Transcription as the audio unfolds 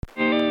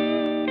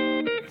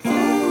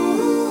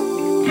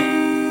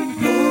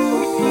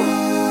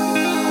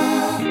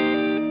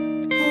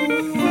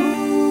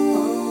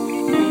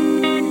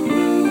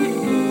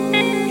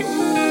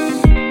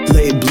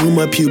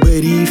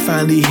puberty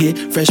finally hit.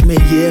 Freshman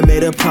year,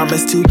 made a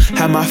promise to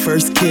have my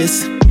first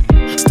kiss.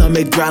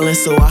 Stomach growling,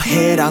 so I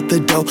head out the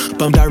door.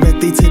 Bump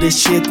directly to the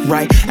chick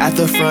right at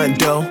the front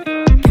door.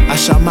 I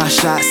shot my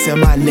shot, said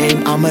my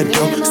name, I'm a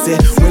dope.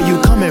 Said, where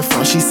you coming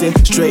from? She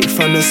said, straight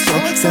from the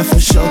store. Said for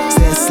sure,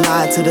 said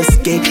slide to the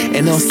skate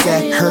and on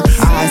set. Her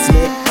eyes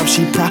lit up,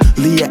 she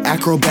probably an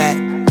acrobat.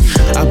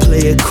 I play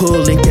it cool,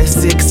 link at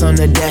 6 on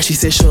the dash. She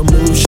said she'll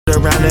move shit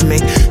around and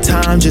make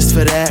time just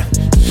for that.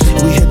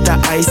 We hit the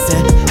ice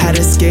and had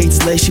her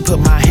skates laid. She put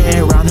my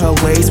hand around her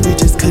waist, we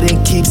just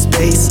couldn't keep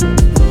space.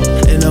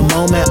 In a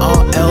moment,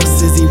 all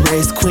else is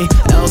erased. Queen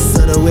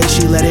Elsa, the way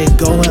she let it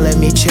go and let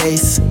me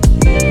chase.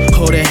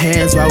 Holding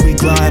hands while we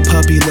glide,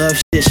 puppy love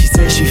shit. She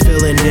said she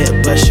feeling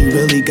it, but she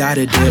really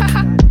gotta dip.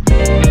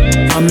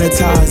 I'm the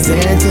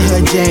Tarzan to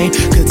her Jane,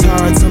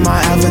 Katara to my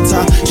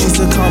Avatar. She used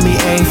to call me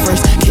Aang.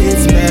 First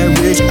kids,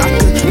 marriage, I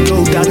could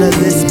go down the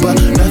list, but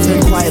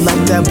nothing quite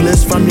like that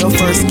bliss from your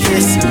first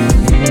kiss.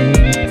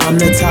 I'm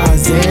the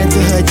Tarzan to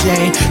her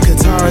Jane,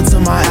 Katara to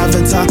my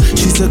Avatar.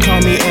 She used to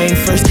call me Aang.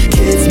 First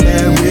kids,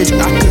 marriage,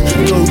 I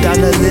could go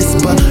down the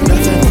list, but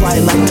nothing quite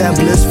like that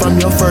bliss from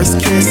your first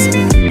kiss.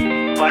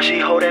 Why she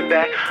holding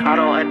back? I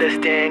don't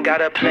understand.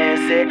 Got a plan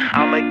set,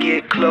 I'ma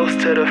get close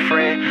to the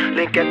friend.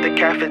 Link at the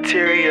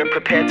cafeteria,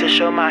 prepared to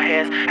show my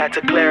hands. Had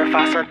to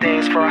clarify some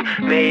things before I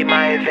made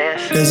my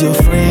advance. Does your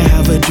friend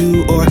have a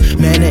do or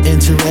man of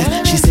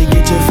interest? She said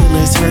get your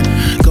feelings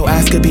hurt, go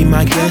ask her, be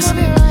my guest.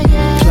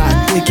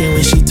 Plot thicken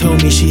when she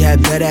told me she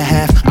had better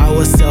half. I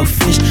was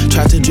selfish,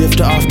 tried to drift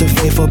her off the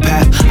faithful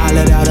path. I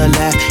let out a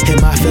laugh,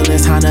 hit my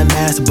feelings on a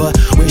mask. But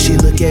when she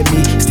look at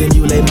me,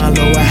 stimulate my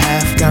lower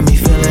half. Got me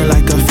feeling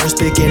like a first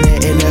pick in the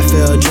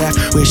NFL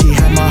draft. Where she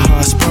had my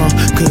heart sprung,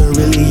 could've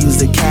really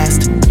used a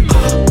cast.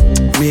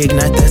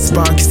 Reignite that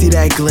spark, see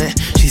that glint.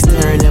 She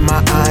staring in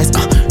my eyes,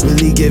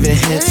 really giving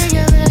hints.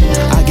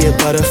 I get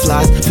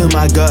butterflies, feel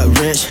my gut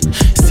wrench.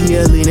 See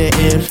her leaning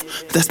in,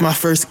 that's my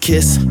first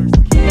kiss.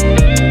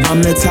 I'm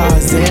the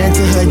Tarzan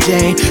to her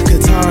Jane,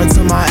 Katara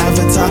to my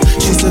Avatar.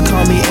 She used to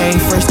call me Aang.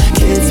 First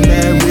kids,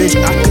 marriage,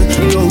 I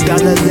could go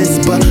down the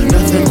list, but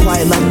nothing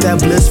quite like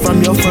that bliss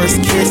from your first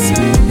kiss.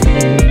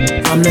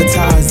 I'm the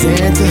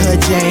Tarzan to her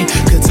Jane,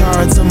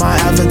 Katara to my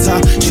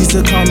Avatar. She used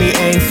to call me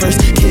Aang.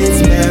 First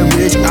kids,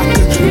 marriage, I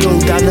could go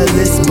down the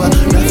list, but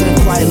nothing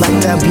quite like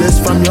that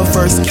bliss from your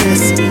first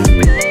kiss.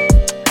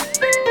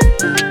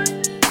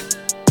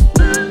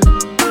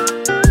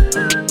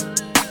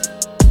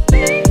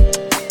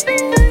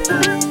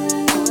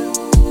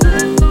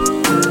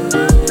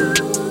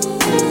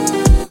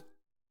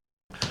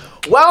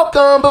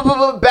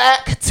 Welcome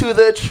back to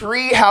the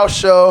TreeHouse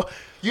Show.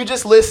 You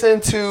just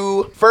listened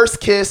to First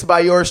Kiss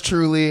by yours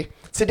truly.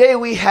 Today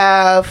we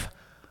have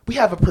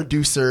a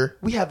producer,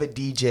 we have a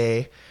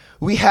DJ,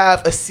 we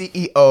have a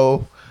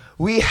CEO,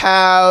 we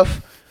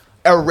have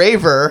a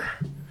raver,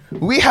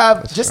 we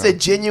have just a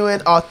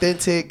genuine,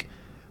 authentic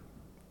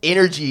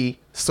energy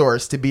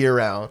source to be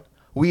around.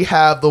 We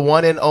have the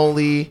one and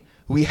only,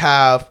 we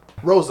have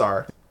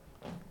Rozar.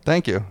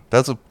 Thank you.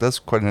 That's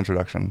quite an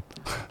introduction.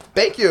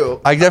 Thank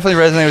you. I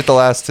definitely resonate with the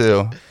last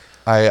two.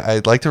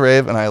 I like to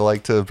rave and I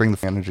like to bring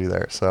the energy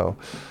there. So,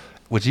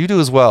 what you do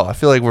as well. I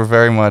feel like we're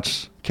very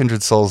much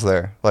kindred souls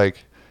there.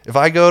 Like, if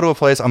I go to a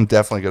place, I'm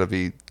definitely going to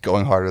be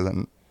going harder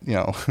than,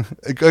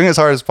 going as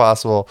hard as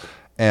possible.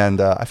 And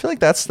I feel like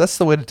that's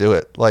the way to do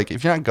it. Like,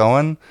 if you're not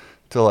going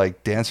to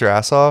like dance your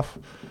ass off,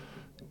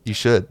 you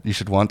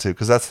should want to,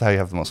 because that's how you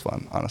have the most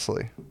fun,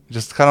 honestly.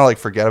 Just kind of like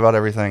forget about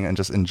everything and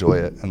just enjoy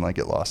it and like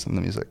get lost in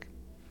the music.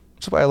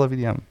 Which is why I love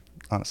EDM,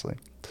 honestly.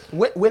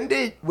 When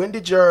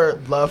did your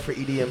love for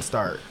EDM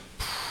start?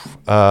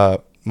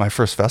 My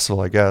first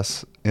festival, I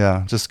guess.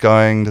 Yeah, just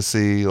going to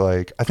see,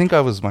 like, I think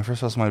my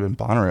first festival might have been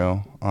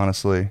Bonnaroo,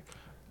 honestly.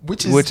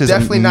 Which is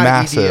definitely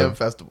massive. Not an EDM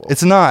festival.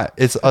 It's not.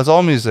 It's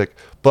all music,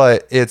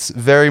 but it's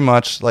very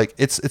much like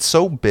it's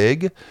so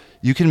big.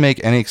 You can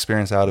make any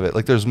experience out of it.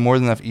 Like, there's more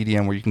than enough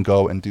EDM where you can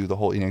go and do the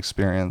whole EDM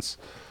experience.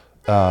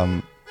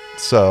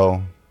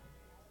 So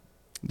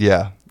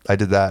yeah, I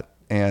did that.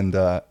 And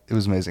it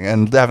was amazing.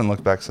 And I haven't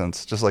looked back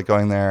since. Just like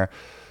going there,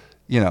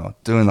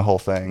 doing the whole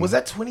thing. Was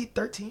that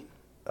 2013?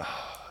 I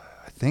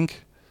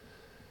think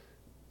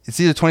it's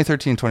either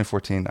 2013 or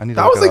 2014. I need to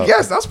That look was it a up.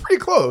 guess. That was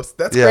pretty close.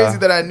 That's crazy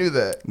that I knew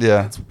that.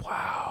 Yeah. That's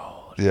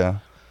wow. Yeah.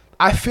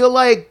 I feel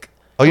like...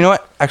 Oh, you know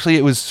what? Actually,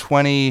 it was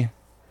 20...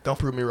 Don't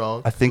prove me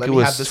wrong. I think it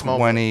was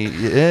 20...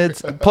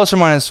 It's plus or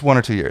minus 1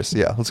 or 2 years.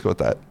 Yeah, let's go with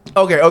that.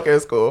 Okay,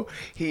 that's cool.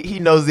 He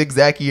knows the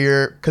exact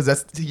year because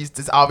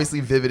it's obviously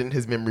vivid in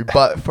his memory.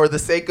 But for the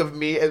sake of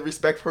me and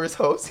respect for his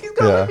host, he's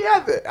going to let me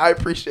have it. I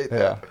appreciate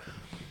that. Yeah.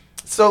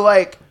 So,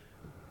 like,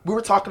 we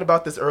were talking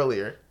about this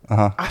earlier.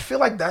 Uh-huh. I feel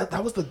like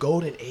that was the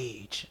golden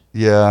age.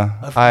 Yeah.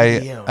 Of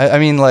EDM. I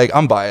mean, like,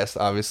 I'm biased,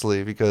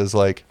 obviously, because,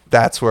 like,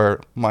 that's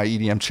where my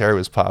EDM cherry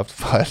was popped.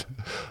 But,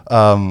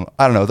 I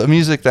don't know. The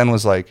music then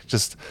was, like,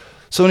 just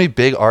so many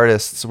big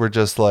artists were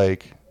just,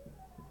 like,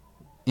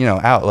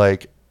 out.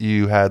 Like,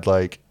 you had,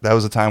 like, that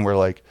was a time where,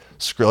 like,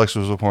 Skrillex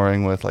was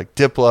performing with like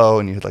Diplo,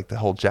 and you had like the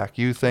whole Jack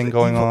U thing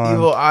going on.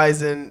 Evil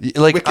Eyes and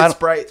like Wicked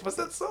Sprites. What's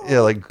that song? Yeah,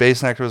 like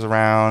Bass Nectar was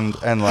around,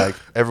 and like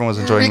everyone was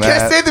enjoying that. You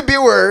can't say the B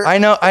word. I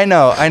know.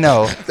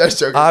 That's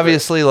joking.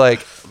 Obviously,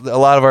 like a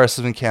lot of artists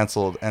have been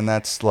canceled, and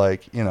that's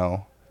like, you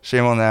know,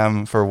 shame on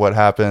them for what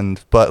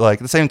happened. But like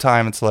at the same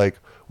time, it's like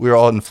we were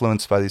all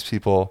influenced by these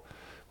people,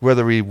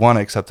 whether we want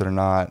to accept it or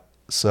not.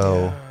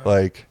 So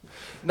like,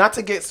 not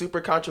to get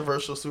super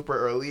controversial super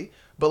early,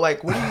 but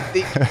like, what do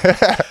you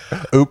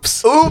think?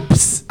 Oops.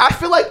 I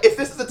feel like if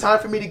this is the time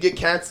for me to get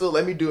canceled,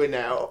 let me do it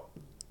now.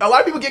 A lot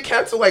of people get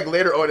canceled like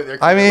later on in their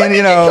career. I mean, let me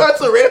you know, get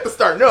canceled right at the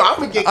start. No, I'm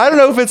gonna get. I don't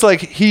know if it's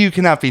like he who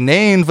cannot be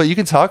named, but you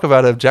can talk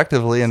about it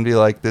objectively and be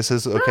like, this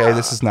is okay,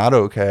 this is not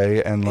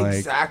okay, and like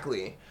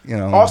exactly. You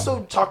know,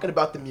 also talking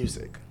about the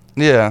music.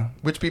 Yeah.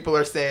 Which people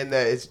are saying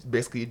that it's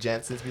basically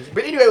Jansen's music.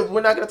 But anyway,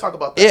 we're not going to talk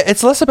about that. Yeah,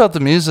 it's less about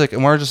the music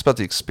and more just about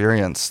the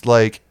experience.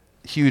 Like,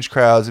 huge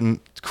crowds and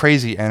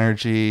crazy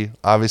energy.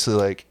 Obviously,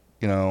 like,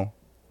 you know,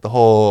 the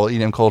whole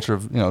EDM culture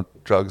of, you know,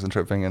 drugs and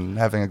tripping and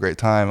having a great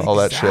time, all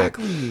that shit.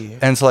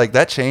 And it's like,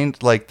 that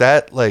changed, like,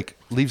 that, like,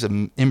 leaves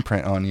an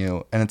imprint on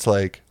you. And it's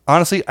like,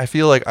 honestly, I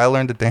feel like I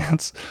learned to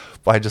dance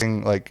by just,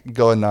 like,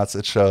 going nuts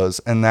at shows.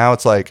 And now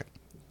it's like,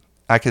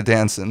 I could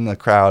dance in the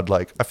crowd,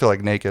 like, I feel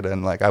like naked,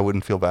 and like I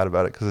wouldn't feel bad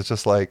about it because it's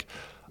just like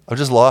I'm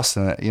just lost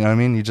in it. You know what I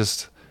mean? You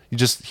just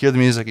hear the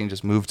music and you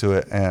just move to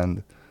it,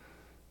 and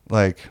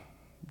like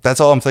that's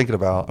all I'm thinking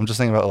about. I'm just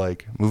thinking about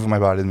like moving my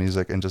body to the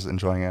music and just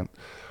enjoying it.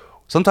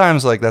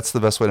 Sometimes like that's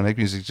the best way to make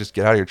music. Just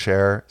get out of your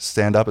chair,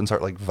 stand up, and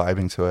start like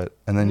vibing to it,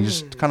 and then you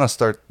just kind of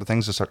the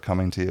things just start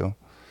coming to you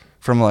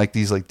from like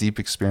these like deep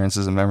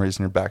experiences and memories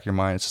in your back of your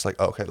mind. It's just like,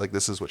 oh, okay, like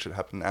this is what should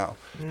happen now.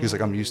 Because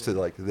like I'm used to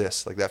like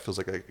this, like that feels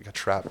like a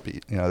trap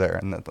beat, you know, there,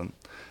 and then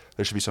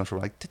there should be some sort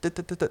of like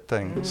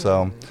thing.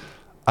 So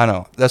I don't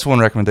know. That's one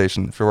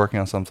recommendation. If you're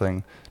working on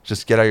something,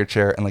 just get out of your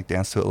chair and like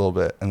dance to it a little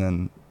bit, and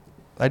then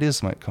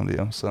ideas might come to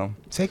you. So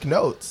take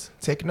notes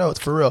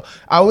for real.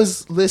 I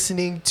was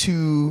listening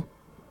to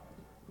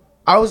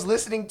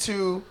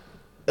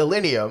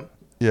Illenium.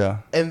 Yeah.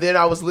 And then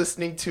I was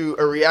listening to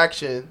a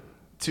reaction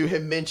to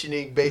him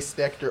mentioning Bass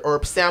Nectar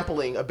or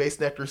sampling a Bass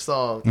Nectar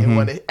song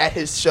at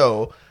his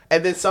show,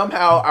 and then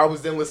somehow I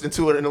was then listening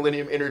to it in a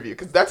Illenium interview,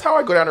 because that's how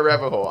I go down a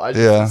rabbit hole.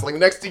 It's like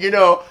next thing you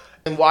know,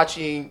 I'm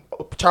watching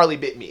Charlie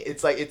Bit Me.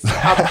 It's like, it's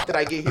how the fuck did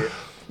I get here?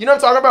 You know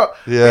what I'm talking about?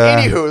 Yeah.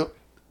 But anywho,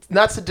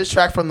 not to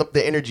distract from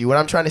the energy. What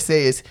I'm trying to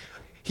say is,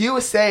 he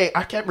was saying,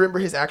 I can't remember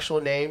his actual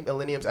name,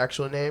 Illenium's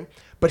actual name,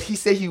 but he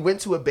said he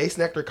went to a Bass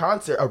Nectar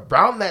concert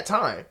around that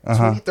time,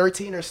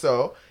 2013 or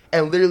so,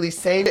 and literally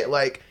saying it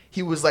like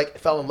he was like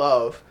fell in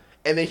love,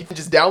 and then he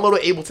just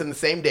downloaded Ableton the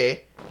same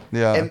day.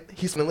 Yeah. And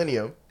he's from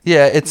Illenium.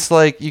 Yeah, it's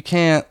like you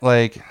can't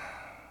like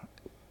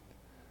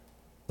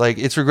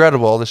it's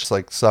regrettable. This just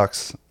like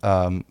sucks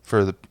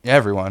for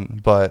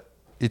everyone, but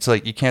it's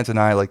like you can't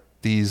deny like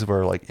these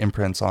were like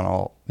imprints on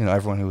all, you know,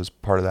 everyone who was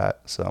part of that.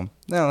 So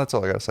yeah, that's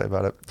all I gotta say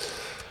about it.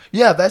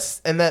 Yeah,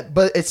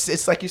 but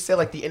it's like you said,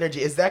 like the energy.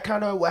 Is that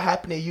kind of what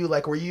happened to you?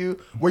 Like, were you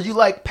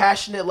like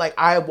passionate, like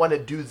I want to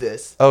do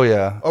this? Oh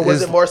yeah. Or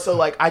was it more so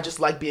like I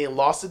just like being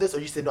lost to this? Or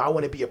you said, no, I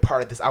want to be a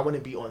part of this. I want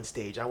to be on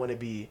stage. I want to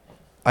be.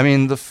 I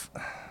mean,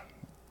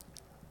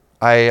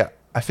 I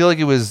feel like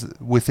it was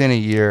within a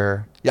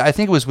year. Yeah, I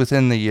think it was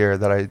within the year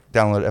that I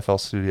downloaded FL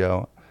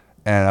Studio,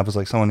 and I was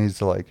like, someone needs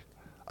to like,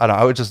 I don't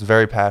know. I was just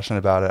very passionate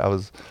about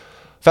it.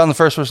 Found the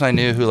first person I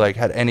knew who like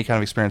had any kind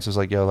of experience, was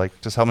like, yo, like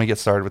just help me get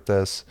started with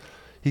this.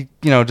 He,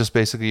 you know, just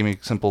basically gave me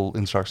simple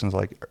instructions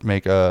like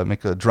make a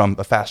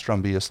fast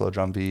drum beat, a slow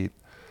drum beat,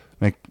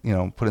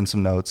 put in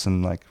some notes,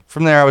 and like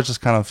from there I was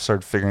just kind of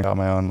started figuring it out on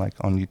my own, like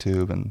on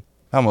YouTube, and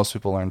how most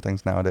people learn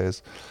things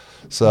nowadays.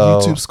 So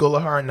YouTube School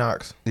of Hard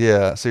Knocks.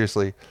 Yeah,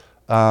 seriously.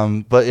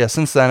 But yeah,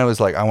 since then it was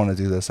like I want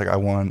to do this. Like I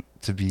want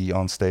to be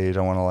on stage.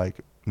 I want to like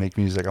make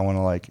music. I want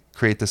to like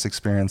create this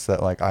experience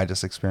that like I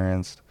just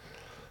experienced.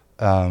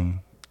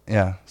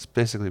 Yeah, it's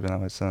basically been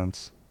that way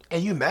since.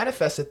 And you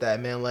manifested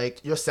that, man.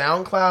 Like your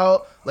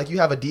SoundCloud, like you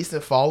have a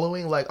decent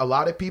following. Like a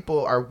lot of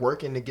people are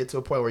working to get to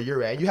a point where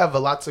you're at. And you have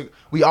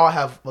we all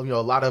have, you know,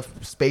 a lot of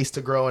space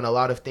to grow and a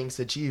lot of things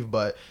to achieve.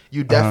 But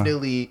you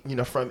definitely, you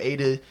know, from A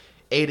to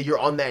you're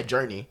on that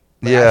journey.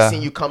 Like, yeah. I've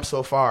seen you come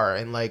so far,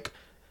 and like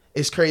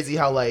it's crazy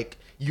how like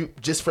you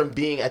just from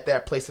being at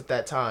that place at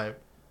that time,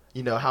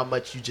 you know, how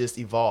much you just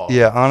evolved.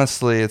 Yeah,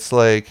 honestly, it's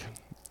like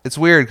it's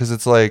weird because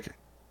it's like.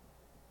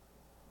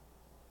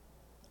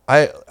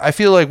 I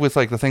feel like with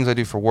like the things I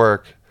do for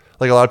work,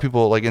 like a lot of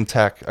people like in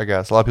tech, I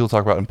guess, a lot of people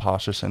talk about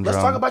imposter syndrome.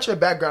 Let's talk about your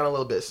background a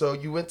little bit. So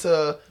you went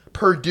to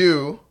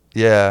Purdue.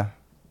 Yeah.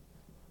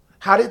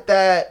 How did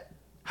that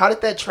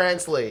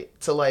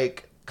translate to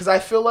like, because I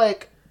feel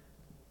like,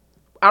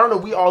 I don't know,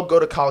 we all go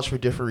to college for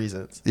different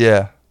reasons.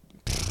 Yeah.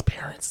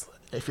 Parents,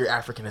 if you're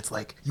African, it's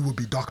like, you would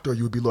be doctor,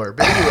 you would be lawyer.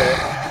 But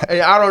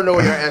anyway, I don't know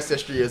what your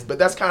ancestry is, but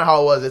that's kind of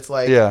how it was. It's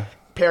like,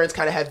 parents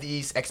kind of have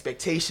these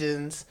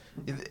expectations.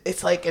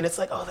 It's like,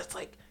 oh, that's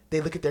like, they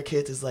look at their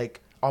kids as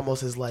like,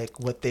 almost as like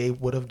what they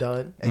would have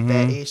done at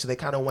that age. So they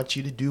kind of want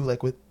you to do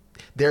like what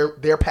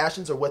their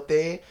passions or what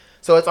they.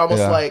 So it's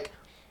almost like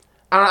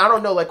I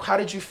don't know. Like, how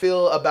did you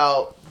feel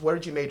about what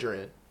did you major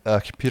in?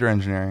 Computer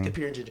engineering.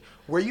 Computer engineering.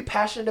 Were you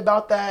passionate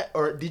about that,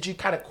 or did you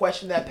kind of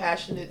question that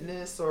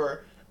passionateness,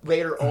 or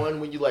later on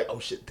when you like, oh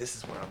shit, this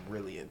is what I'm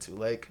really into?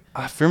 Like,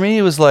 for me,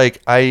 it was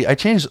like I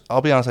changed.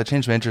 I'll be honest, I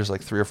changed majors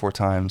like 3 or 4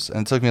 times,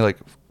 and it took me like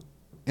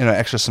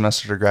extra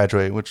semester to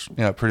graduate, which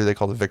Purdue they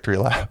call the victory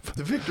lap.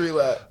 The victory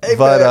lap. Hey,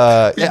 but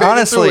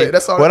honestly,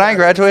 when I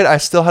graduated, I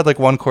still had like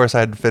one course I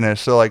had to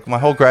finish. So like my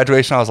whole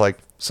graduation, I was like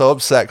so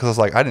upset because I was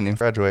like, I didn't even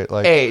graduate.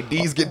 Like, hey,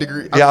 these get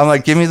degrees. Yeah, I'm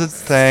like, give me the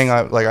thing.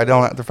 I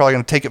don't. They're probably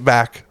gonna take it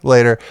back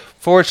later.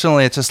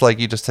 Fortunately, it's just like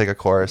you just take a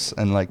course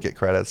and like get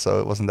credits, so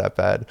it wasn't that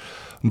bad.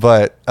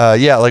 But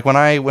yeah, like when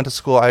I went to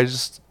school,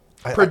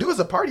 Purdue is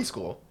a party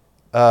school.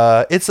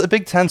 It's a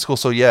Big Ten school,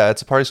 so yeah,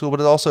 it's a party school, but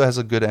it also has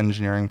a good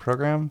engineering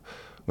program,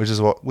 which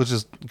is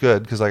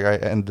good because like I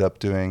ended up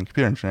doing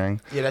computer engineering.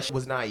 Yeah, that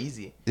was not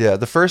easy. Yeah,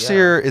 the first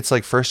year it's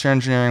like first year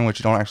engineering, which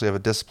you don't actually have a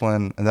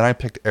discipline, and then I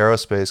picked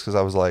aerospace because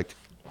I was like,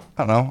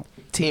 I don't know.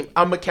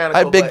 I'm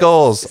mechanical. I had big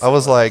goals. I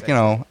was like,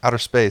 outer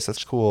space.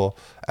 That's cool.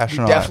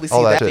 Astronaut. You definitely all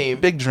see that that shit. theme.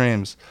 Big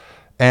dreams.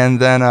 And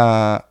then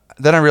I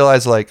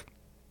realized like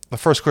the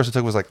first course I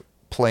took was like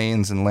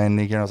planes and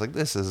landing gear. And I was like,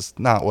 this is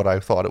not what I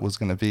thought it was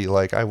going to be.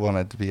 Like I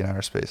wanted to be in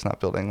outer space, not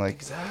building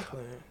like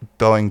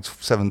Boeing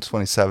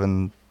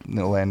 727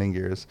 landing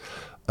gears.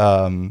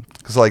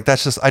 Because like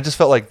I just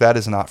felt like that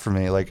is not for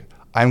me. Like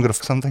I'm gonna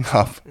fuck something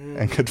up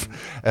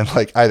and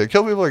like either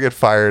kill people or get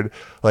fired.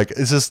 Like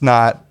it's just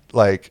not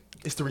like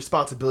it's the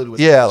responsibility.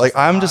 Like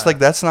I'm just like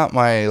that's not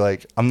my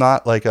like I'm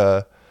not like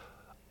a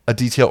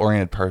detail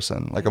oriented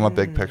person. Like I'm a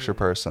big picture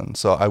person.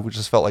 So I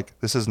just felt like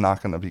this is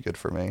not gonna be good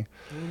for me.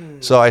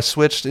 So I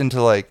switched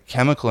into like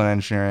chemical and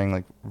engineering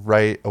like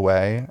right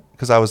away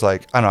because I was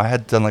like I don't know I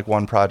had done like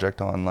one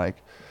project on like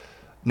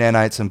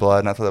nanites in blood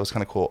and I thought that was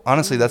kind of cool.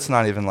 Honestly, that's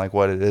not even like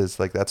what it is.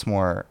 Like that's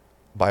more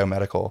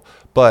biomedical.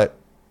 But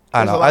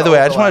I don't know. Either way,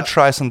 I just want to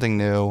try something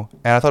new,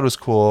 and I thought it was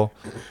cool.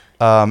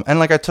 And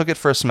like I took it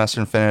for a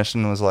semester and finished,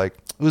 and it was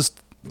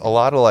a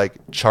lot of like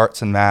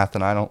charts and math,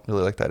 and I don't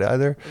really like that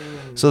either.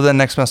 So then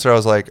next semester I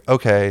was like,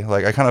 okay,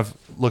 like I kind of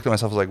looked at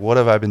myself like, what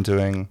have I been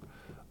doing?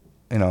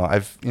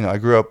 I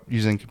grew up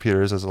using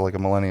computers as like a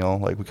millennial.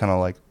 Like we kind of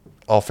like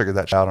all figured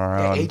that out on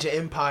our own. Age of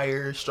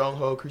Empires,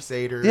 Stronghold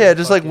Crusader. Yeah,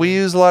 just like we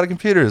use a lot of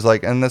computers,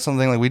 like, and that's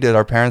something like we did.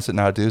 Our parents didn't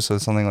know how to do, so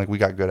it's something like we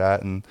got good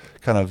at and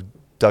kind of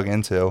dug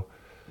into.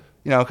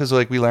 Because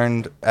like we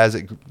learned as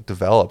it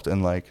developed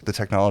and like the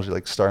technology,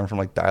 like starting from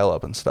like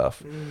dial-up and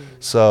stuff.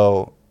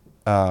 So,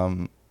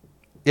 I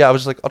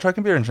was just like, I'll try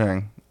computer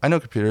engineering. I know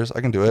computers,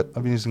 I can do it.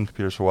 I've been using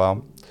computers for a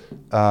while.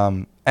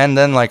 And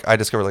then like I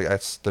discovered like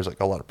there's like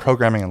a lot of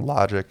programming and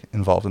logic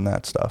involved in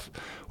that stuff,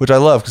 which I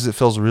love because it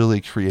feels really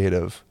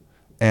creative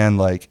and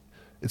like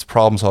it's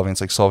problem solving.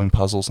 It's like solving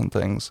puzzles and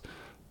things,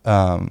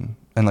 and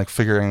like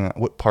figuring out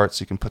what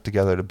parts you can put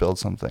together to build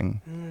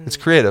something. It's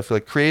creative.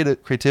 Like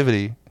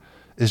creativity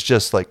is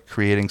just like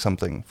creating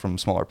something from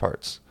smaller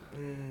parts.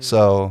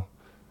 So,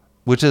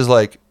 which is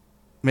like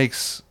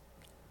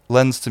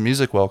lends to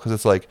music well because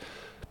it's like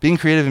being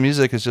creative in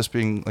music is just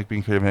being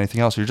creative in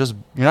anything else. You're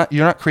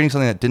not creating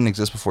something that didn't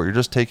exist before. You're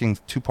just taking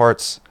 2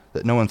 parts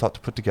that no one thought to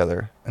put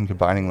together and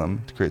combining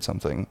them to create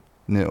something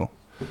new.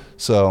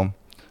 So,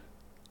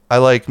 I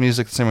like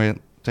music the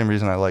same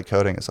reason I like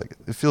coding. It's like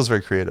it feels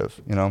very creative.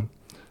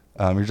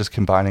 You're just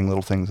combining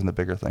little things into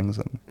bigger things,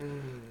 and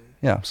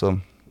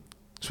so.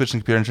 Switched to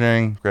computer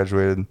engineering,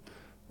 graduated,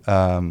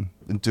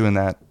 been doing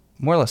that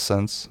more or less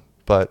since,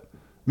 but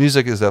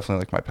music is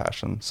definitely like my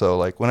passion. So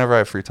like whenever I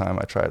have free time,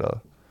 I try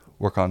to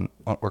work on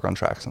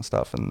tracks and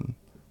stuff and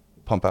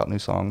pump out new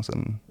songs,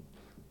 and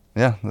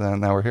now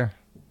we're here.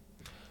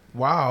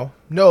 Wow.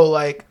 No,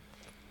 like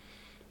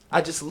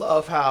I just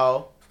love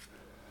how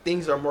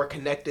things are more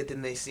connected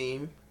than they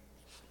seem.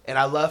 And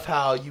I love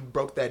how you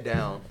broke that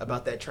down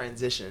about that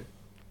transition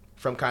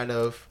from kind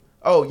of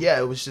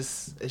it's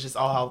just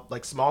all how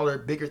like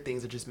bigger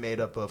things are just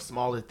made up of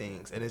smaller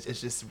things, and it's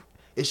just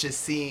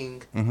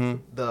seeing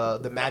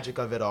the magic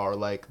of it all, or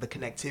like the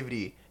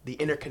connectivity, the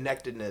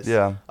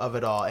interconnectedness of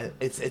it all, and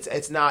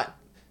it's not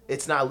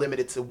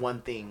limited to one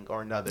thing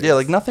or another. Yeah,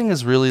 like nothing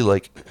is really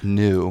like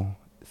new.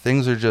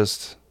 Things are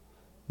just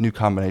new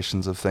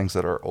combinations of things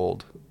that are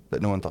old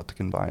that no one thought to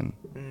combine.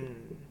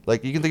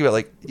 Like you can think about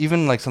like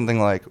even like something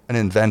like an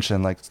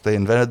invention, like they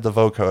invented the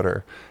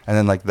vocoder, and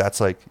then like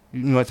that's like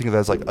you might think of that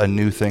as like a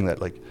new thing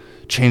that like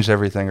changed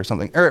everything or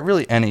something, or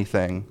really any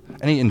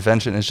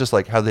invention is just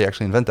like how they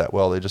actually invent that.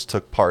 Well, they just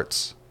took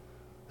parts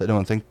that no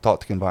one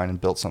thought to combine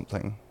and built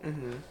something.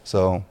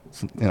 So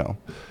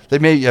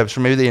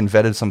maybe they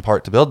invented some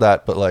part to build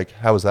that, but like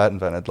how was that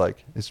invented?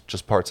 Like it's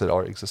just parts that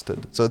already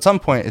existed. So at some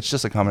point, it's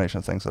just a combination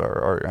of things that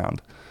are already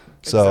around.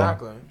 So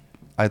exactly.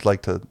 I'd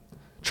like to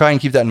try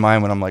and keep that in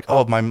mind when I'm like,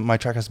 oh, my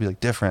track has to be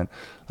like different.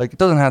 Like it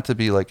doesn't have to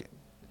be like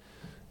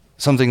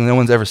something no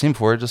one's ever seen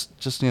before.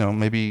 Just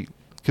maybe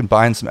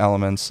combine some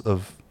elements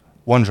of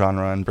one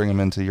genre and bring them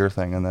into your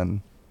thing, and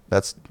then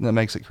that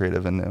makes it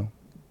creative and new.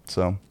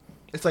 So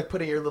It's like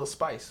putting your little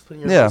spice,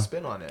 putting your little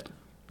spin on it.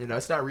 You know,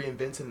 it's not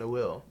reinventing the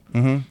wheel.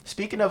 Mm-hmm.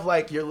 Speaking of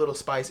like your little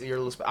spice and your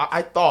little spice,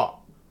 I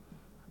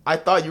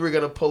thought you were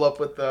gonna pull up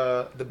with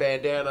the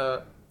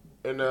bandana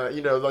and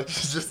you know, like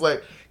just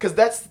like, because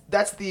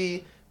that's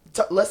the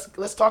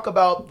let's talk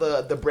about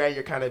the brand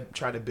you're kind of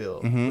trying to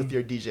build with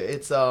your DJ.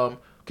 It's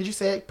could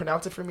you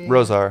pronounce it for me?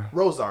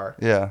 Rozar.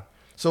 Yeah.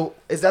 So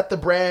is that the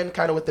brand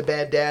kind of with the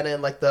bandana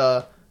and like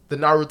the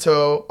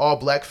Naruto all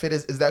black fit?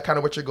 Is that kind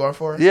of what you're going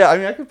for? Yeah, I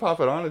mean, I can pop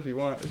it on if you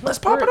want. Let's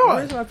pop it on.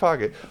 Where's my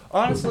pocket?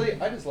 Honestly,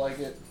 I just like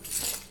it.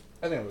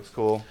 I think it looks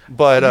cool.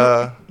 But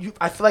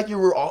I feel like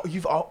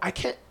I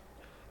can't.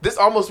 This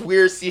almost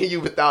weird seeing you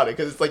without it,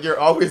 because it's like you're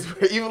always,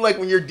 even like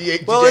when you're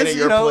DJing at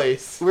your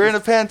place. We're in a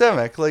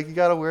pandemic. Like, you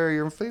gotta wear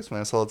your face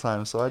mask all the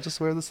time. So I just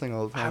wear this thing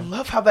all the I time.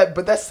 love how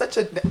but that's such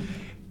a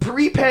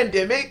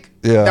pre-pandemic.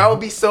 Yeah. That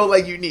would be so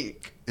like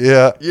unique.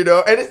 Yeah. You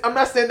know, and I'm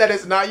not saying that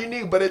it's not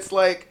unique, but it's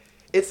like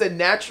it's a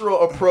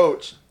natural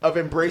approach of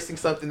embracing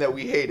something that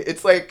we hate.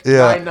 It's like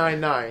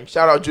 999.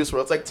 Shout out Juice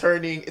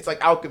WRLD. It's like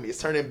alchemy. It's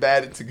turning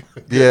bad into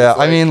good. Yeah,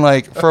 like, I mean,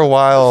 like for a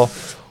while.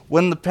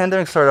 When the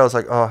pandemic started, I was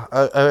like, oh,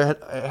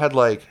 I had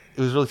like,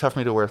 it was really tough for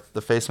me to wear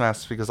the face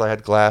masks because I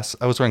had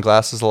I was wearing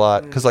glasses a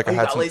lot because like I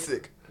had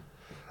LASIK.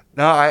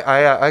 No,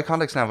 I had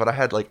contacts now, but I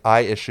had like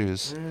eye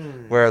issues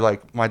where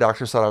like my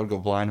doctor thought I would go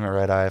blind in my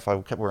right eye if I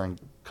kept wearing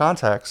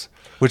contacts,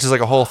 which is like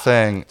a whole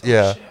thing.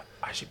 Yeah. Shit.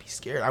 I should be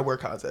scared. I wear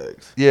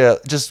contacts. Yeah,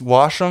 just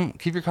wash them.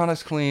 Keep your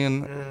contacts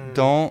clean.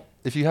 Don't,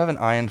 if you have an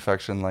eye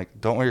infection, like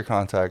don't wear your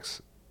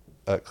contacts.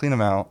 Clean them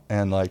out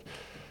and like.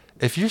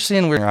 If you're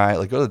seeing weird in your eye,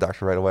 like go to the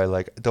doctor right away.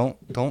 Like don't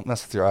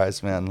mess with your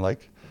eyes, man.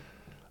 Like,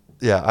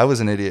 yeah, I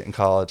was an idiot in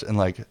college and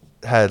like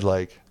had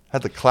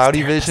the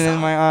cloudy vision in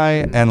my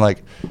eye and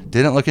like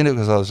didn't look into it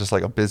because I was just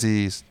like a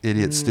busy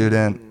idiot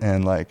student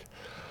and like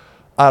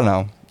I don't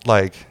know.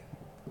 Like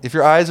if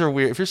your eyes are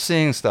weird, if you're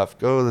seeing stuff,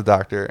 go to the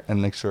doctor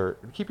and make sure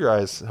keep your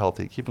eyes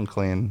healthy, keep them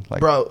clean.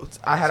 Like, bro,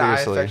 I had an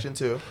eye infection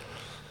too.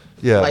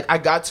 Yeah, like I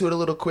got to it a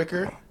little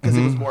quicker because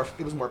it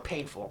was more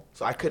painful,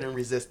 so I couldn't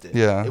resist it.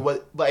 Yeah, it was,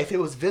 but if it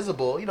was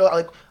visible, you know,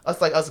 like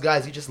us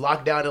guys, you just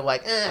lock down and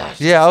like.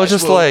 Yeah, I was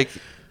just like,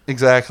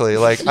 exactly.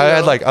 Like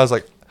I was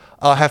like,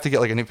 I'll have to get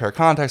like a new pair of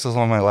contacts. I was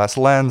on my last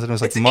lens, and it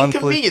was like it's monthly.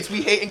 Inconvenience.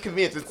 We hate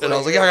inconvenience. It's and like, I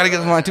was like, yeah, I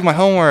gotta do my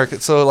homework.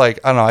 So like,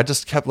 I don't know. I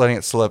just kept letting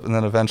it slip, and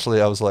then eventually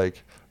I was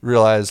like,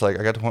 realized like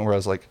I got to the point where I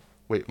was like,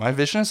 wait, my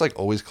vision is like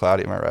always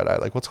cloudy in my right eye.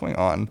 Like, what's going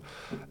on?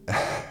 And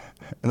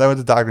then I went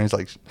to the doctor, and he's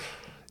like,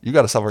 you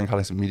got to stop wearing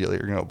contacts immediately.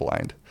 You're gonna go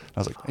blind. And I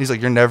was like, he's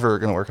like, you're never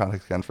gonna wear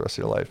contacts again for the rest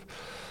of your life.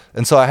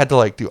 And so I had to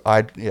like do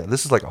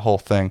this is like a whole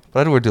thing. But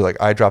I had to do like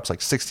eye drops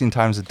like 16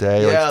 times a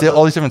day. Yeah, like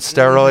all these different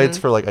steroids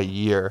for like a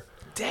year.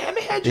 Damn,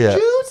 it had you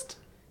juiced.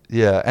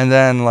 Yeah, and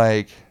then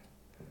like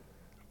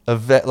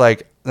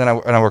then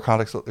I wore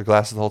contacts or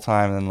glasses the whole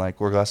time, and then like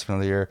wore glasses for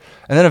another year.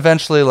 And then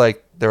eventually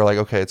like they were like,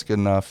 okay, it's good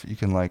enough. You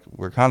can like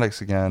wear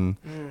contacts again.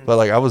 But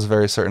like I was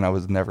very certain I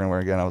was never gonna wear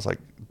it again. I was like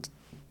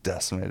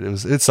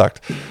decimated. It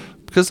sucked.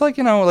 Because, like,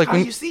 you know, like... How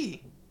do you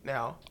see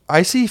now?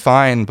 I see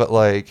fine, but,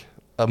 like,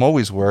 I'm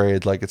always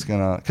worried, like, it's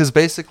gonna... Because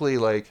basically,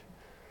 like...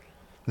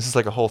 This is,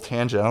 like, a whole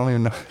tangent. I don't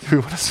even know if we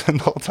want to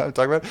spend the whole time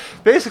talking about it.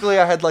 Basically,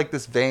 I had, like,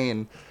 this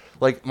vein.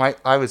 Like, my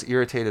eye was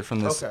irritated from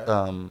this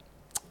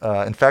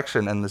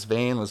infection, and this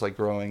vein was, like,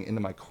 growing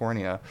into my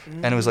cornea.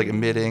 And it was, like,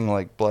 emitting,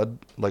 like, blood...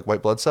 Like,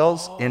 white blood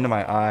cells into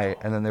my eye.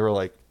 And then they were,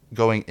 like,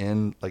 going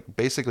in... Like,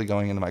 basically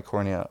going into my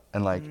cornea.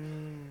 And, like...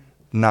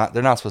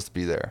 They're not supposed to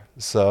be there.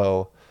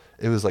 So...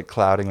 It was like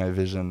clouding my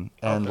vision,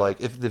 and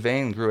like if the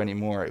vein grew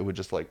anymore, it would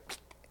just like,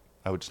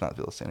 I would just not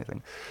be able to see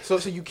anything. So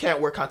you can't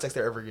wear contacts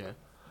there ever again.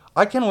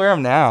 I can wear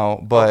them now,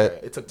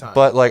 but it took time.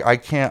 But like I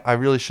can't. I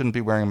really shouldn't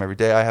be wearing them every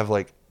day. I have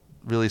like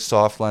really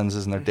soft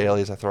lenses, and they're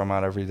dailies. I throw them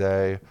out every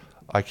day.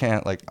 I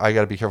can't like. I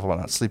got to be careful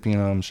about not sleeping in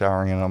them,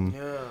 showering in them.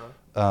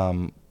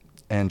 Yeah.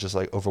 And just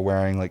like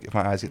overwearing. Like if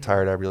my eyes get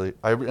tired, I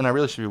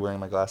really should be wearing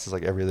my glasses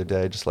like every other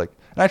day. Just like,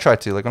 and I try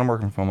to. Like when I'm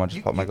working from home, I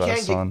just put my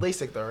glasses on. You can't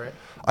get LASIK though, right?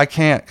 I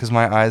can't because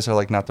my eyes are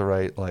like not the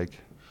right like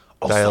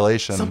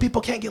dilation. Some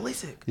people can't get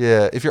LASIK.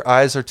 Yeah, if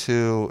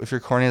your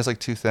cornea is like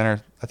too thin,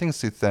 or I think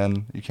it's too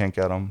thin, you can't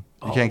get them.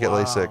 You can't get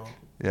LASIK.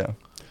 Yeah.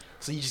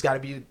 So you just got to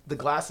be the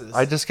glasses.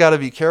 I just got to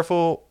be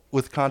careful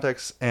with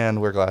contacts and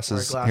wear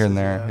glasses here and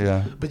there.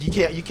 Yeah. But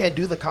you can't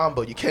do the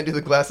combo. You can't do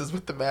the glasses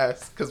with the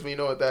mask because we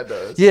know what that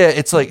does. Yeah,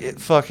 it's like it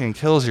fucking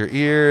kills your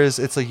ears.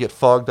 It's like you get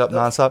fogged up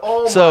nonstop.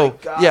 Oh my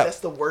god, that's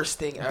the worst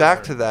thing ever.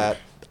 Back to that.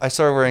 I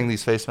started wearing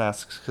these face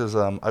masks because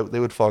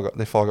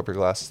they fog up your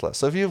glasses less.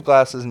 So if you have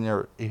glasses and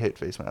you hate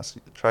face masks,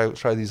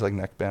 try these like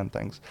neckband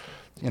things,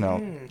 you know.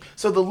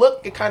 So the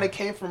look, it kind of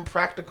came from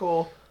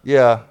practical.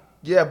 Yeah.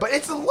 Yeah, but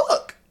it's a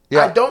look.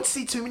 Yeah. I don't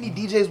see too many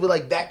DJs with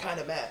like that kind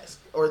of mask,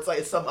 or it's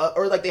like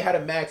or like they had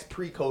a mask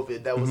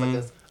pre-COVID that was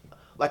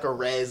like a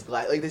res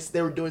glass. Like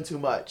they were doing too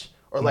much.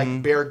 Or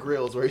like Bear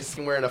Grylls, where he's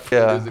wearing a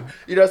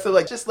you know, so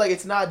like just like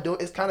it's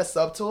kind of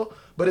subtle,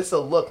 but it's a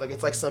look, like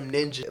it's like some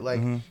ninja. Like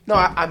no,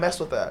 I mess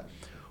with that.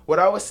 What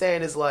I was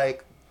saying is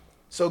like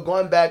So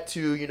going back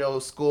to,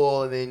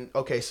 school, and then,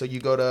 okay, so you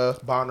go to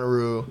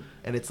Bonnaroo,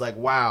 and it's like,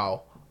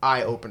 wow,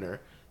 eye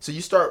opener. So you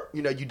start,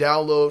 you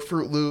download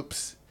Fruit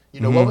Loops.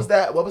 What was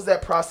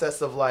that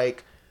process of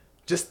like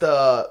just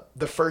the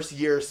first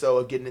year or so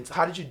of getting into,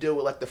 how did you deal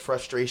with like the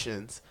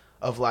frustrations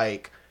of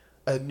like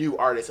a new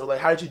artist, or like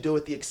how did you deal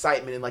with the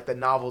excitement and like the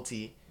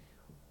novelty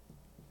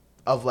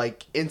of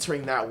like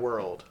entering that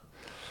world?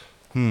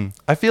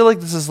 I feel like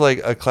this is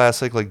like a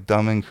classic like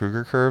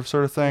Dunning-Kruger curve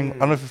sort of thing. I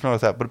don't know if you're familiar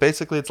with that, but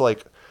basically it's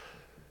like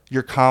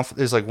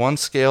there's like one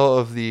scale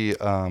of the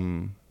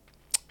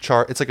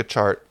chart. It's like a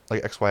chart,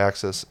 like XY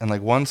axis, and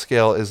like one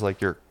scale is like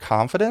your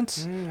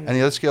confidence, and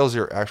the other scale is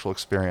your actual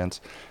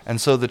experience.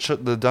 And so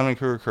the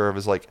Dunning-Kruger curve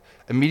is like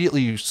immediately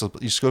you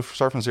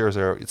start from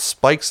 0, it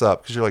spikes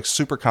up because you're like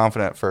super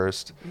confident at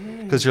first,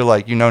 because you're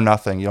like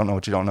nothing, you don't know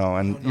what you don't know,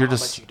 and you're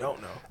just you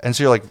don't know. And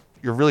so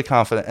you're really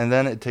confident, and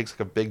then it takes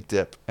like a big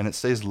dip, and it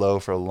stays low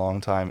for a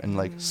long time, and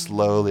like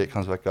slowly it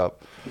comes back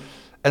up.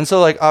 And so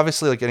like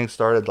obviously like getting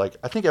started, like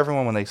I think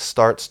everyone when they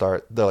start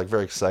they're like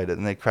very excited,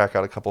 and they crack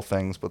out a couple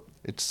things, but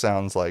it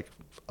sounds like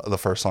the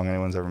first song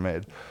anyone's ever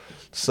made.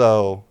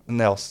 So and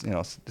they'll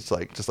it's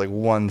like just like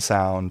one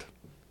sound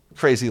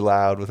crazy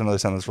loud with another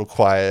sound that's real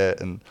quiet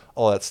and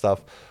all that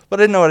stuff. But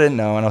I didn't know what I didn't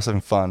know, and I was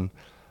having fun.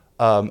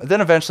 Then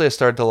eventually I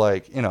started to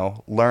like,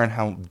 learn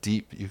how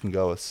deep you can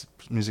go with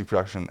music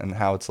production, and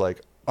how it's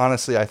like,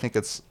 honestly, I think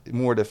it's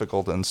more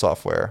difficult than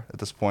software at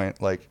this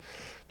point. Like,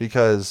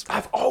 because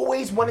I've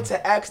always wanted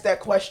to ask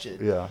that question.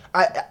 Yeah.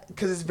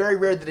 Because it's very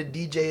rare that a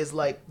DJ is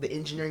like the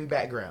engineering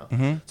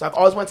background. So I've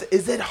always wanted to,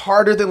 is it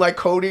harder than like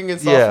coding and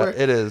software?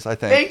 Yeah, it is, I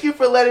think. Thank you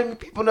for letting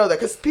people know that.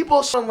 Because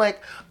people show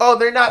like, oh,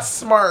 they're not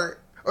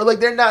smart, or like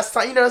they're not,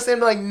 you know what I'm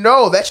saying? Like,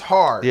 no, that's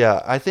hard.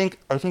 Yeah, I think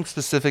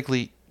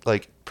specifically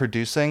like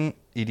producing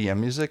EDM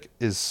music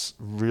is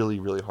really,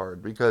 really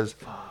hard, because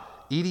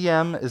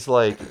EDM is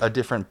like a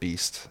different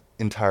beast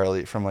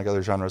entirely from like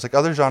other genres. Like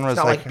other genres, It's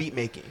not like beat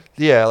making.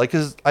 Yeah, like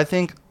because I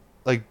think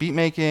like beat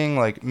making,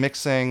 like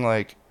mixing,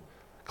 like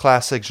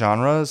classic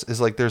genres is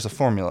like there's a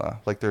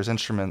formula. Like there's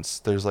instruments,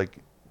 there's like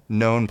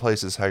known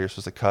places how you're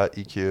supposed to cut,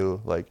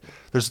 EQ. Like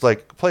there's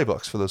like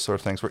playbooks for those sort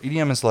of things. Where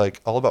EDM is like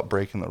all about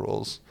breaking the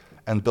rules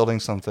and building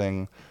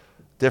something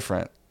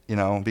different.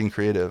 Being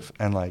creative,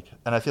 and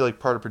I feel like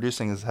part of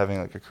producing is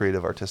having like a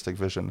creative artistic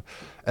vision.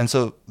 And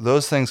so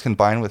those things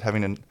combine with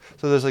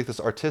so there's like this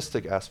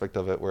artistic aspect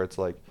of it where it's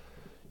like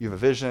you have a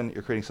vision,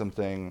 you're creating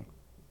something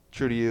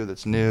true to you,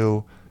 that's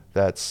new,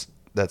 that's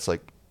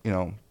like,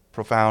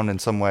 profound in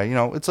some way.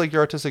 It's like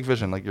your artistic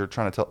vision, like you're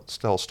trying to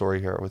tell a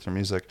story here with your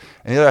music.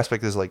 And the other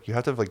aspect is like you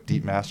have to have like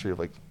deep mastery of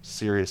like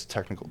serious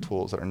technical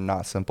tools that are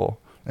not simple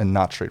and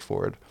not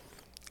straightforward.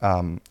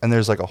 And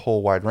there's like a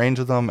whole wide range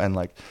of them, and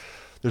like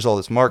there's all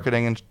this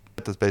marketing and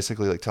that's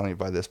basically like telling you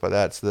buy this, buy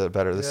that, it's the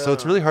better this. Yeah. So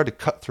it's really hard to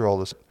cut through all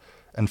this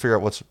and figure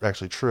out what's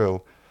actually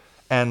true.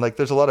 And like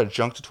there's a lot of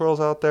junk tutorials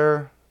out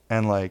there,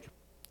 and like,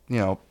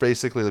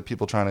 basically the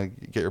people trying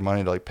to get your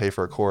money to like pay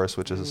for a course,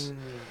 which is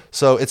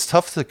so it's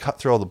tough to cut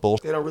through all the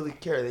bullshit. They don't really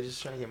care, they're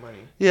just trying to get money.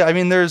 Yeah, I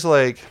mean there's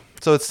like,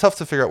 so it's tough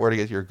to figure out where to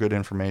get your good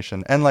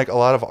information. And like a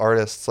lot of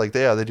artists, like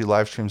they do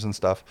live streams and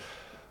stuff,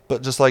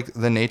 but just like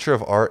the nature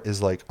of art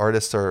is like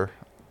artists are,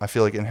 I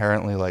feel like,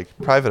 inherently like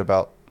private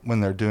about when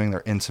they're doing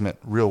their intimate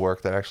real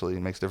work that actually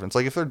makes a difference.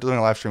 Like if they're doing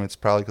a live stream, it's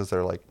probably because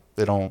they're like,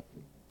 they don't,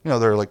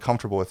 they're like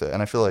comfortable with it.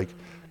 And I feel like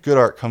good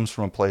art comes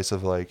from a place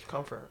of like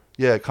comfort.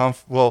 Yeah.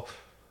 Well,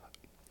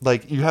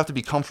 like you have to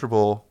be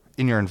comfortable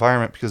in your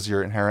environment because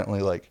you're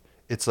inherently like,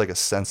 it's like a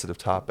sensitive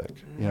topic.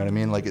 You know what I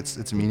mean? Like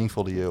it's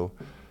meaningful to you,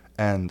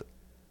 and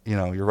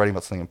you're writing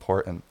about something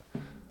important,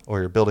 or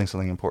you're building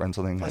something important,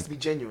 something it has to be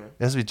genuine.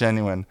 It has to be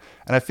genuine.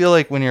 And I feel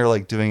like when you're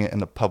like doing it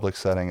in a public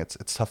setting, it's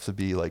tough to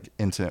be like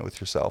intimate with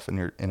yourself and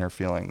your inner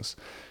feelings,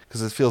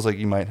 because it feels like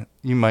you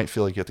might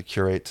feel like you have to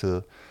curate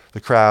to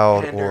the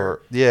crowd,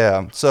 or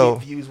so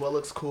get views, what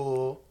looks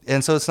cool.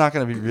 And so it's not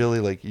going to be really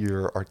like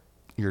your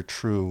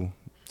true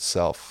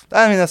self.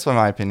 I mean, that's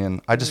my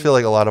opinion. I just feel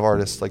like a lot of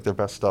artists, like their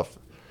best stuff,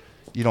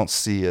 you don't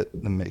see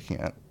it them making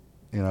it,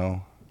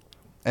 And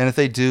if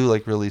they do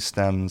like release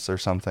stems or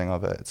something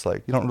of it, it's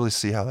like you don't really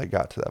see how they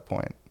got to that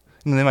point.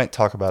 They might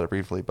talk about it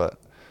briefly, but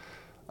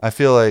I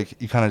feel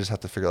like you kind of just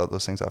have to figure out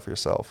those things out for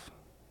yourself.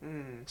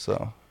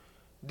 So,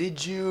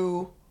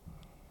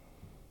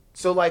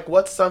 like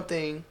what's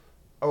something?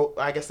 Oh,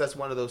 I guess that's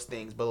one of those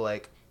things. But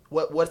like,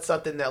 what's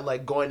something that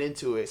like going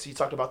into it? So you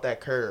talked about that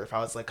curve.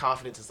 How it's like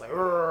confidence is like,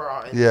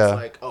 and it's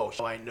like, oh,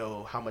 I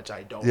know how much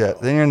I don't. Yeah, know.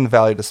 Then you're in the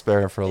valley of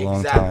despair for a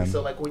long time.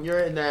 So like when you're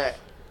in that.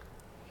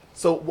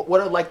 So what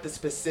are like the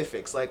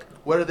specifics? Like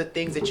what are the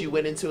things that you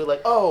went into?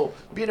 Like, oh,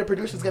 being a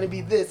producer is gonna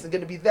be this and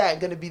gonna be that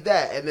and gonna be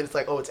that, and then it's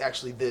like, oh, it's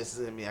actually this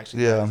and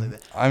actually yeah. Like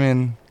that. I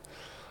mean,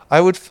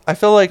 I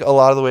feel like a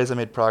lot of the ways I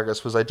made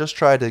progress was I just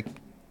tried to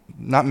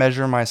not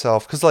measure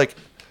myself, because like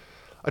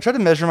I tried to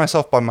measure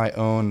myself by my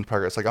own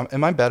progress. Like,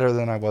 am I better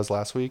than I was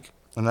last week?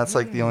 And that's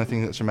like the only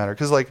thing that should matter.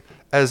 Because like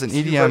as an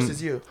EDM,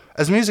 versus you.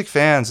 As music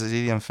fans, as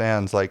EDM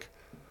fans, like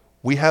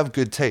we have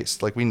good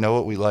taste. Like, we know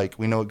what we like.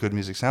 We know what good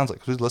music sounds like.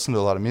 'Cause we listen to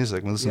a lot of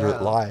music. We listen to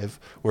it live,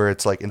 where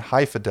it's like in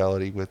high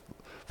fidelity with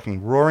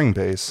fucking roaring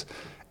bass,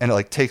 and it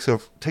like takes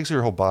over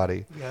your whole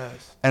body.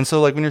 Yes. And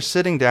so like when you're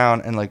sitting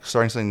down and like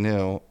starting something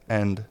new,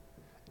 and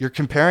you're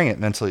comparing it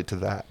mentally to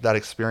that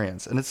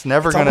experience, and it's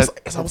never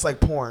it's almost like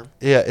porn.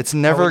 Yeah, it's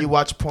never. When you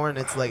watch porn,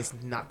 it's like it's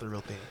not the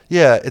real thing.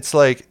 Yeah, it's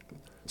like,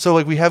 so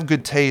like we have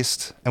good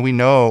taste, and we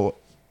know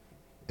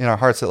in our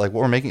hearts that like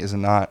what we're making is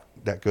not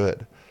that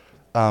good.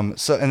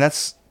 So, and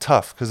that's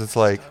tough, because it's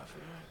like,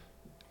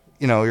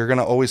 you know, you're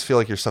gonna always feel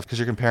like yourself, because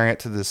you're comparing it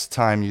to this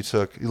time you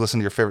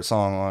listened to your favorite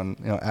song on,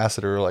 you know,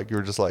 acid, or like you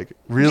were just like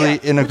really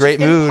in a great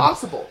mood.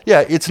 Impossible.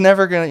 Yeah, it's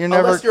never gonna.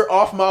 Unless you're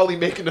off Molly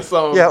making a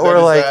song. Yeah, or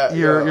like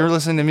you're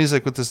listening to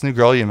music with this new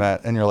girl you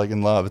met, and you're like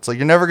in love. It's like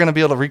you're never gonna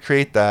be able to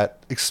recreate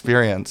that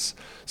experience.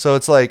 So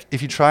it's like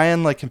if you try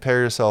and like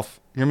compare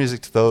your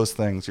music to those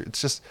things,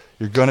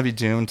 you're going to be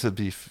doomed to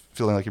be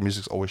feeling like your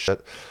music's always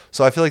shit.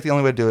 So I feel like the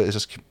only way to do it is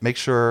just make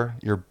sure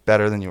you're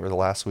better than you were the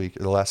last week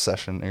or the last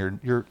session. And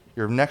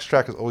your next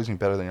track is always going to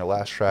be better than your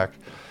last track.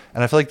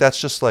 And I feel like that's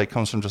just like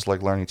comes from just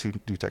like learning to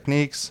do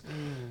techniques,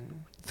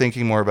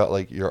 thinking more about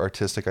like your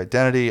artistic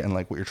identity and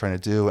like what you're trying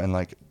to do, and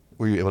like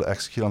were you able to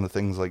execute on the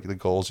things, like the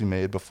goals you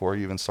made before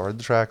you even started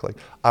the track. Like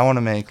I want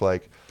to make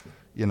like,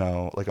 you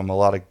know, like a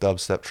melodic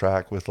dubstep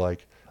track with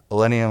like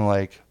Millennium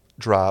like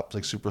drops,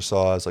 like super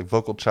saws, like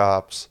vocal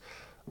chops,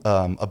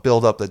 a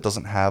build up that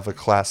doesn't have a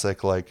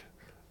classic like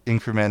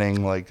incrementing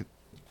like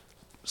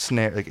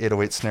snare, like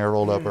 808 snare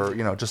rolled up, or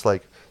you know, just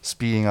like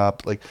speeding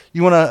up. Like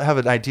you want to have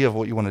an idea of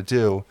what you want to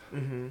do,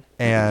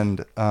 and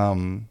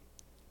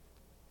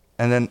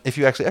then if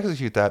you actually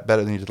execute that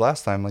better than you did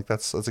last time, like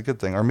that's a good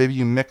thing. Or maybe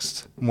you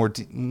mixed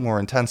more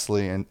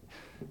intensely,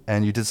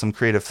 and you did some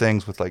creative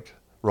things with like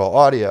raw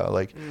audio.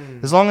 Like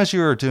as long as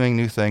you're doing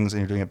new things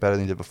and you're doing it better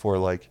than you did before,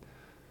 like,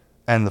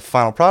 and the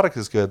final product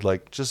is good,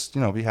 like just,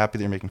 you know, be happy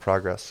that you're making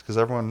progress, because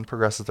everyone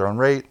progresses at their own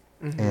rate.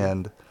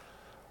 And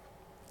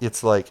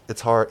it's like,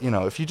 it's hard, you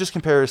know, if you just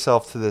compare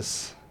yourself to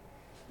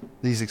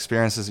these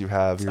experiences you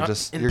have,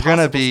 you're going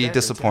to be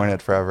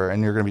disappointed forever,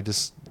 and you're going to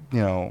be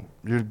you know,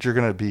 you're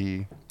going to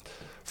be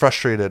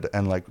frustrated,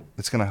 and like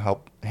it's going to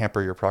help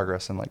hamper your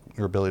progress and like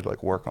your ability to like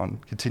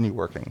continue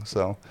working.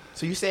 So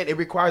you saying it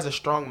requires a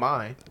strong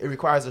mind, it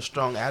requires a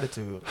strong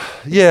attitude.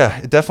 Yeah,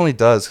 it definitely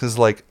does, because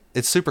like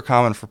it's super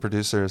common for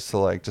producers to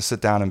like just sit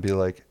down and be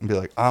like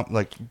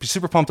be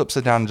super pumped up,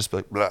 sit down and just be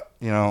like, blah,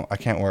 you know, I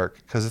can't work,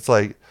 because it's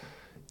like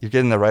you're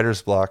getting the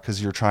writer's block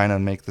because you're trying to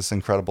make this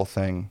incredible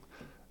thing.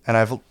 And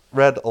I've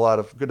read a lot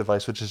of good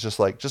advice, which is just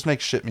like, just make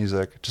shit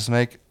music, just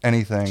make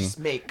anything.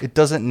 It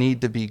doesn't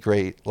need to be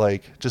great,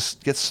 like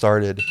just get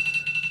started,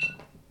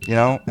 you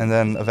know, and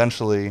then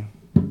eventually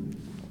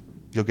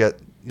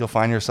you'll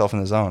find yourself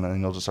in the zone,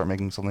 and you'll just start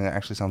making something that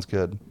actually sounds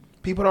good.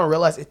 People don't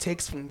realize it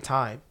takes some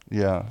time.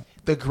 Yeah.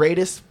 The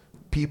greatest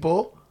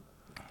people,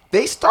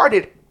 they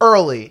started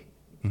early.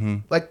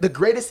 Like the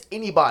greatest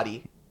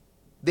anybody,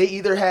 they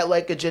either had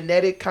like a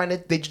genetic kind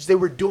of, they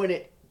were doing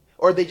it,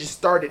 or they just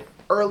started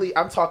early.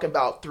 I'm talking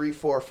about 3,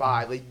 4,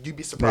 5. Like you'd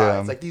be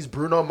surprised. Like these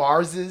Bruno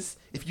Marses,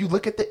 if you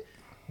look at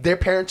their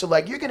parents are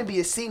like, you're going to be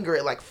a singer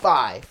at like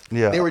 5.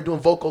 Yeah. They were doing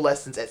vocal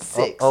lessons at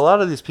 6. A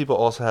lot of these people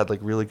also had like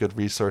really good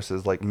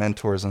resources, like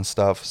mentors and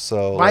stuff.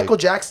 So Michael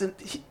Jackson,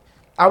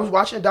 I was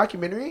watching a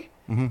documentary.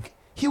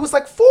 He was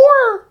like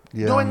 4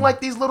 doing like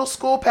these little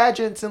school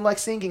pageants and like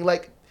singing,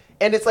 like,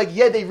 and it's like,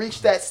 yeah, they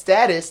reached that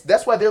status.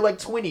 That's why they're like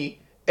 20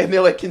 and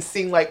they're like can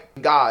sing like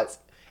gods.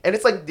 And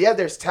it's like, yeah,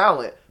 there's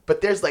talent, but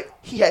there's like,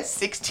 he had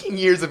 16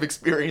 years of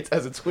experience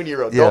as a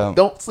 20-year-old.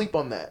 Don't sleep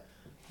on that.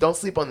 Don't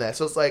sleep on that.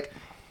 So it's like,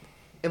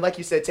 and like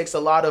you said, it takes a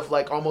lot of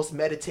like almost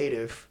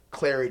meditative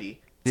clarity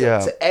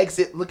to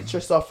exit, look at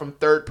yourself from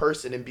third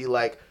person and be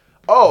like,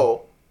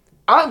 oh,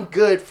 I'm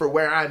good for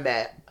where I'm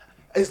at.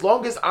 As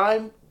long as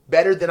I'm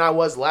better than I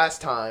was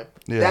last time,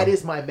 that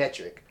is my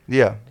metric.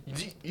 Yeah.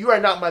 You are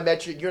not my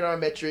metric. You're not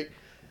my metric.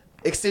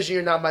 Excision,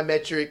 you're not my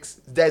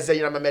metrics. Deza,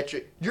 you're not my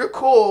metric. You're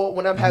cool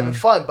when I'm having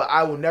fun, but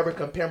I will never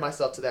compare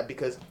myself to that,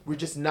 because we're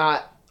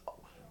not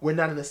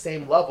in the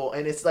same level.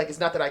 And it's like, it's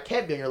not that I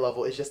can't be on your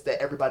level. It's just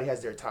that everybody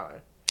has their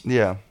time.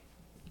 Yeah.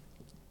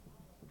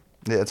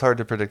 Yeah, it's hard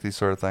to predict these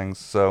sort of things.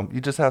 So you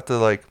just have to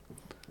like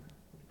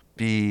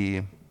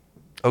be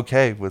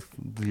okay with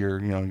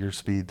your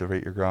speed, the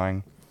rate you're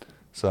growing.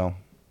 So.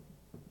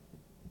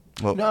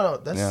 Well, no,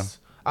 that's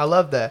I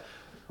love that.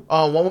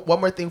 One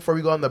more thing before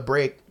we go on the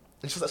break.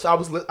 It's just, so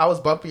I was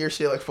bumping your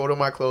shit like Photo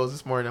My Clothes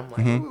this morning. I'm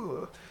like,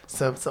 ooh,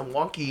 some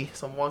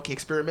wonky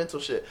experimental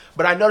shit.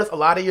 But I noticed a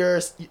lot of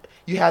yours,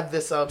 you have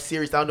this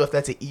series. I don't know if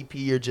that's an EP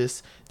or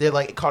just they're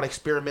like called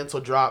experimental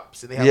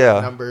drops, and they have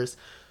like numbers.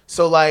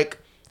 So like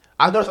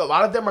I noticed a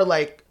lot of them are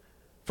like,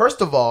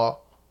 first of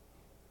all,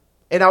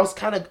 and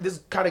this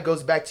kind of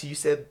goes back to, you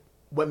said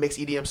what makes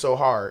EDM so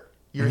hard.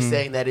 You're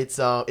saying that it's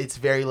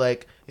very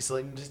like, it's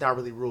like there's not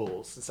really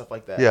rules and stuff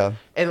like that. Yeah.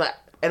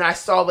 And I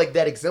saw like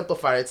that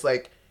exemplified. It's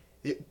like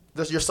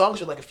your songs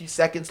were like a few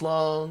seconds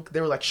long.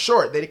 They were like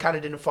short. They kind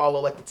of didn't follow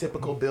like the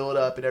typical build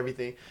up and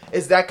everything.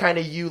 Is that kind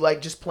of you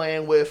like just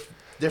playing with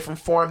different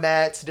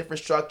formats,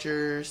 different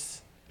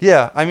structures?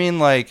 Yeah, I mean,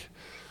 like,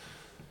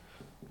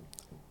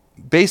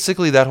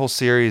 basically that whole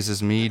series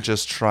is me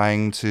just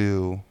trying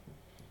to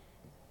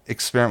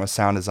experiment with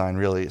sound design,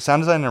 really.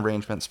 Sound design and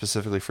arrangement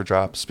specifically for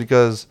drops,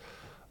 because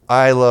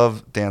I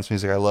love dance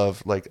music.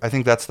 I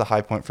think that's the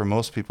high point for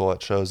most people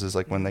at shows is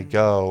like when they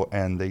go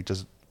and they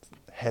just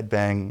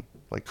headbang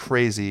like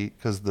crazy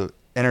because the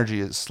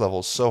energy level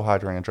is so high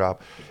during a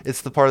drop.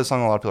 It's the part of the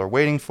song a lot of people are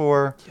waiting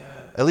for,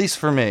 at least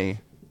for me.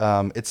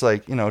 It's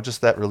like,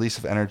 just that release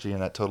of energy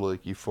and that total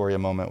like euphoria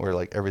moment where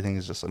like everything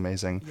is just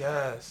amazing.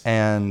 Yes.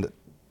 And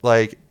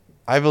like,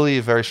 I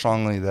believe very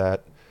strongly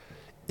that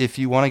if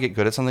you want to get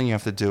good at something, you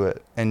have to do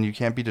it, and you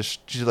can't be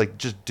just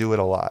do it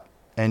a lot,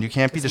 and you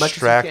can't be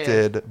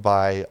distracted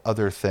by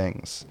other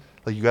things.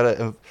 Like you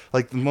gotta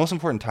like the most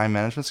important time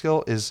management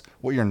skill is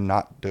what you're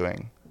not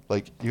doing.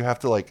 Like you have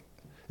to like,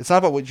 it's not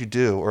about what you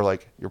do or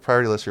like your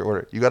priority list, your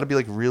order. You got to be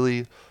like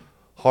really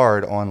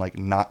hard on like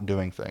not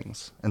doing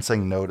things and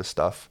saying no to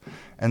stuff.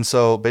 And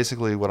so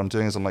basically what I'm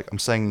doing is I'm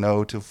saying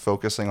no to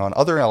focusing on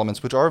other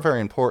elements which are very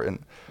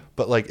important.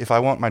 But like if I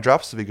want my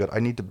drops to be good, I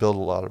need to build a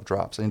lot of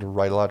drops. I need to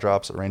write a lot of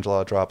drops, arrange a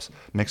lot of drops,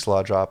 mix a lot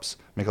of drops,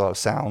 make a lot of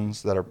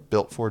sounds that are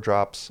built for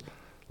drops,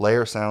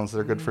 layer sounds that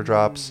are good for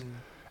drops.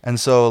 And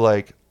so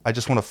like I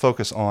just want to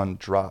focus on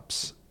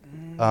drops.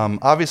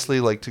 Obviously,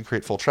 like to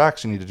create full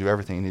tracks, you need to do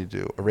everything. You need to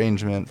do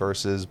arrangement,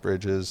 verses,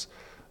 bridges,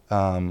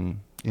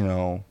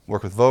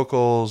 work with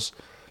vocals,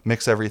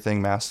 mix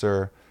everything,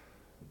 master,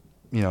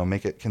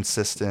 make it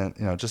consistent.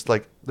 Just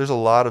like there's a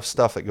lot of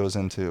stuff that goes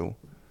into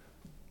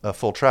a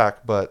full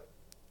track, but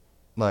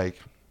like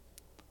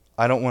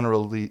I don't want to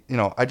really,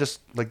 I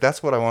just like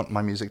that's what I want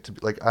my music to be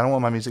like. I don't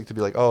want my music to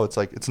be like, oh, it's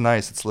like it's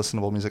nice, it's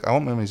listenable music. I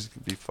want my music to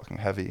be fucking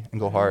heavy and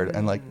go hard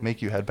and like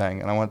make you headbang,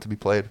 and I want it to be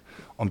played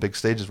on big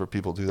stages where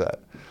people do that.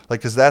 Like,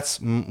 because that's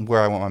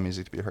where I want my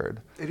music to be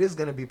heard. It is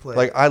gonna be played.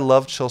 Like I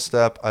love chill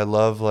step, I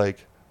love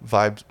like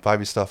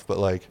vibey stuff, but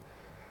like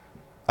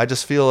I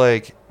just feel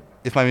like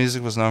if my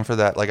music was known for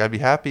that, like I'd be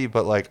happy,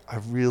 but like I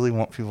really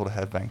want people to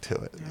headbang to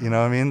it. You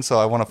know what I mean? So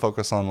I want to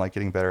focus on like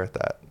getting better at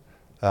that.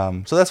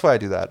 So that's why I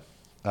do that.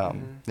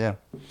 Yeah.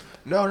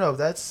 No,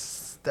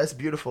 that's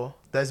beautiful.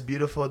 That's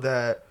beautiful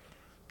that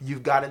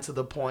you've gotten to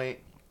the point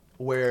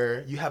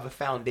where you have a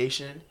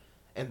foundation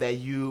and that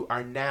you're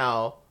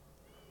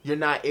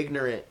not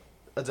ignorant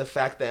of the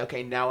fact that,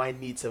 okay, now I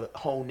need to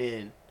hone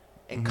in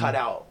and cut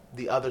out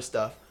the other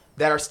stuff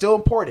that are still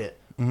important,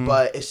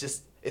 but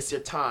it's your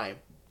time.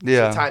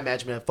 Yeah. It's your time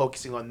management and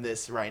focusing on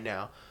this right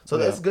now. So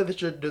that's good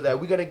that you're doing that.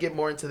 We're going to get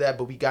more into that,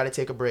 but we got to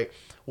take a break.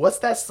 What's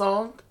that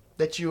song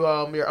that you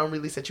your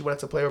unreleased that you wanted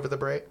to play over the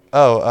break?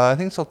 I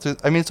think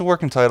it's a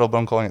working title, but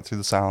I'm calling it Through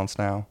the Silence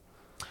now.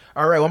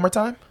 All right, one more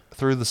time.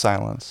 Through the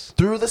Silence.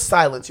 Through the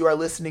Silence. You are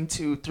listening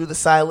to Through the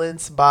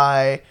Silence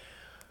by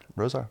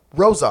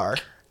Rozar.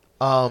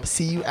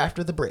 See you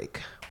after the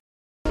break.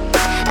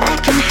 I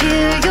can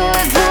hear your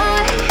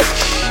voice.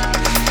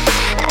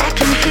 I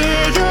can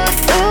hear you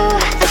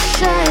through the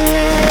silence.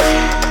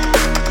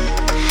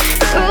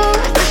 Through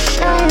the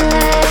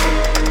silence.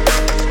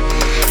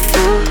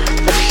 Through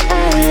the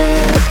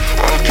silence.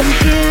 I can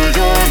hear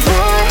your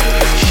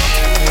voice.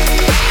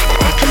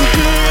 I can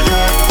hear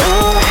you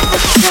through the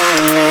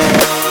silence.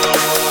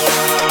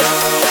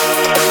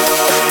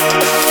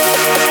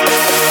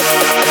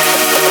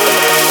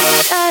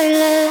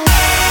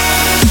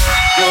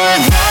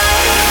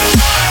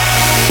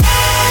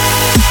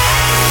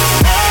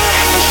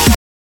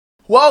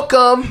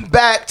 Welcome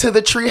back to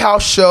the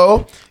TreeHouse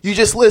Show. You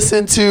just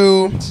listened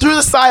to Through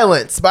the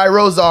Silence by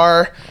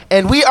Rozar,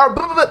 and we are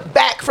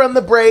back from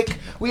the break.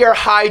 We are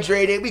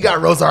hydrated. We got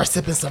Rozar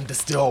sipping some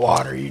distilled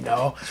water,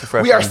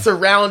 We are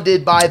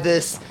surrounded by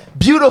this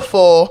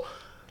beautiful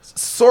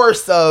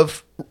source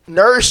of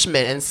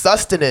nourishment and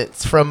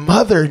sustenance from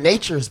Mother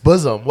Nature's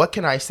bosom. What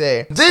can I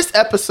say? This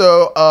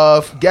episode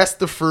of Guess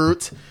the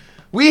Fruit,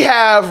 we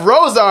have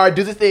Rozar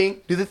do the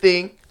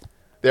thing.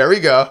 There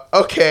we go.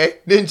 Okay,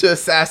 Ninja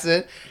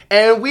Assassin.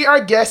 And we are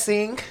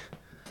guessing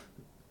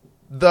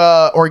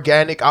the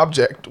organic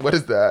object. What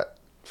is that?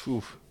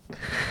 Oof. Kind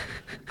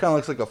of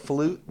looks like a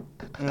flute,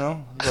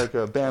 like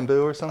a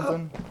bamboo or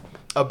something.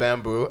 A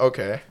bamboo,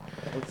 okay.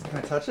 Can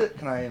I touch it?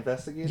 Can I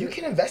investigate You it?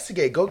 can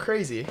investigate. Go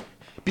crazy.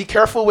 Be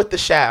careful with the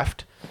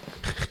shaft.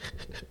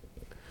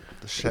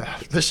 The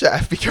shaft. The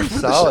shaft. Be careful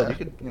with Solid. the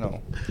shaft. You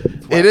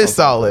could, It is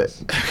solid.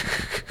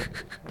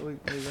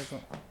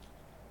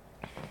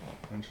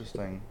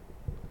 Interesting.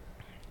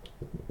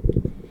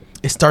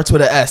 It starts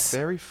with an S.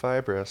 Very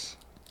fibrous.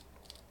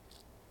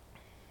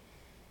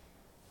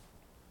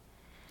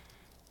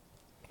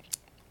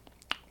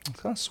 It's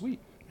kind of sweet.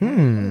 What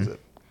is it?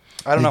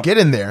 I don't know. Get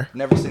in there.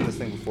 Never seen this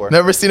thing before.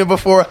 Never seen it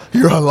before?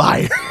 You're a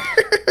liar.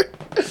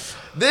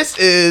 This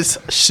is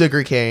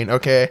sugarcane,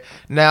 okay?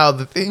 Now,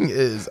 the thing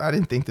is, I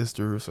didn't think this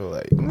through, so,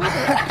 like,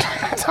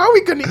 how are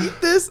we going to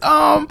eat this?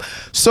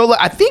 So,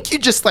 like, I think you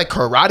just, like,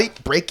 karate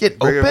break it open.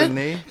 Break it with a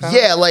knee,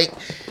 Yeah, like,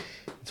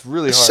 It's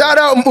really hard. Shout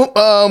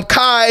out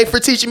Kai for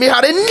teaching me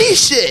how to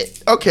niche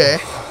it. Okay.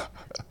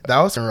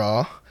 That was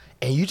raw.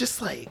 And you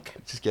just like...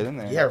 Just get in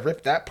there. Yeah,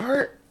 rip that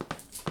part.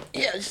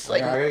 Yeah, just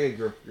like... Yeah, I gotta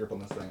get grip on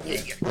this thing.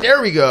 Yeah,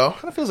 there we go.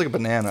 Kind of feels like a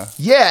banana.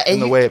 Yeah. And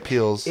the way it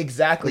peels.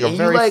 Exactly. Like a and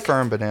very you, like,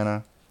 firm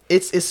banana.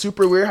 It's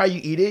super weird how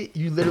you eat it.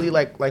 You literally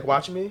like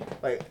watch me.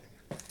 Like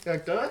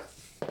that.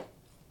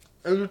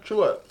 And you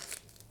chew it.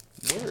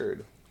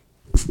 Weird.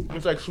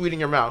 It's like sweet in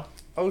your mouth.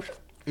 Oh,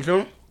 You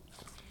see?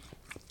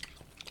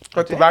 It's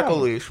like Damn. tobacco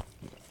leaves.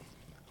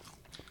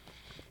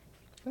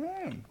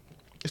 damn.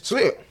 It's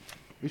sweet.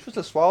 You supposed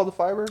to swallow the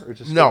fiber or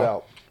just spit No. it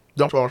out?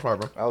 Don't swallow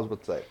fiber. I was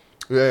about to say.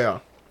 Yeah.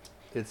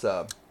 It's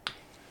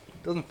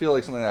doesn't feel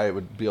like something I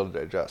would be able to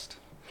digest.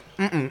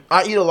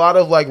 I eat a lot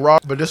of like raw,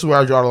 but this is where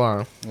I draw the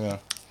line. Yeah.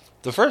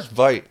 The first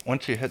bite,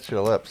 once you hit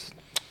your lips.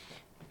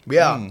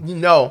 Yeah, you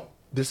know,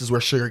 this is where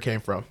sugar came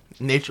from.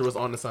 Nature was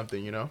onto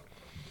something, you know.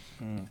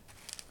 You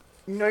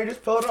know, you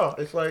just pull it off.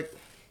 It's like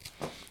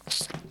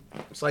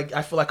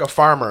I feel like a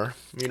farmer,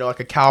 you know,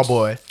 like a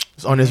cowboy.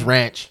 It's on his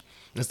ranch.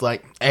 It's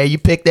like, hey, you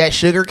picked that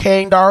sugar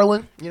cane,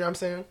 darling. You know what I'm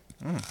saying?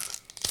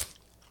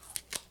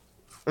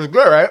 It's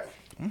good, right?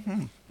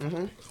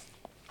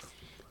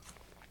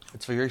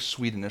 It's very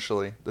sweet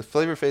initially. The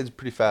flavor fades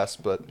pretty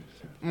fast, but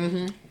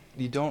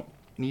you don't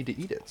need to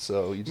eat it.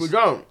 So you just,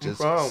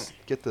 just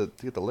get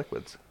the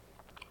liquids.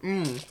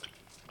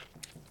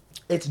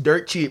 It's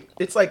dirt cheap.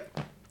 It's like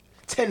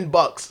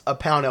 $10 a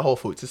pound at Whole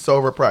Foods. It's so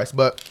overpriced.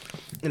 But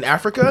in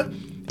Africa,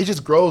 it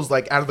just grows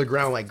like out of the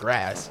ground like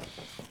grass.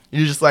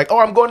 You're just like, oh,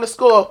 I'm going to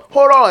school.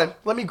 Hold on.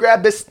 Let me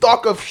grab this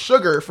stalk of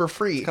sugar for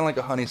free. Kind of like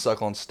a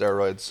honeysuckle on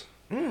steroids.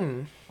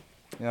 You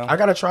know? I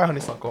got to try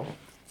honeysuckle.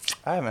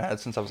 I haven't had it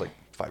since I was like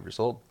 5 years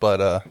old,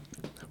 but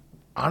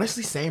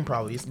Honestly, same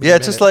probably. It's been yeah, a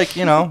it's just minute. like,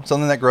 you know,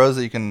 something that grows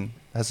that you can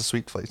has a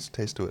sweet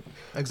taste to it.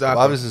 Exactly.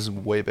 Well, obviously, is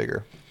way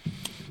bigger.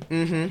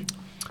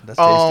 That's tasty.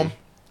 I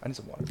need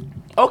some water.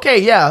 Okay,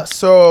 yeah.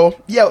 So,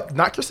 yeah,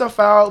 knock yourself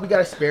out. We got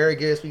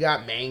asparagus. We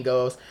got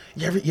mangoes.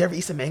 You ever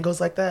eat some mangoes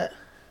like that?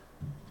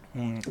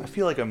 I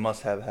feel like I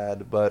must have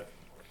had, but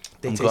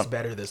They I'm taste going-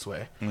 better this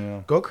way.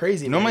 Yeah. Go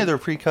crazy, Normally man. they're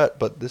pre-cut,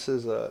 but this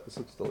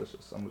looks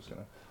delicious. I'm just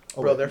gonna.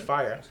 Oh, Bro, wait. they're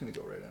fire. I'm just gonna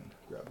go right in,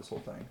 grab this whole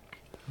thing.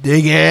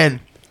 Dig in.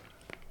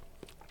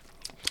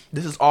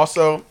 This is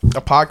also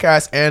a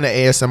podcast and an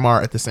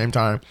ASMR at the same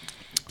time.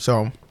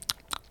 So,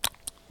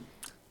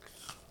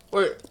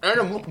 wait, and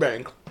a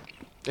mukbang.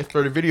 It's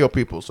for the video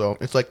people, so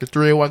it's like the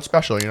 3-in-1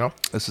 special, you know?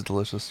 This is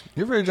delicious.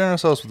 You're very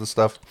generous host with this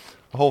stuff.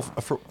 A whole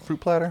fruit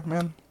platter,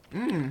 man.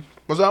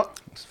 What's up?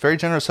 It's very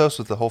generous host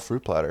with the whole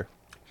fruit platter.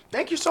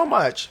 Thank you so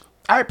much.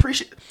 I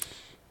appreciate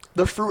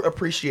the fruit.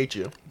 Appreciate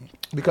you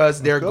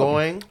because they're go.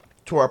 going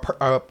to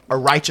a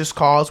righteous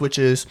cause, which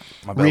is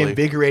My belly.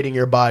 reinvigorating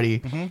your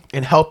body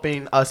and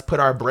helping us put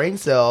our brain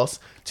cells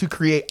to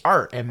create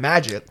art and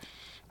magic.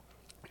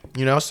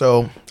 You know,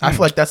 so I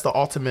feel like that's the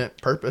ultimate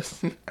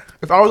purpose.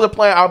 If I was a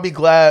plant, I'd be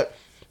glad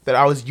that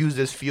I was used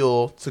as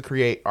fuel to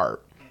create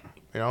art.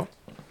 You know?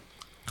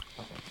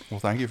 Well,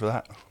 thank you for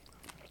that.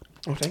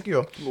 Oh, thank you.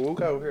 What we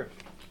got over here?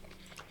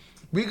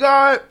 We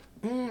got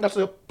that's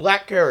a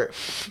black carrot,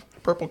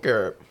 purple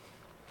carrot.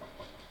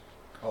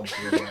 Oh,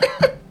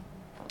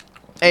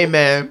 Hey,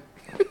 man.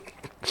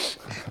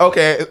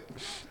 Okay.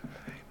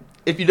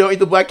 If you don't eat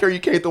the black carrot, you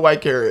can't eat the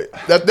white carrot.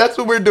 That's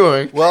what we're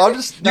doing. well, I'm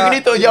just. You can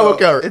eat the yellow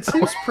carrot. It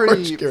seems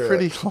Orange carrot.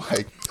 pretty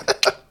like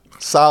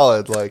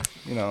solid, like,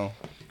 you know.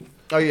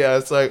 Oh, yeah.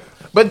 It's like,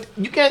 but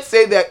you can't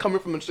say that coming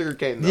from a sugar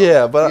cane, though.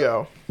 Yeah, but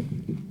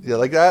Yeah.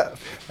 like that.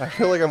 I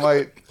feel like I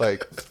might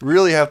like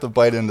really have to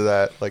bite into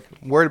that. Like,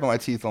 I'm worried about my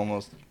teeth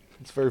almost.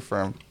 It's very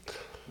firm.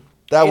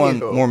 That one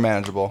Anywho. more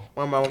manageable.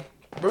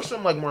 There's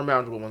some like more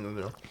manageable ones in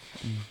there.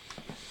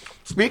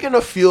 Speaking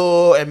of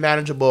fuel and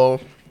manageable,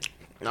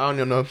 I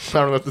don't know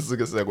if this is a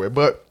good segue,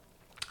 but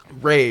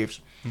raves.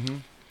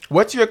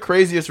 What's your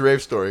craziest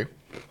rave story?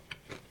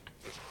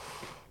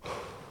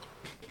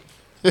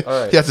 All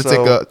right. You have to take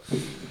a.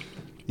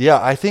 Yeah,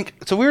 I think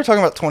so. We were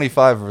talking about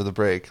 25 over the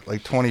break.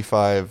 Like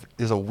 25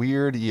 is a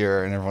weird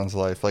year in everyone's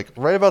life. Like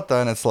right about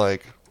then, it's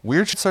like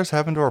weird shit starts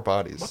happening to our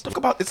bodies. Talk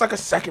about it's like a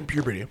second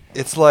puberty.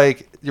 It's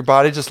like your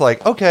body just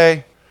like,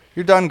 okay,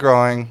 you're done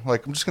growing.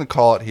 Like I'm just gonna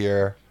call it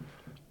here,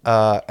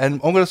 and I'm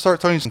gonna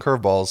start throwing you some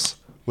curveballs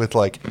with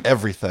like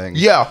everything.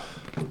 Yeah.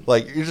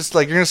 Like you're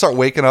gonna start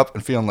waking up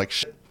and feeling like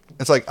shit.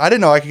 It's like I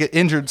didn't know I could get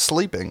injured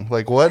sleeping.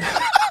 Like what?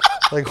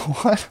 Like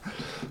what?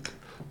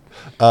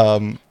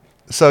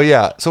 So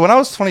yeah. So when I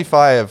was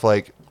 25,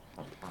 like,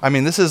 I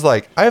mean, this is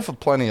like I have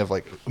plenty of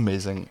like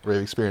amazing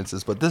rave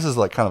experiences, but this is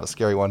like kind of a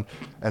scary one,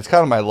 and it's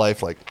kind of my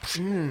life like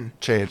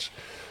changed.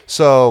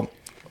 So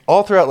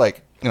all throughout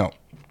like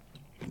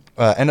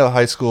end of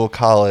high school,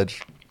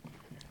 college,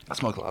 I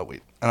smoked a lot of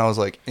weed, and I was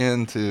like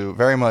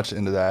very much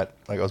into that.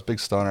 Like I was a big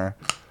stoner.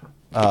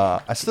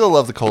 I still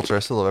love the culture. I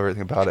still love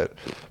everything about it.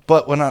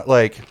 But when I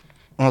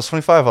was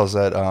 25, I was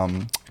at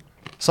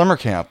summer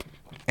camp,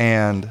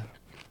 and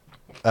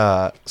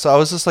so I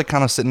was just like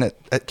kind of sitting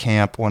at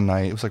camp one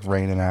night. It was like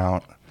raining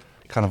out,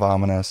 kind of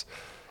ominous.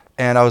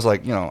 And I was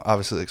like, you know,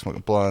 obviously like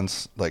smoking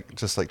blunts, like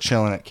just like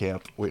chilling at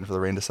camp, waiting for the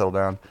rain to settle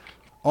down.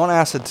 On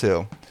acid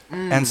too.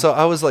 And so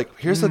I was like,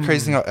 here's the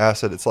crazy thing about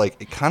acid. It's like,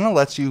 it kind of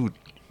lets you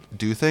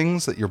do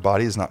things that your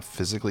body is not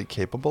physically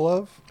capable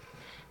of.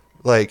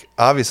 Like,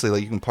 obviously,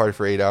 like you can party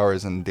for 8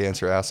 hours and dance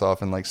your ass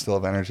off and like still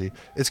have energy.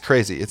 It's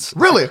crazy. It's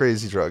Really? a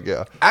crazy drug.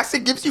 Yeah.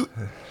 Acid gives you,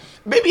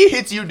 maybe it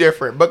hits you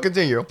different, but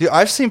continue. Dude,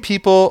 I've seen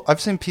people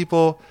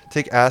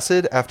take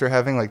acid after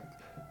having like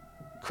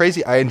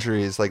crazy eye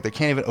injuries, like they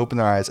can't even open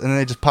their eyes, and then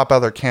they just pop out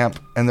of their camp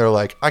and they're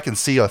like, I can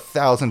see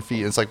 1,000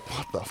 feet. And it's like,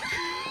 what the fuck?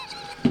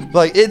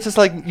 Like, it's just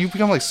like you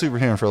become like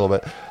superhuman for a little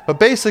bit. But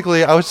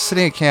basically, I was just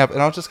sitting at camp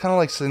and I was just kind of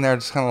like sitting there,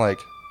 just kind of like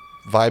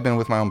vibing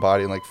with my own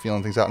body and like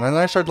feeling things out. And then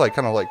I started like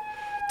kind of like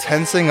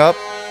tensing up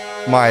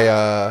my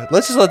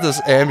let's just let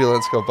this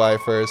ambulance go by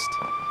first.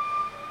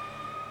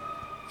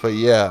 But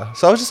yeah,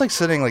 so I was just like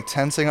sitting like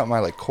tensing up my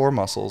like core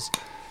muscles.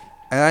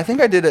 And I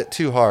think I did it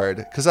too hard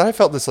because I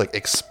felt this like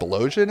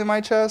explosion in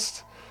my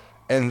chest.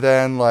 And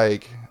then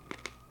like,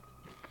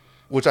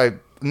 which I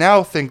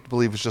now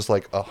believe is just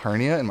like a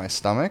hernia in my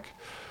stomach.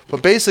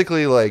 But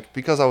basically, like,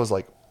 because I was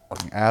like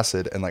on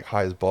acid and like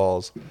high as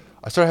balls,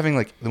 I started having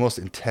like the most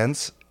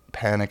intense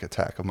panic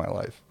attack of my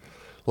life.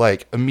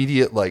 Like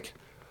immediate, like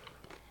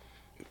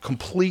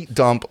complete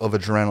dump of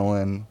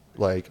adrenaline,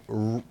 like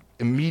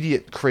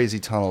immediate crazy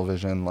tunnel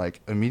vision,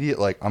 like immediate,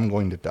 like I'm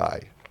going to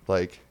die.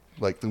 Like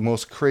the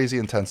most crazy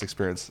intense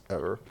experience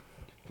ever,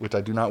 which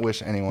I do not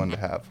wish anyone to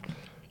have.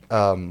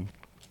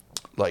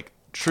 Like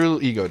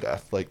true ego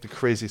death, like the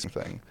craziest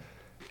thing.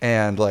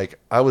 And like,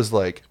 I was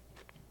like,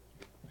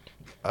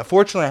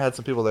 fortunately I had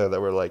some people there that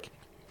were like,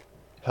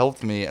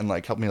 helped me and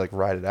like helped me like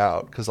ride it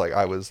out. Cause like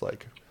I was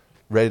like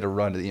ready to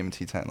run to the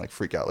EMT tent, like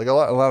freak out. Like a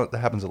lot that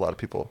happens to a lot of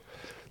people.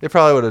 They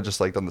probably would have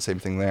just like done the same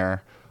thing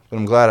there, but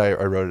I'm glad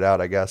I wrote it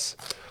out, I guess.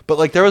 But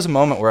like, there was a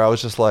moment where I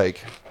was just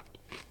like,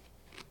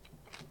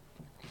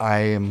 I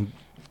am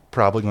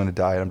probably going to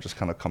die, and I'm just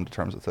kind of come to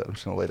terms with it. I'm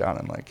just going to lay down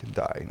and like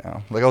die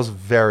now. Like I was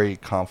very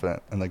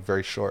confident and like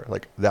very sure,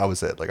 like that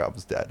was it. Like I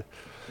was dead.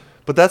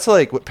 But that's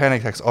like what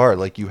panic attacks are.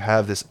 Like you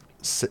have this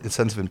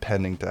sense of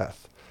impending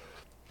death.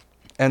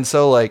 And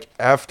so like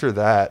after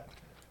that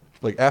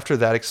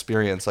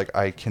experience, like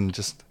I can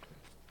just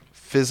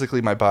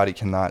physically, my body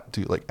cannot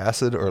do like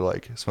acid or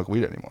like smoke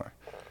weed anymore.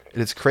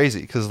 And it's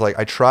crazy because like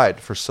I tried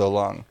for so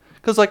long.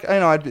 Because like, I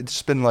know it's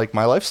just been like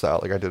my lifestyle.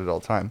 Like I did it all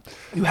the time.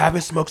 You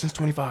haven't smoked since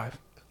 25.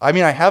 I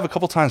mean, I have a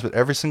couple times, but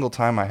every single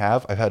time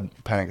I've had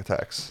panic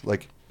attacks,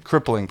 like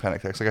crippling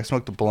panic attacks. Like I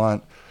smoked a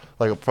blunt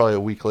like probably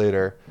a week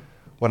later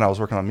when I was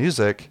working on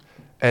music,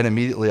 and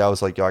immediately I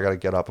was like, yo, I got to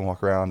get up and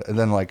walk around. And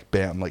then like,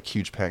 bam, like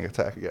huge panic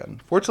attack again.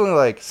 Fortunately,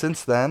 like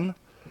since then,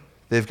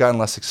 they've gotten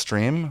less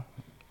extreme.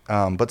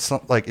 But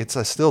like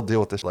I still deal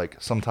with this. Like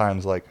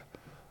sometimes like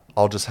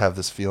I'll just have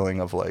this feeling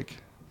of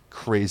like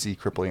crazy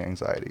crippling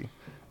anxiety.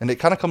 And it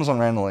kind of comes on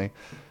randomly.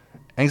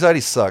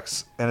 Anxiety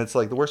sucks. And it's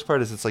like, the worst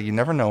part is it's like, you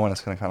never know when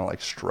it's going to kind of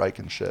like strike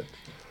and shit.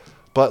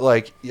 But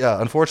like, yeah,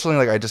 unfortunately,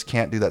 like I just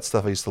can't do that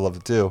stuff I used to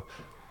love to do.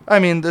 I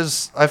mean,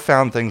 I've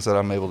found things that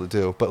I'm able to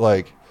do, but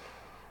like,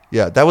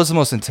 yeah, that was the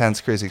most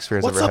intense, crazy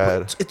experience I've ever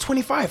had. It's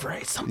 25,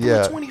 right? Something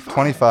Yeah, 25.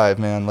 25,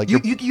 man. Like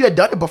you had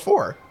done it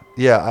before.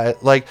 Yeah, I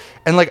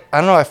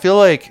don't know, I feel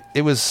like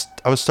I was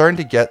starting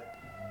to get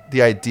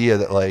the idea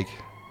that like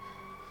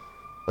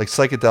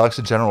psychedelics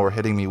in general were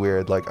hitting me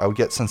weird. Like I would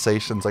get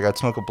sensations, like I'd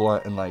smoke a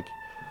blunt and like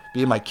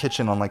be in my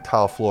kitchen on like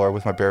tile floor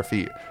with my bare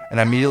feet, and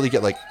I immediately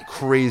get like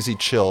crazy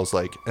chills,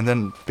 like, and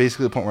then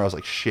basically the point where I was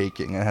like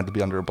shaking and I had to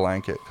be under a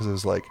blanket because it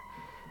was like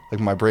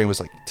my brain was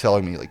like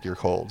telling me like you're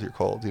cold, you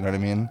know what I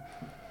mean?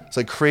 It's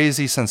like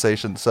crazy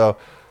sensation. So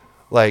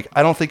like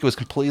I don't think it was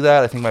completely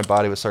that. I think my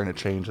body was starting to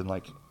change and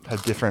like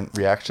had different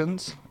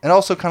reactions. And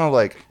also kind of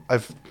like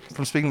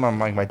from speaking to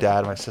my dad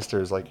and my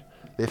sisters, like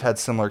they've had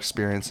similar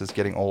experiences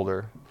getting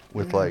older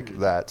with like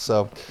that.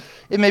 So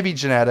it may be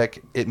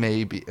genetic, it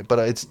may be, but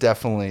it's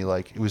definitely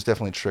like, it was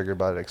definitely triggered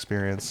by that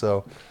experience.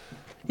 So,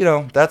 you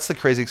know, that's the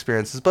crazy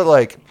experiences. But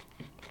like,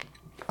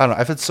 I don't know,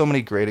 I've had so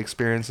many great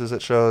experiences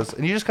at shows,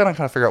 and you just kind of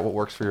figure out what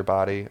works for your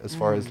body as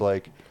far as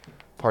like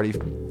party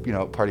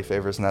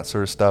favors and that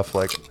sort of stuff.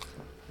 Like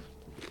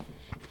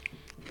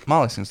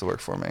Molly seems to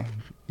work for me.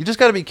 You just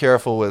got to be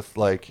careful with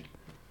like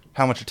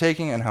how much you're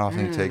taking and how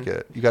often you take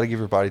it. You got to give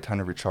your body time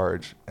to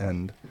recharge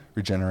and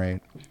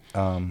regenerate.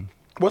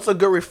 What's a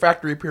good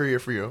refractory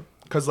period for you?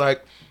 Because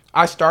like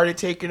I started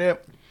taking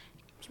it,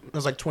 I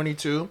was like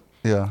 22.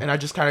 Yeah. And I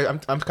just I'm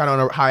kind of on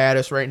a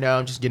hiatus right now.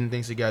 I'm just getting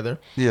things together.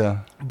 Yeah.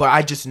 But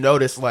I just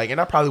noticed like, and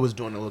I probably was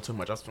doing it a little too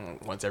much. I was doing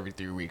it once every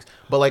 3 weeks.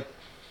 But like,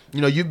 you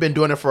know, you've been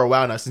doing it for a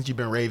while now since you've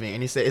been raving,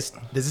 and you say,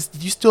 do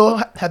you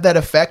still have that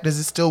effect? Does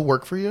it still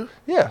work for you?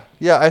 Yeah.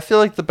 Yeah. I feel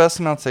like the best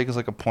amount to take is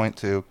like a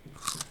 0.2,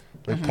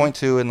 like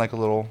 0.2 in like a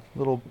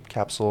little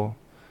capsule,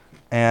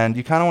 and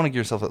you kind of want to give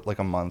yourself like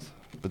a month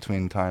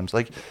between times.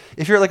 Like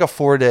if you're at like a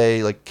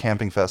 4-day like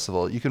camping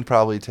festival, you can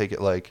probably take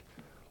it like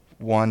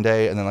one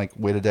day and then like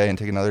wait a day and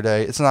take another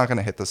day. It's not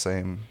gonna hit the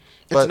same.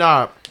 It's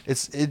not.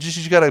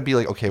 You gotta be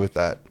like okay with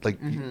that. Like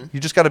you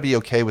just gotta be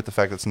okay with the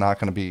fact that it's not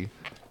gonna be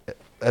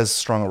as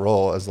strong a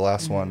role as the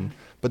last one,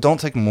 but don't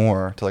take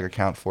more to like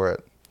account for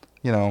it.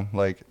 You know,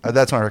 like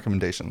that's my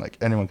recommendation. Like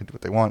anyone can do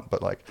what they want,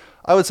 but like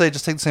I would say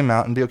just take the same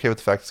amount and be okay with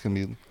the fact it's gonna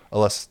be a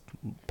less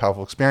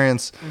powerful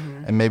experience,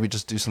 and maybe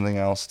just do something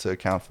else to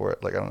account for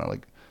it. Like I don't know,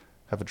 like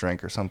have a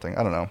drink or something.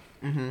 I don't know.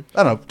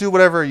 I don't know. Do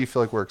whatever you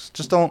feel like works.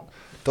 Just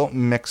don't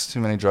mix too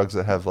many drugs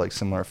that have like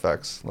similar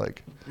effects.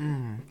 Like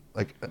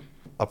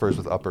uppers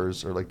with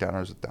uppers or like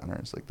downers with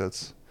downers. Like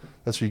that's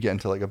where you get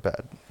into like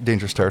a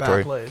dangerous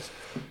territory. Bad place.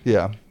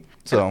 Yeah.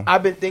 So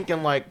I've been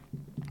thinking like,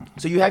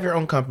 so you have your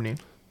own company,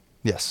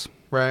 yes.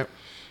 right?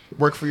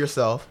 Work for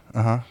yourself.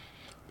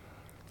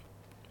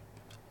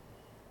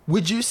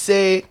 Would you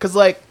say, because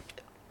like,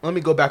 let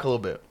me go back a little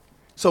bit.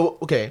 So,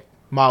 okay,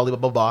 Molly,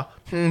 blah, blah, blah.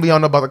 We all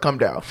know about the come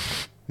down.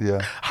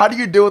 Yeah. How do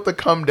you deal with the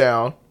come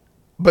down,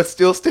 but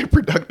still stay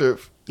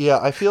productive? Yeah,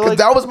 I feel Because like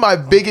that was my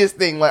biggest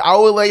thing. Like, I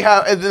would like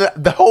have, and then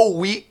the whole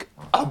week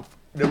of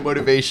the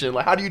motivation.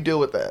 Like, how do you deal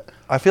with that?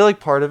 I feel like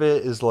part of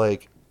it is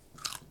like,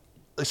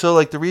 so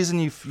like the reason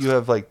you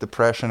have like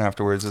depression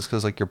afterwards is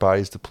because like your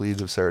body's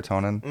depleted of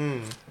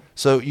serotonin.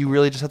 So you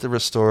really just have to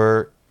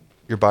restore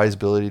your body's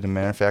ability to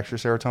manufacture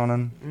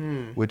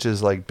serotonin, which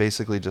is like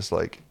basically just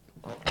like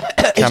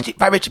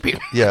 5-HTP.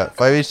 Yeah,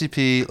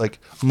 5-HTP, like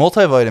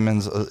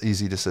multivitamins, an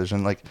easy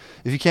decision. Like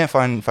if you can't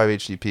find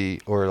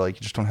 5-HTP or like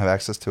you just don't have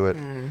access to it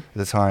at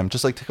the time,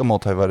 just like take a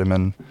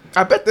multivitamin.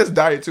 I bet this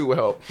diet too will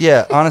help.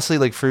 Yeah, honestly,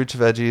 like fruits,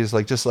 veggies,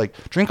 like just like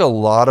drink a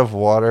lot of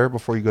water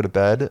before you go to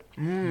bed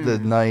the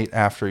night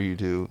after you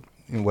do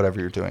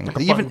whatever you're doing. Like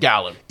a fucking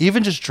gallon.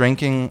 Even just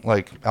drinking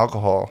like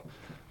alcohol,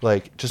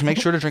 like just make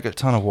sure to drink a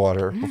ton of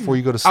water before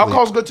you go to sleep.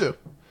 Alcohol's good too.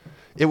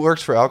 It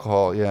works for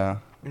alcohol, yeah.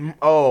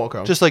 Oh,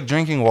 okay. Just like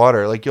drinking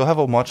water, like you'll have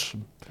a much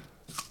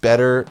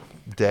better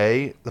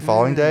day the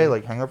following day,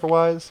 like hangover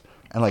wise,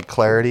 and like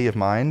clarity of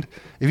mind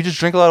if you just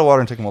drink a lot of water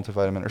and take a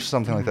multivitamin or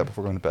something like that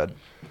before going to bed,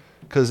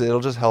 because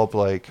it'll just help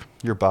like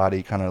your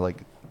body kind of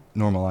like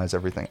normalize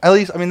everything. At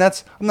least, I mean, I'm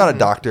not a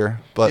doctor,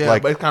 but yeah,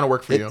 like but it kind of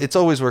worked for you. It's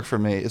always worked for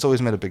me. It's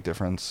always made a big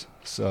difference.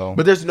 So,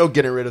 But there's no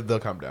getting rid of the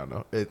come down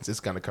though. It's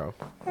gonna come.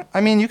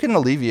 I mean, you can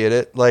alleviate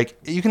it. Like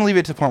you can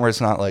alleviate it to the point where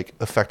it's not like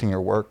affecting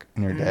your work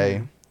and your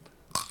day.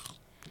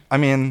 I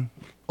mean,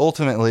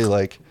 ultimately,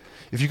 like,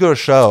 if you go to a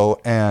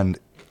show and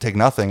take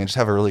nothing and just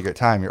have a really good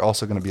time, you're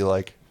also going to be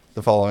like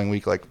the following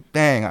week, like,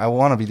 dang, I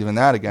want to be doing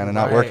that again and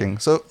not working.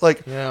 So,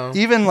 like,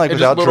 even like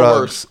without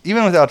drugs, you're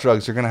going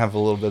to have a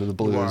little bit of the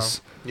blues.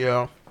 Wow.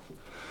 Yeah.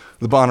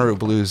 The Bonnaroo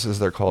blues, as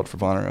they're called for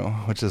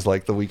Bonnaroo, which is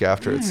like the week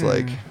after. It's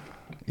like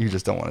you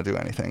just don't want to do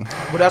anything.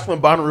 But that's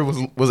when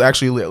Bonnaroo was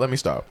actually lit. Let me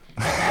stop.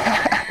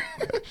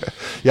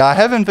 Yeah, I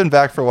haven't been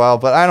back for a while,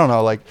 but I don't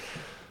know, like.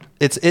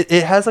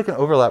 It has like an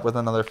overlap with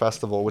another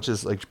festival, which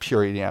is like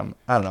pure EDM.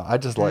 I don't know. I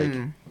just like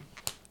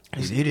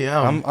it's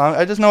EDM.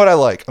 I just know what I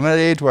like. I'm at an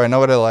age where I know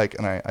what I like,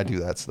 and I do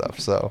that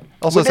stuff. So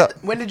also,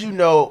 when did you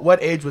know?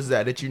 What age was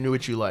that you knew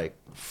what you like?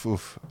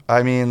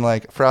 I mean,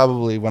 like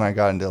probably when I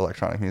got into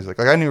electronic music.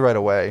 Like I knew right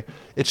away.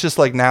 It's just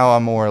like now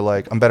I'm more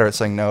like I'm better at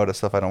saying no to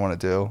stuff I don't want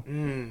to do,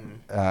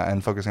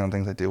 and focusing on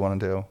things I do want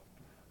to do.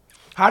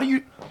 How do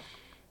you?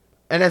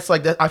 And it's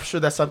like that. I'm sure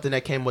that's something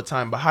that came with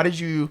time. But how did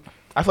you?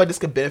 I feel like this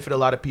could benefit a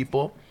lot of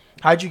people.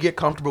 How'd you get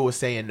comfortable with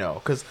saying no?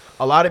 Because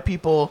a lot of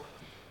people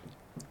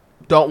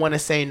don't want to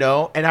say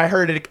no. And I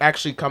heard it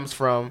actually comes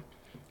from,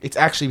 it's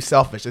actually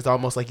selfish. It's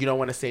almost like you don't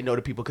want to say no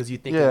to people because you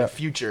think in the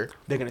future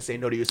they're going to say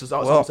no to you. So it's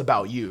almost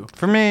about you.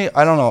 For me,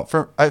 I don't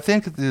know. I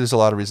think there's a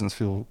lot of reasons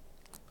people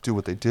do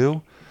what they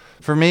do.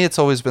 For me, it's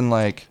always been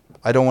like,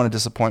 I don't want to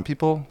disappoint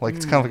people. Like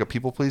it's kind of like a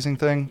people-pleasing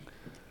thing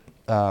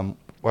where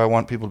I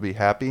want people to be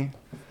happy.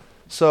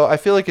 So I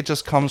feel like it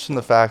just comes from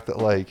the fact that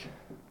like,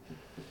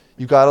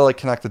 you gotta like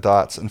connect the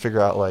dots and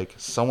figure out like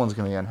someone's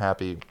gonna be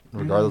unhappy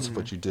regardless of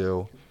what you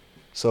do.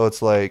 So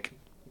it's like,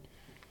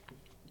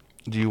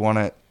 do you want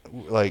to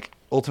like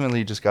ultimately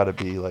you just gotta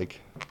be like,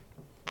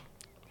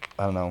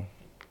 I don't know,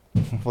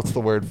 what's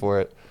the word for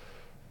it?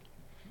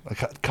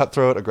 Like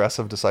cutthroat,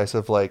 aggressive,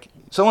 decisive. Like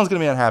someone's gonna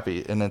be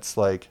unhappy, and it's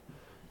like,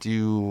 do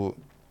you?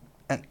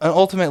 And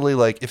ultimately,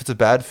 like if it's a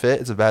bad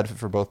fit, it's a bad fit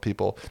for both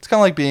people. It's kind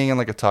of like being in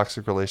like a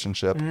toxic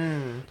relationship.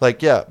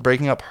 Like yeah,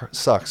 breaking up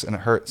sucks and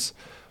it hurts.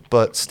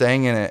 But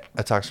staying in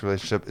a toxic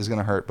relationship is going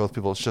to hurt both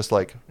people. It's just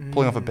like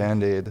pulling off a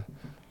Band-Aid.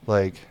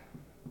 Like,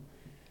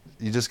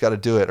 you just got to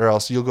do it. Or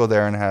else you'll go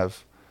there and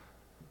have,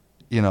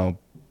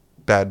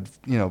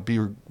 be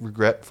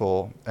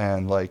regretful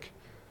and, like,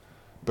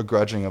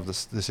 begrudging of the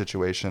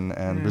situation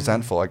and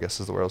resentful, I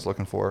guess is the word I was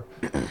looking for.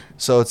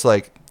 So it's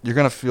like, you're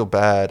going to feel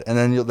bad. And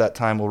then that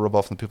time will rub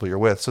off on the people you're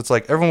with. So it's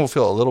like, everyone will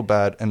feel a little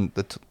bad. And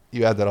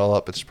you add that all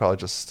up, it's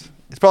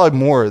probably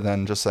more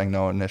than just saying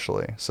no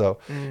initially. So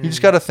you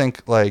just got to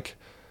think like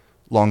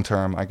long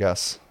term, I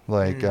guess.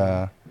 Like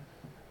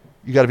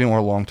you got to be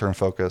more long term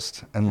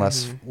focused and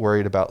less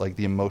worried about like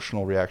the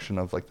emotional reaction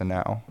of like the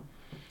now.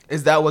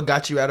 Is that what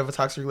got you out of a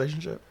toxic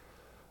relationship?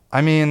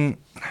 I mean,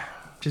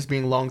 just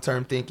being long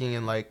term thinking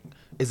and like,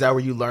 is that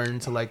where you learn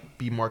to like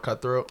be more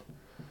cutthroat?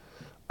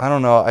 I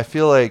don't know. I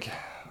feel like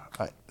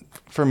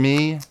for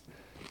me,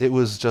 it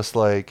was just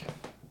like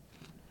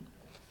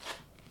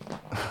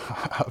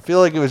I feel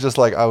like it was just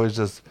like I was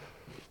just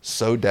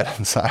so dead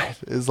inside.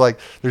 It's like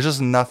there's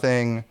just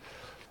nothing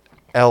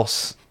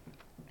else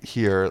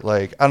here.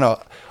 Like I don't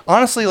know.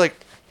 Honestly, like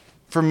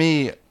for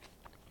me,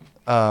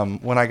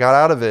 when I got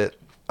out of it,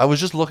 I was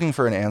just looking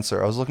for an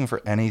answer. I was looking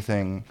for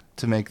anything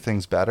to make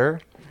things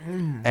better.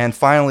 And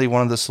finally,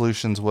 one of the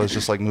solutions was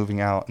just like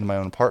moving out in my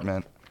own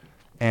apartment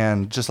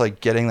and just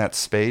like getting that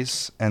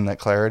space and that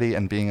clarity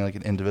and being like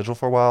an individual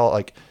for a while.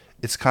 Like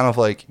it's kind of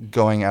like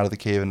going out of the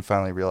cave and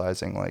finally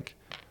realizing like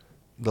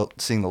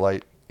seeing the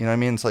light. You know what I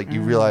mean? It's like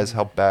you realize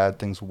how bad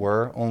things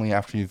were only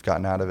after you've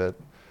gotten out of it.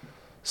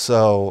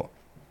 So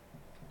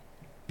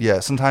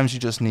yeah, sometimes you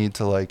just need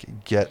to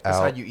like get That's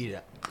out. how you eat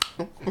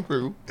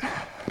it.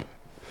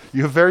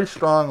 You have very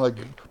strong like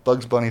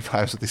Bugs Bunny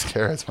vibes with these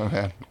carrots, my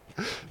man.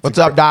 What's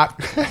up, Doc?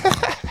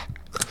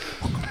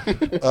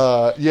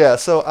 Yeah,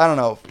 so I don't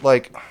know.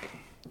 Like,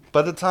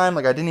 by the time,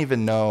 like, I didn't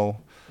even know.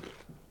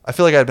 I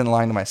feel like I'd been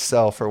lying to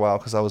myself for a while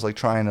because I was like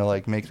trying to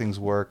like make things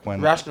work when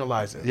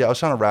Rationalize it. Yeah, I was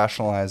trying to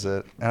rationalize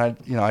it, and I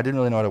didn't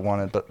really know what I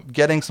wanted. But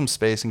getting some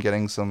space and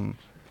getting some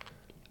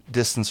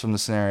distance from the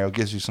scenario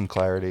gives you some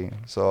clarity.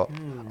 So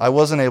I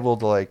wasn't able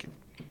to like,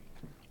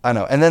 I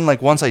don't know. And then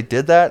like once I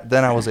did that,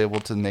 then I was able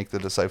to make the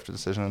decisive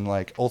decision. And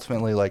like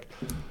ultimately, like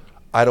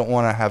I don't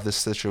want to have this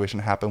situation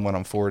happen when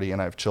I'm 40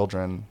 and I have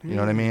children. You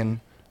know what I mean?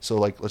 So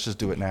like let's just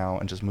do it now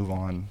and just move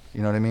on.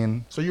 You know what I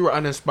mean? So you were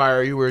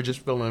uninspired. You were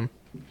just feeling.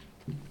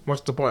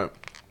 What's the point?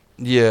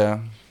 Yeah.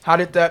 How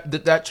did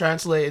that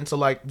translate into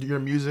like your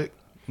music?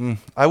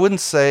 I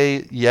wouldn't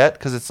say yet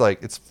because it's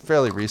like it's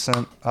fairly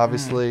recent,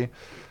 obviously.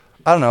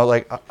 I don't know.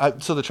 Like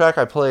so the track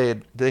I played,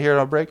 did they hear it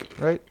on break,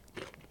 right?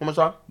 One more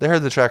time. They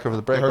heard the track over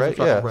the break, They heard right? the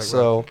track Yeah. over break,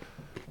 So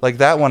like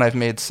that one I've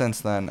made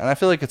since then, and I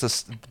feel like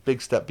it's a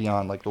big step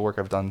beyond like the work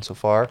I've done so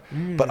far.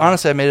 But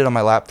honestly, I made it on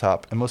my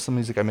laptop, and most of the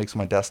music I make is on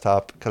my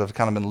desktop because I've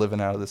kind of been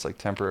living out of this like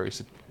temporary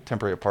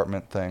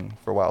apartment thing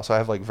for a while. So I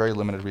have like very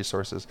limited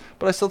resources,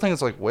 but I still think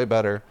it's like way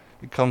better.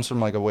 It comes from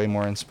like a way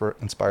more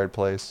inspired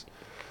place.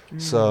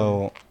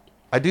 So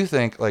I do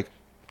think like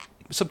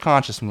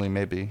subconsciously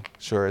maybe,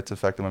 sure, it's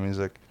affected my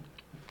music.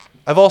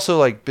 I've also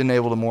like been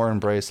able to more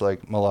embrace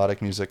like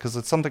melodic music because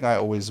it's something I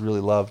always really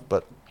loved,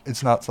 but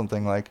it's not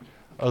something like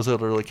I was able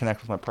to really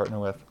connect with my partner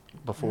with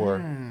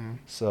before.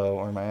 So,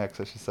 or my ex,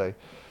 I should say.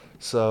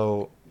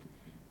 So,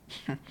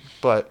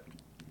 but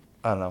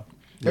I don't know.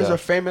 There's Yeah. a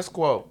famous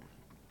quote,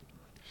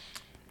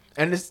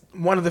 and it's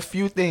one of the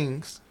few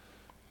things.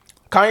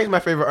 Kanye's my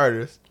favorite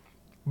artist,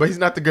 but he's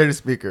not the greatest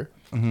speaker.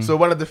 So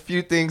one of the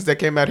few things that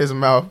came out his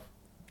mouth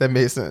that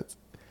made sense.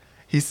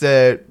 He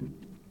said,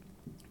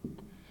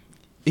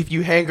 if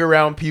you hang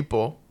around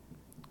people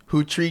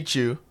who treat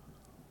you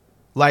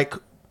like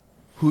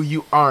who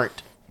you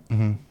aren't,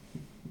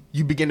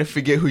 you begin to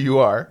forget who you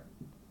are.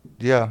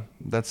 Yeah,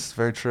 that's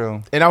very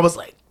true. And I was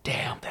like,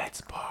 damn, that's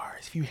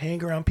bars. If you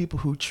hang around people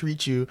who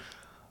treat you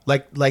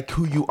like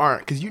who you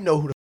aren't, because you know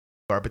who the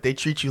you are, but they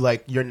treat you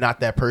like you're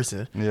not that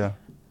person. Yeah.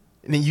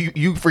 And then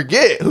you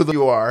forget who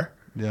you are.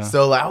 Yeah.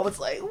 So like, I was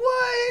like,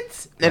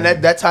 what? And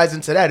that ties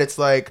into that. It's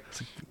like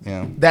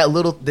Yeah. that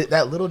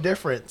little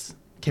difference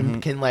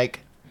can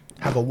like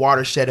have a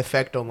watershed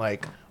effect on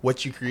like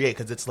what you create,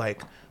 because it's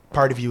like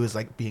part of you is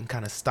like being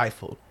kind of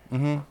stifled.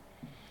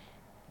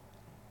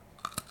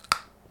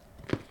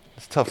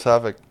 It's a tough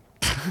topic.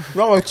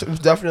 No, it's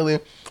definitely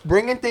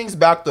bringing things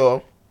back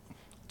though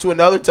to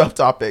another tough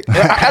topic.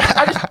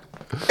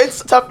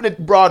 It's tough in a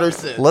broader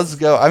sense. Let's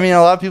go. I mean,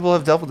 a lot of people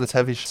have dealt with this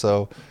heavy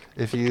so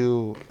if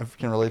you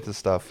can relate to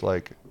stuff,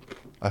 like,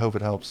 I hope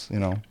it helps, you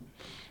know.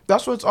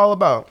 That's what it's all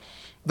about.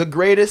 The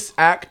greatest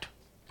act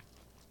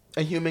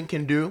a human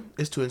can do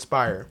is to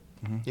inspire,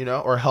 you know,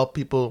 or help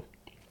people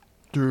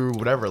through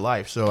whatever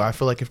life. So I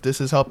feel like if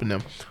this is helping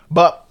them.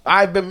 But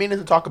I've been meaning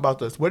to talk about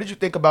this. What did you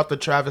think about the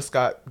Travis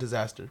Scott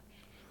disaster?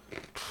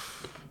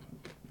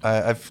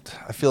 I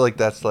feel like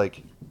that's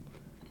like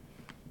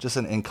just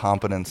an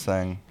incompetence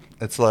thing.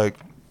 It's like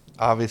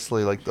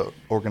obviously like the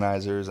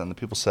organizers and the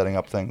people setting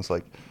up things,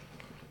 like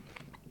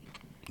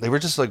they were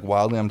just like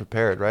wildly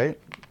unprepared, right?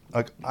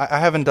 Like I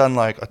haven't done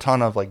like a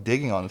ton of like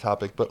digging on the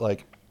topic, but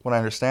like when I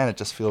understand it,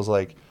 just feels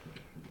like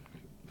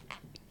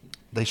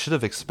they should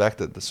have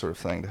expected this sort of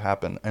thing to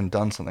happen and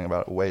done something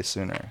about it way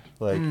sooner.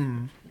 Like,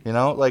 you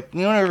know, like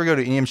you don't ever go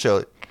to an EM show.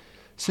 Like,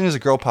 as soon as a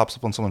girl pops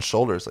up on someone's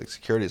shoulders, like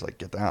security's like,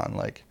 get down.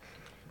 Like,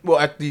 Well,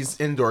 at these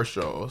indoor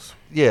shows.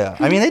 yeah,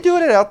 I mean they do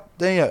it out.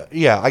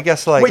 Yeah, I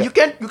guess like. Wait, you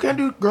can't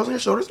do girls on your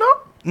shoulders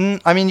now?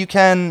 I mean you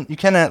can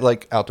at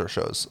like outdoor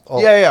shows.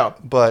 Yeah.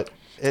 But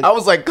I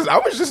was like, because I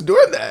was just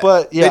doing that.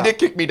 But, yeah. They did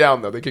kick me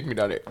down, though. They kicked me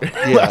down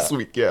last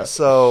week, yeah.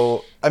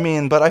 So, I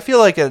mean, but I feel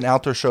like at an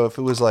outdoor show, if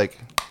it was like,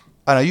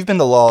 I don't know, you've been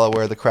to Lolla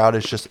where the crowd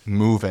is just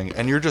moving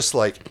and you're just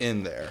like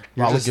in there.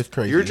 Lolla gets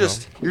crazy, You're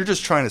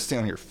just trying to stay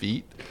on your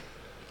feet.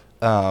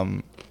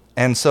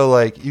 And so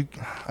like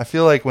I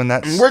feel like when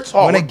that's We're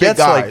tall, when we're it big gets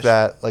guys. like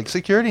that, like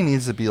security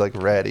needs to be like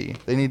ready.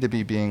 They need to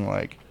be being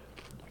like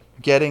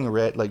getting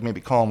ready, like maybe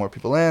calling more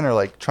people in or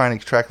like trying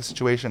to track the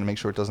situation and make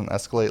sure it doesn't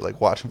escalate, like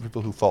watching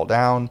people who fall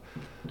down.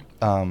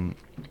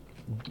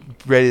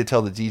 ready to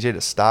tell the DJ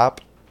to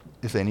stop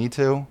if they need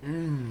to.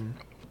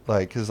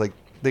 Like, because like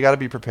they got to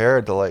be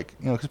prepared to like,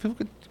 you know,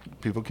 because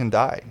people can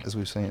die, as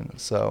we've seen.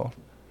 So,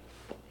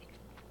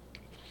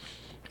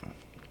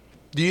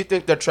 Do you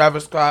think that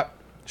Travis Scott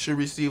should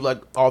receive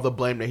like all the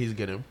blame that he's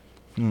getting?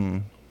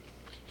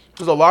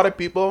 Because a lot of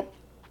people,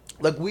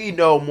 like, we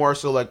know more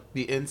so like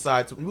the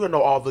insides. We don't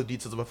know all the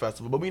details of a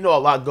festival, but we know a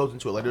lot goes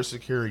into it. Like, there's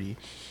security,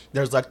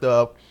 there's like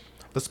the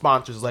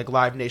sponsors, like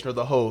Live Nation or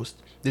the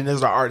host. Then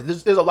there's our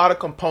artist. There's a lot of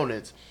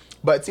components,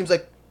 but it seems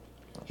like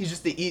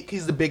he's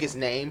the biggest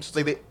name. So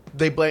it's like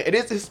they blame. It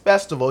is his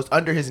festival. It's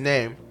under his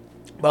name,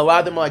 but a lot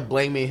of them are like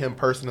blaming him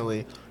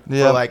personally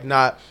for like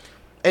not.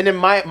 And then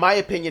my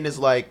opinion is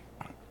like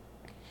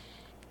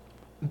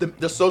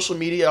the social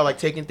media are like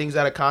taking things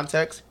out of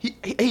context.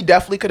 He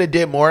definitely could have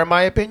did more in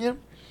my opinion.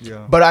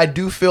 Yeah. But I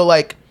do feel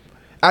like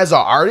as an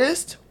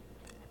artist,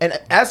 and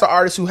as an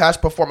artist who has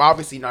performed,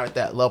 obviously not at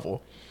that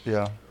level.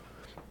 Yeah.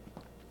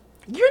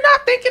 You're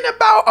not thinking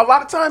about a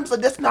lot of times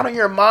like that's not on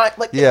your mind.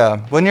 Like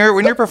when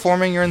you're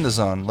performing, you're in the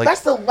zone. Like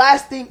that's the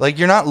last thing. Like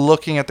you're not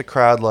looking at the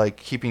crowd, like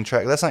keeping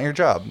track. That's not your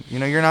job. You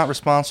know, you're not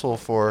responsible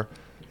for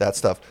that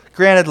stuff.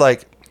 Granted,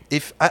 like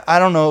if I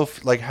don't know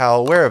if like how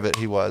aware of it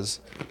he was.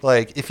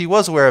 Like if he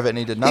was aware of it and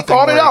he did nothing. He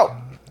called it like, out.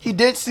 He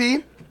did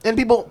see, and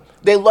people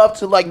they love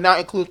to like not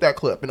include that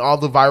clip in all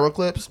the viral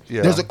clips.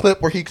 Yeah. There's a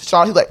clip where he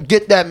shot. He's like,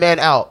 "Get that man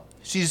out.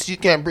 She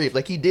can't breathe."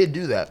 Like he did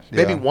do that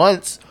maybe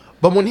once.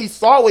 But when he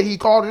saw it, he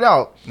called it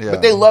out. Yeah.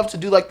 But they love to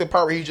do like the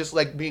part where he's just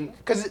like being,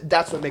 because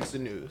that's what makes the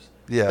news.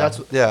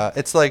 Yeah,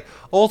 it's like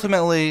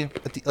ultimately,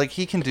 like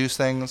he can do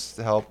things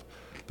to help,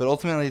 but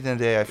ultimately at the end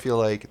of the day, I feel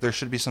like there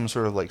should be some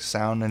sort of like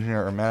sound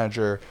engineer or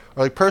manager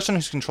or like person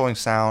who's controlling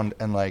sound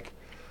and like,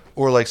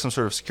 or like some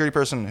sort of security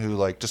person who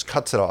like just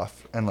cuts it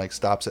off and like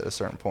stops it at a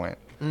certain point.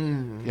 You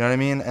know what I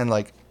mean? And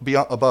like be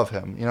above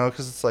him, you know,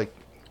 because it's like,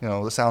 you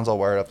know, the sound's all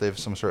wired up. They have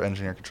some sort of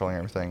engineer controlling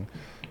everything,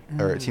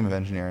 or a team of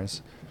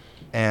engineers.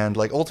 And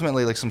like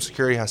ultimately, like some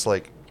security has to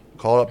like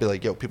call it up, be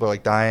like, "Yo, people are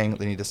like dying.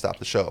 They need to stop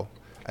the show."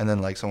 And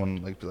then like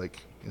someone like be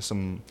like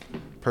some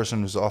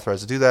person who's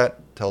authorized to do that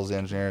tells the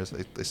engineers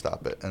they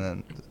stop it. And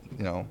then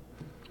you know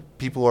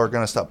people are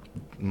gonna stop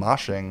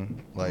moshing,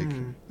 like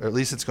or at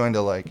least it's going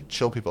to like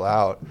chill people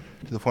out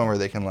to the point where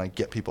they can like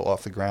get people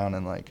off the ground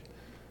and like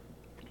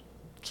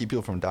keep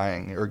people from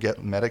dying or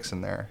get medics in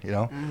there. You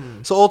know.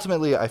 So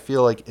ultimately, I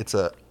feel like it's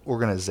a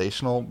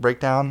organizational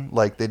breakdown.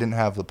 Like they didn't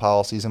have the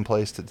policies in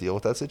place to deal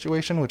with that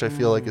situation, which I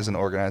feel like is an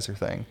organizer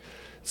thing.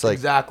 It's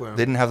like they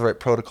didn't have the right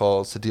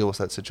protocols to deal with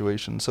that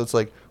situation. So it's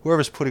like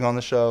whoever's putting on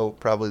the show,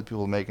 probably the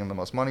people making the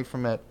most money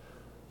from it,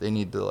 they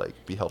need to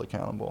like be held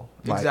accountable.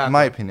 In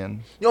my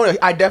opinion. You know,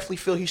 I definitely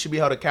feel he should be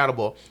held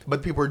accountable,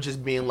 but people are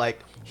just being like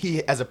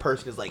he as a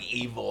person is like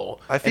evil.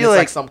 I feel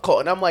like some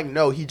cult, and I'm like,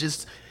 no, he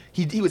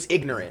was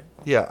ignorant.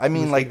 Yeah, I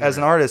mean, like as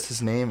an artist,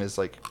 his name is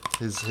like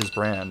his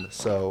brand.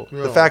 So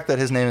the fact that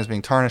his name is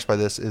being tarnished by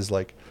this is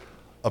like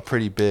a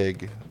pretty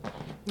big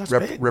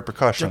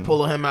repercussion. They're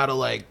pulling him out of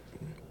like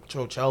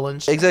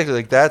challenge. Exactly,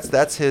 like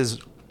that's his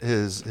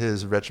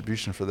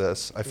retribution for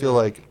this. I feel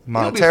like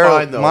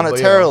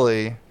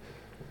monetarily,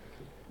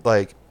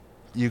 like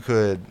you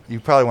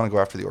probably want to go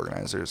after the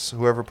organizers,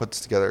 whoever puts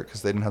this together,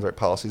 because they didn't have the right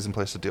policies in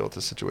place to deal with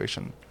this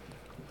situation.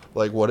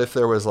 Like, what if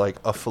there was like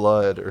a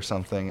flood or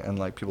something and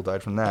like people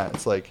died from that?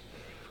 It's like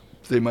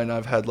they might not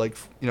have had like,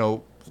 you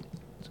know,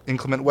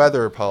 inclement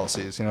weather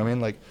policies. You know what I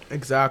mean? Like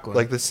exactly.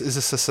 Like this is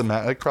a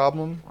systematic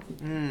problem,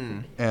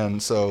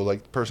 and so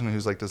like the person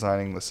who's like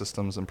designing the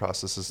systems and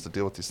processes to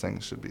deal with these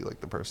things should be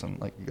like the person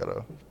like you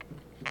gotta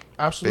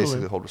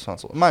basically hold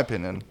responsible. In my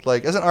opinion,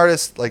 like as an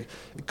artist, like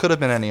it could have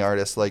been any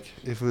artist. Like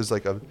if it was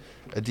like a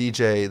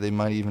DJ, they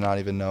might even not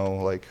even know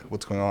like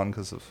what's going on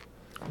because of.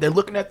 They're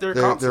looking at their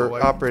console.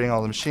 They're operating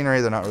all the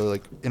machinery. They're not really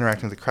like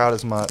interacting with the crowd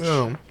as much.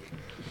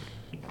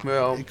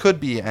 Well, it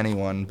could be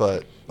anyone,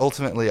 but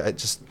ultimately, I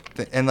just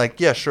and like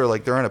yeah, sure,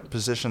 like they're in a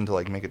position to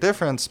like make a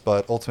difference,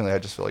 but ultimately, I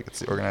just feel like it's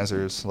the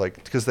organizers, like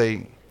because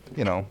they,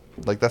 you know,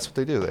 like that's what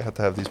they do. They have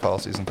to have these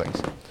policies and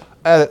things.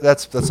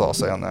 That's all I'll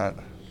say on that.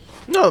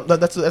 No,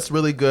 that's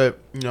really good.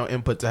 You know,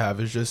 input to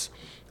have. It's just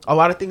a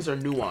lot of things are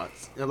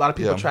nuanced. And a lot of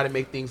people try to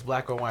make things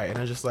black or white, and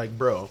I'm just like,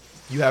 bro,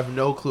 you have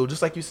no clue.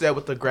 Just like you said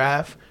with the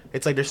graph.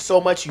 It's like there's so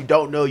much you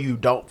don't know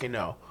can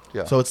know.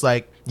 Yeah. So it's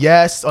like,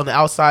 yes, on the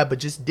outside, but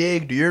just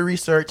dig, do your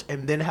research,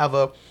 and then have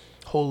a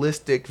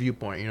holistic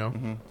viewpoint, you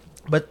know?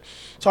 But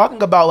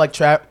talking about like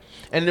trap,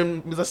 and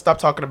then let's stop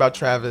talking about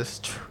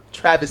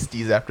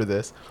travesties after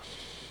this.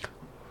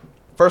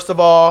 First of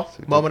all,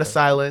 moment of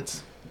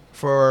silence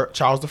for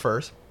Charles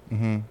I.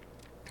 You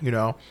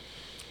know?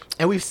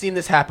 And we've seen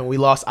this happen. We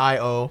lost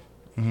I.O.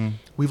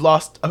 We've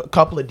lost a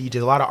couple of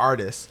DJs, a lot of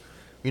artists.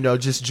 You know,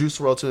 just Juice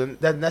WRLD to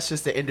them. That's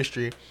just the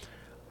industry.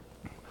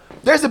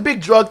 There's a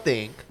big drug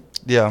thing.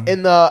 Yeah.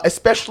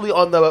 Especially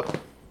on the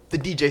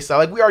DJ side.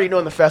 Like we already know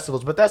in the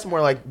festivals, but that's more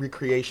like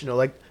recreational.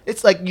 Like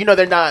it's like, you know,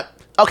 they're not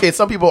okay,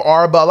 some people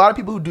are, but a lot of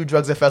people who do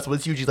drugs at festivals,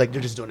 it's usually like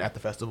they're just doing it at the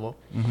festival.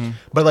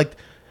 But like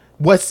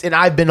and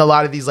I've been to a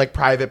lot of these like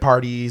private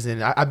parties,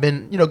 and I've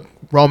been, you know,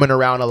 roaming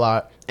around a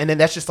lot, and then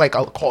that's just like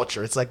a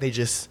culture. It's like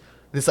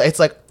it's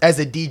like as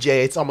a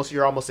DJ,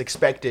 you're almost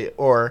expected,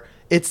 or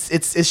it's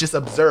just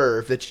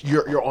observed that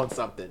you're on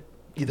something,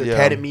 either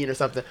ketamine or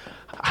something.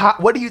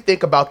 What do you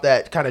think about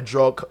that kind of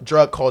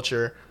drug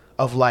culture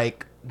of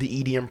like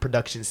the EDM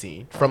production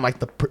scene from like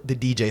the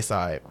DJ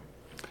side?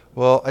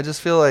 Well, I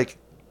just feel like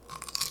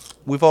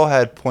we've all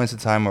had points in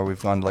time where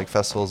we've gone to like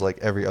festivals like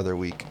every other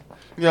week.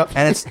 Yeah.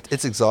 And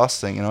it's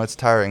exhausting, you know, it's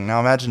tiring. Now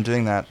imagine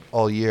doing that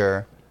all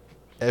year,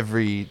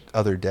 every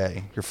other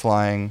day. You're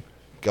flying,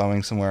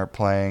 going somewhere,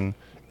 playing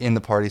in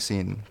the party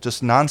scene,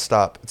 just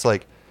nonstop. It's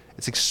like,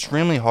 it's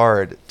extremely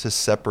hard to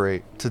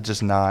separate, to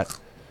just not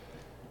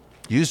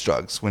use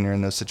drugs when you're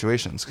in those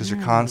situations, because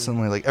you're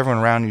constantly, like,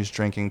 everyone around you is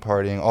drinking,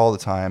 partying all the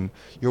time.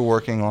 You're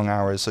working long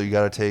hours, so you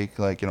got to take,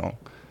 like, you know,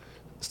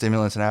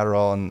 stimulants and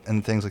Adderall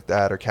and things like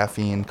that, or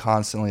caffeine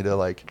constantly to,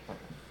 like,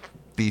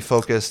 be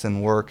focused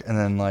and work. And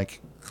then, like,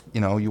 you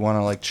know, you want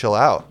to like chill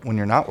out when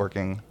you're not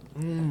working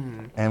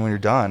and when you're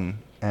done,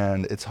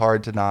 and it's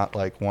hard to not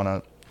like want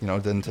to, you know,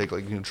 then take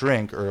like, you know,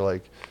 drink or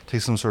like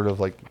take some sort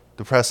of like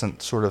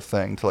depressant sort of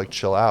thing to like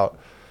chill out.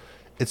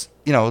 It's,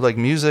 you know, like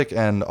music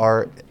and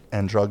art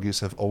and drug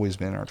use have always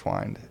been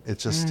intertwined.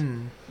 It's just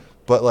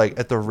but like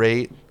at the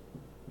rate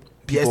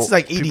it's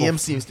like EDM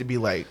seems to be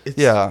like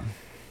because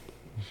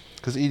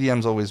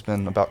EDM's always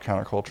been about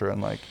counterculture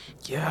and like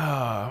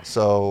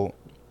so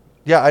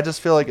yeah, I just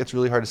feel like it's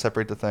really hard to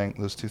separate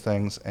those two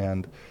things,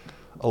 and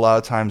a lot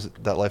of times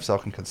that lifestyle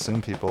can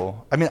consume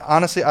people. I mean,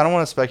 honestly, I don't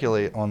want to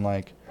speculate on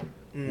like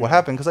what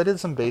happened, because I did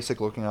some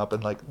basic looking up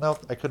and like, no,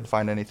 I couldn't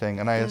find anything,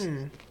 and I just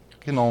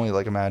can only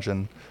like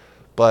imagine.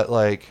 But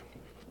like,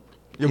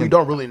 we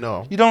don't really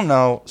know. You don't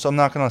know, so I'm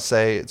not gonna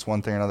say it's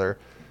one thing or another.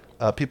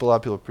 A lot of people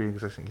have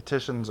pre-existing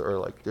conditions or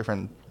like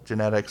different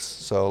genetics,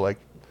 so like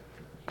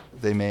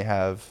they may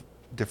have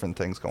different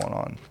things going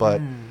on.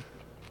 But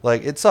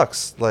like, it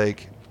sucks.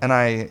 Like. And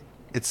I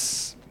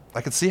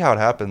could see how it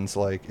happens.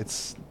 Like,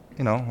 it's,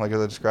 you know, like as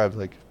I described,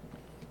 like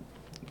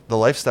the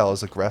lifestyle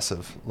is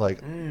aggressive.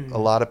 Like a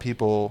lot of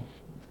people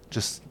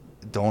just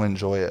don't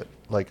enjoy it.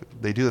 Like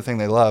they do the thing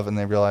they love and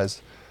they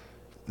realize,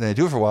 then they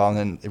do it for a while and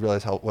then they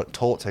realize what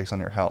toll it takes on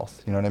your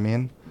health. You know what I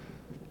mean?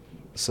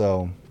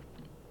 So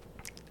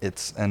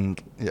it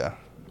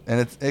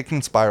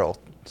can spiral.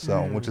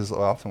 So, which is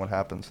often what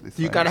happens with these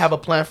Do you things. kind of have a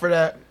plan for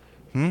that?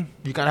 You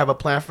kind of have a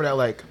plan for that?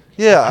 Like,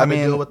 yeah, I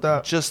mean, deal with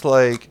that? just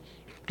like,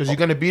 because you're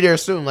gonna be there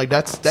soon. Like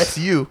that's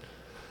you.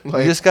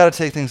 Like, you just got to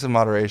take things in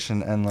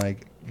moderation and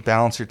like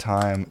balance your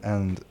time.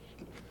 And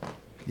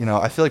you know,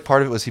 I feel like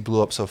part of it was he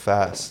blew up so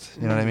fast.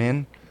 You know what I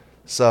mean?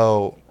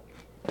 So,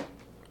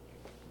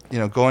 you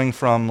know, going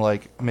from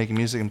like making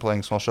music and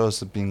playing small shows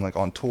to being like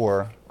on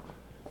tour,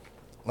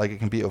 like it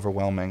can be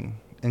overwhelming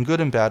in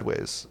good and bad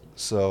ways.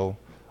 So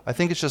I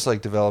think it's just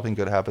like developing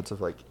good habits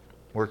of like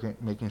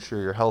making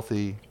sure you're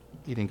healthy,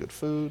 eating good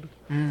food,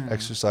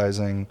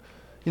 exercising.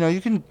 You know,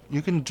 you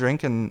can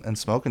drink and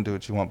smoke and do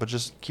what you want, but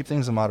just keep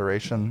things in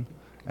moderation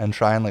and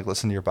try and like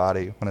listen to your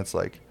body when it's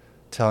like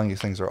telling you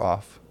things are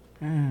off.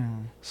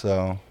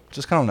 So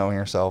just kind of knowing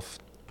yourself.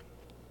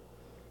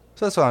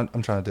 So that's what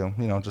I'm trying to do.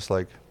 You know, just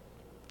like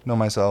know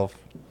myself,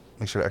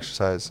 make sure to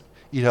exercise,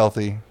 eat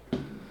healthy,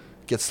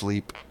 get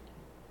sleep,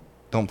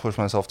 don't push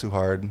myself too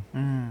hard.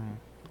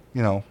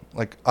 You know,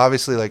 like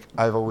obviously, like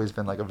I've always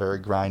been like a very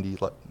grindy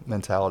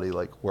mentality,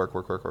 like work,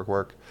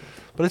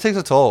 but it takes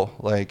a toll.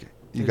 Like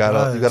you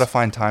gotta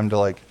find time to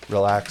like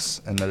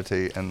relax and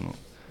meditate and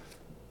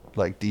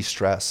like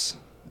de-stress.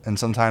 And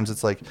sometimes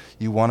it's like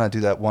you want to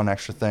do that one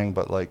extra thing,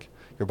 but like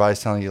your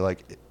body's telling you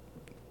like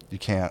you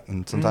can't.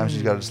 And sometimes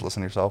you gotta just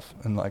listen to yourself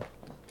and like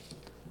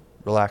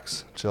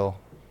relax, chill.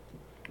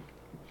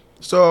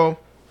 So,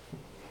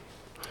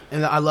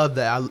 and I love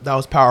that. That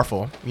was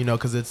powerful. You know,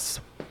 because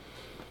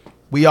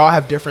we all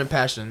have different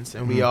passions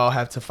and we all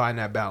have to find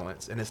that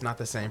balance, and it's not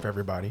the same for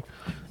everybody.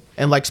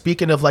 And like,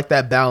 speaking of like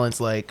that balance,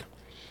 like,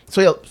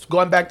 so yeah,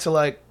 going back to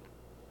like,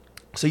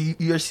 so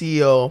you're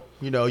CEO,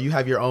 you know, you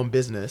have your own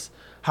business.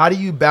 How do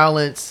you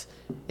balance,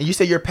 and you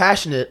say you're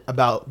passionate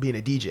about being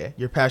a DJ,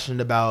 you're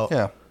passionate about,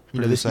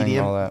 you know, this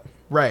EDM, all that.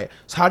 Right.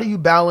 So how do you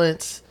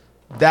balance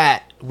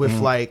that with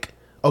like,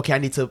 okay, I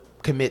need to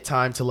commit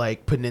time to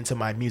like putting into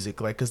my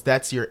music, like, cause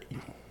that's your,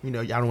 you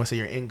know, I don't want to say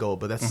your end goal,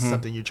 but that's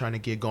something you're trying to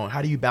get going.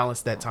 How do you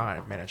balance that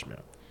time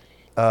management?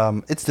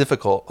 It's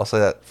difficult. I'll say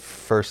that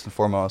first and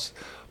foremost,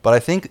 but I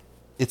think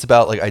it's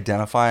about like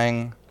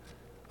identifying.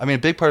 I mean, a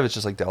big part of it's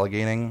just like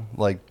delegating,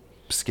 like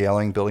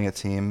scaling, building a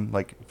team,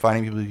 like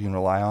finding people you can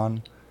rely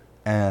on,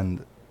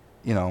 and,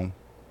 you know,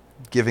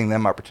 giving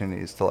them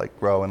opportunities to like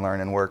grow and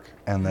learn and work.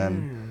 And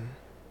then,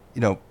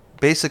 you know,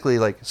 basically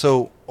like,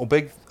 so a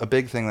big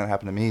thing that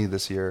happened to me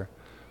this year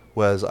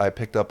was I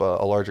picked up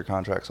a larger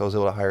contract, so I was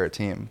able to hire a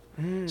team.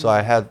 So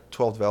I had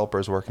 12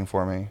 developers working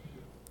for me,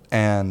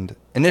 and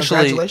initially,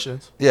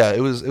 congratulations. Yeah, it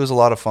was a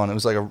lot of fun. It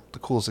was like the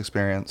coolest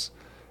experience,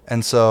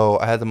 And so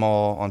I had them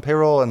all on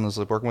payroll and was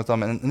like working with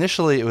them. And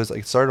initially it was like,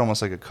 it started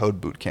almost like a code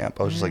boot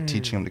camp. I was just like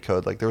teaching them to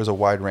code. Like there was a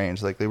wide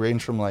range. Like they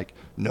ranged from like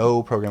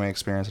no programming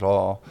experience at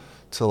all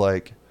to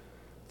like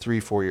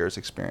 3-4 years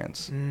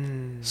experience.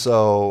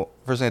 So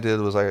first thing I did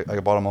was I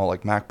bought them all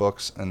like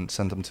MacBooks and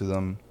sent them to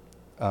them.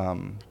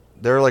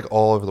 They're like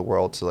all over the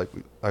world. So like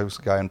I was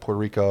a guy in Puerto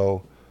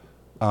Rico.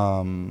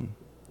 I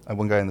had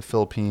one guy in the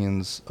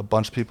Philippines, a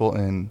bunch of people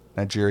in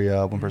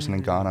Nigeria, one person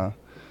in Ghana.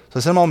 So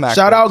I sent them all MacBooks.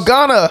 Shout out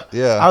Ghana.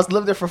 Yeah. I was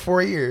lived there for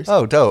 4 years.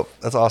 Oh, dope.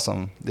 That's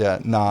awesome. Yeah.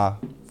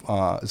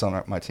 Is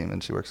on my team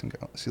and she works in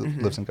Ghana. She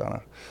lives in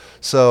Ghana.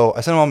 So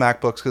I sent them all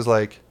MacBooks because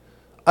like,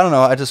 I don't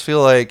know. I just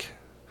feel like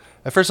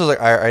at first I was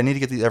like, I need to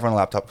get everyone a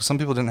laptop. Because some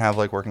people didn't have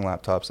like working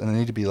laptops and they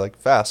need to be like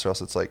fast or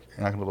else it's like,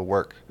 you're not gonna be able to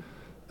work.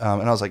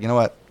 And I was like, you know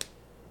what?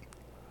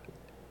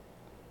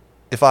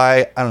 If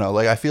I don't know,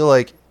 like I feel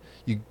like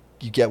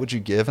you get what you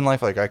give in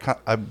life. Like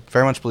I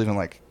very much believe in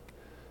like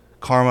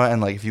karma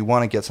and like if you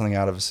want to get something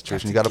out of a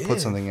situation, you got to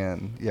put something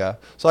in. Yeah.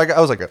 So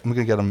I was like, I'm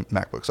gonna get them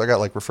MacBooks. So I got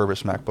like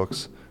refurbished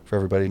MacBooks for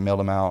everybody,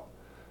 mailed them out,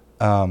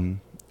 and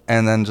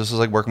then just was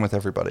like working with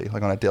everybody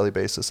like on a daily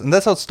basis. And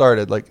that's how it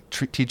started. Like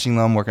teaching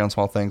them, working on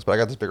small things. But I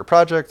got this bigger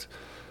project.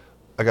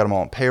 I got them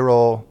all on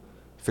payroll.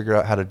 Figured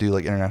out how to do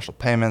like international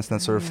payments and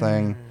that sort of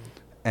thing.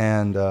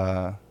 And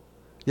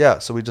yeah,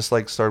 so we just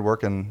like started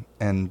working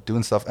and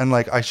doing stuff. And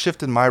like I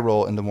shifted my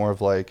role into more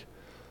of like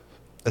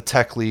a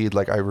tech lead.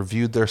 Like I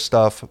reviewed their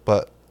stuff,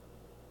 but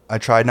I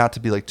tried not to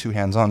be like too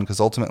hands-on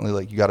because ultimately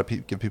like you got to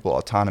give people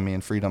autonomy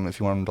and freedom if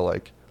you want them to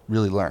like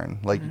really learn.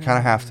 Like you kind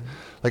of have to,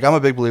 like I'm a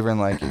big believer in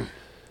like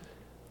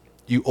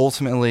you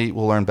ultimately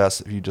will learn best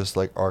if you just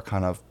like are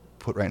kind of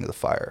put right into the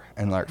fire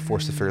and like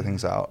forced to figure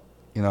things out,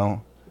 you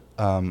know?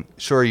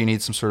 Sure, you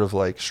need some sort of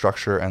like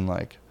structure and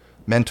like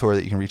mentor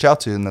that you can reach out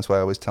to, and that's why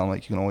I always tell them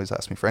like you can always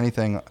ask me for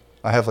anything.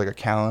 I have like a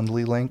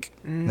Calendly link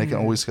and they can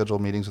always schedule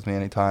meetings with me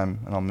anytime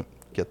and I'll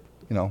get,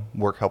 you know,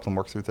 help them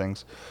work through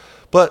things.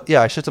 But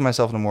yeah, I shifted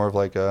myself into more of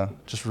like a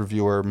just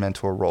reviewer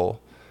mentor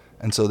role.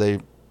 And so they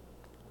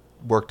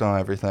worked on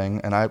everything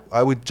and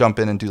I would jump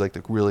in and do like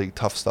the really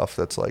tough stuff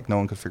that's like no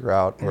one could figure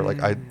out or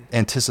like I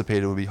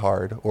anticipated would be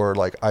hard or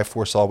like I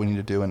foresaw we need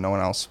to do and no one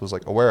else was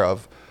like aware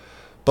of.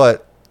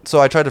 But so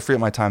I tried to free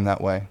up my time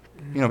that way.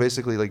 You know,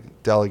 basically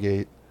like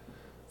delegate,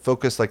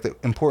 focus like the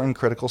important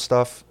critical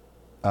stuff,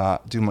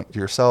 do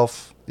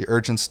yourself, the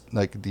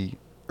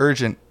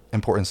urgent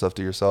important stuff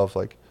to yourself,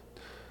 like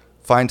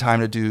find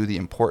time to do the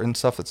important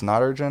stuff that's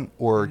not urgent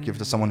or give it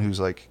to someone who's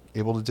like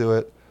able to do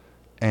it.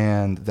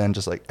 And then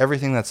just like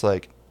everything that's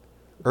like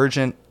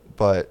urgent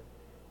but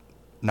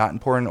not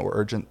important or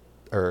urgent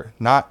or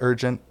not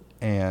urgent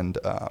and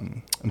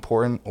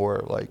important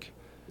or like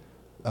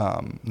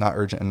not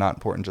urgent and not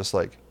important, just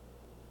like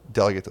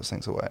delegate those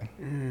things away.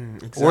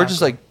 Exactly. Or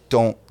just like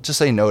just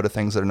say no to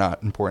things that are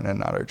not important and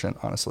not urgent,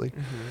 honestly.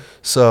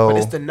 So but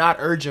it's the not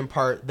urgent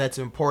part that's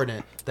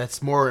important,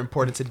 that's more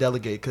important to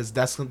delegate because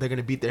that's when they're going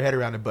to beat their head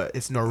around it, but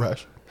it's no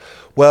rush.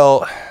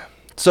 Well,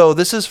 so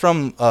this is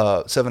from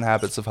 7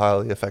 Habits of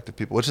Highly Effective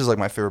People, which is like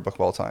my favorite book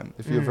of all time.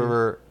 If you've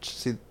ever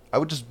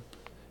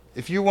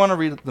if you want to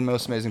read the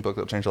most amazing book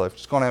that'll change your life,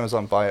 just go on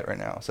Amazon, buy it right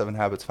now. 7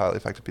 Habits of Highly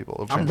Effective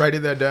People. I'm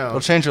writing that down.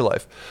 It'll change your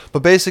life.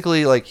 But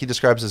basically, like he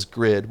describes this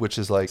grid, which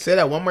is like say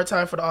that one more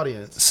time for the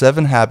audience.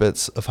 7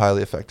 Habits of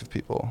Highly Effective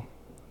People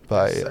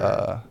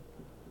by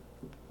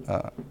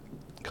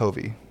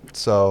Covey.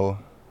 So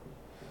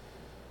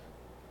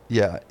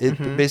yeah,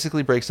 it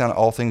basically breaks down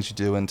all things you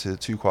do into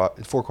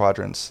 4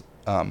 quadrants.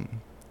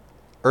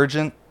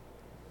 Urgent,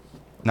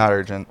 not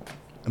urgent,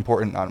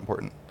 important, not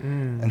important.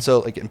 And so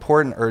like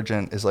important,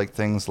 urgent is like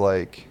things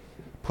like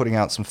putting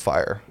out some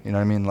fire, you know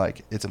what I mean?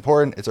 Like it's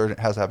important, it's urgent,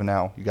 it has to happen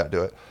now, you got to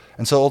do it.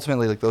 And so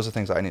ultimately like those are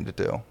things I need to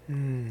do.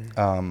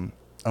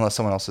 Unless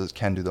someone else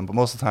can do them, but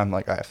most of the time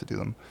like I have to do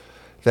them.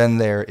 Then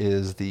there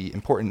is the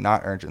important,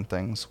 not urgent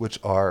things, which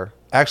are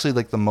actually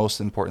like the most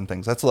important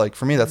things. That's like,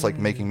 for me, that's like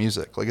making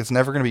music. Like it's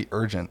never going to be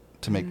urgent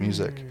to make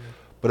music.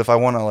 But if I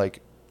want to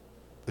like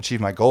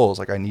achieve my goals,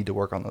 like I need to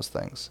work on those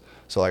things.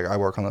 So like I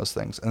work on those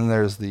things. And then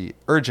there's the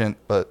urgent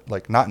but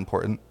like not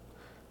important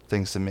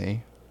things to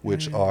me,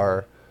 which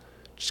are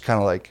just kind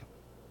of like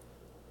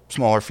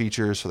smaller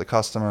features for the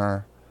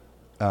customer.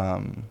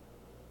 You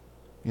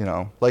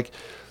know, like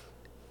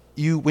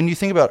when you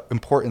think about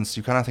importance,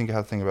 you kind of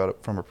have to think about it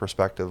from a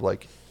perspective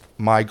like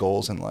my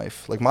goals in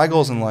life. Like my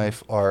goals in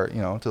life are,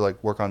 you know, to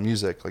like work on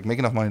music, like make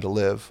enough money to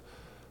live.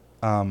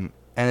 And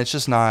it's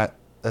just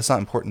that's not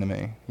important to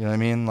me. You know what I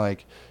mean?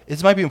 Like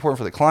it might be important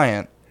for the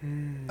client.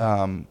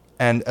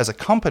 And as a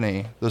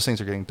company, those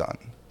things are getting done.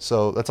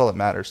 So that's all that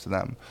matters to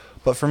them.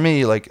 But for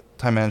me, like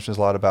time management is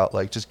a lot about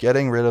like just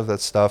getting rid of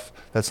that stuff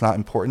that's not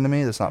important to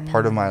me. That's not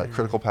part of my like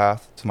critical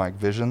path to my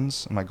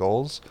visions and my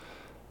goals,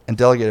 and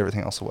delegate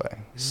everything else away.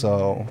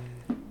 So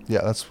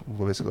yeah, that's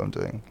basically what I'm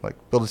doing. Like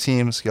build a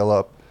team, scale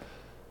up,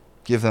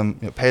 give them,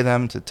 you know, pay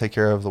them to take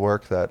care of the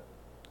work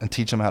and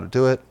teach them how to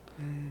do it.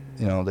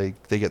 You know, they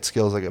get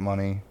skills, I get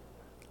money,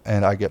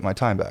 and I get my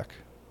time back,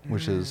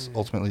 which is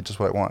ultimately just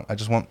what I want. I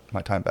just want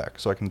my time back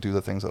so I can do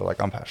the things that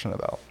like I'm passionate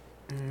about.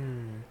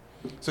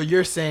 So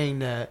you're saying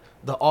that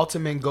the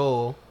ultimate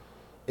goal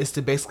is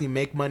to basically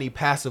make money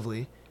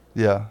passively,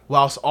 Yeah.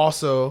 whilst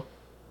also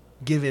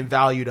giving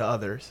value to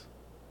others.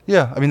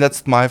 Yeah. I mean,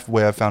 that's my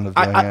way I've found of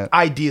doing it.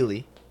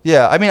 Ideally.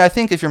 Yeah. I mean, I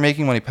think if you're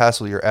making money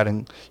passively,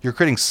 you're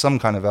creating some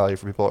kind of value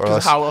for people, or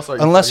else, how else are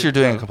you unless you're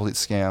creating doing a value? complete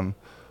scam,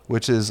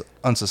 which is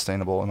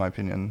unsustainable in my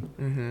opinion.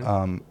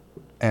 Mm-hmm.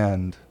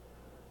 And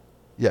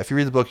yeah, if you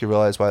read the book, you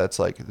realize why that's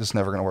like just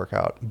never going to work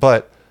out.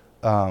 But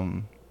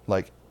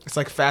like It's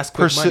like fast,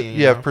 quick money.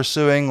 You know?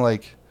 pursuing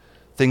like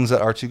things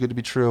that are too good to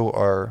be true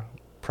are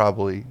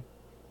probably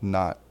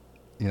not,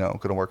 going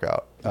to work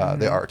out.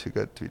 They are too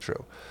good to be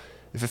true.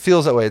 If it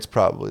feels that way, it's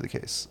probably the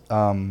case.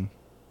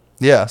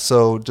 Yeah.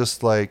 So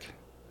just like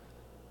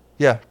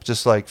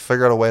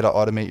figure out a way to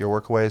automate your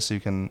work away so you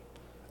can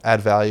add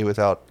value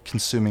without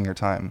consuming your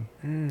time,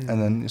 and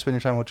then you spend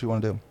your time on what you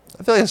want to do.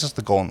 I feel like that's just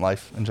the goal in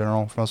life in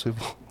general for most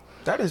people.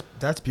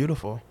 That's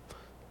beautiful.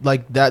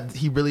 Like that,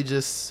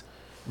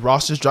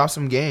 Ross just dropped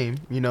some game.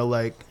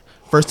 Like,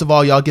 first of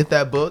all, y'all get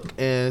that book,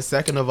 and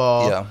second of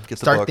all, Get the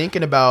start book.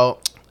 thinking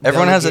about.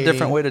 Everyone has a delegating.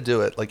 different way to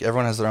do it. Like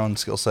everyone has their own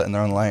skill set and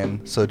their own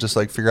lane. So just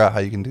like figure out how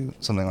you can do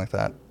something like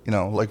that.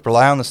 Like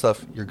rely on the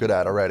stuff you're good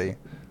at already,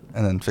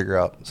 and then figure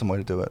out some way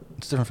to do it.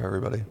 It's different for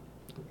everybody.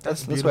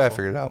 That's the way I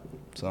figured it out.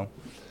 So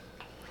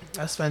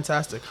That's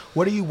fantastic.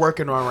 What are you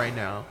working on right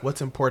now?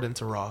 What's important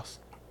to Ross?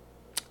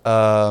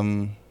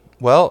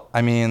 well,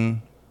 I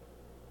mean,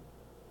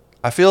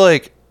 I feel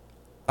like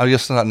I'm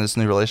just not in this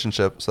new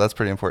relationship, so that's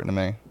pretty important to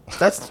me.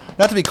 That's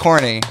Not to be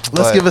corny. let's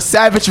but, give a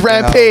savage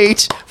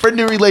rampage for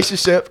new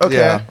relationship. Okay.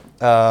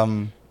 Yeah.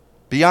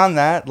 Beyond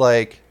that,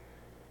 like,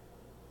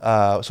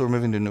 so we're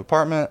moving to a new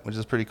apartment, which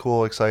is pretty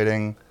cool,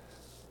 exciting.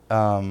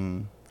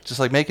 Just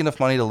like make enough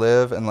money to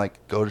live and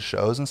like go to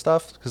shows and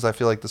stuff, because I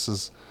feel like this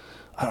is,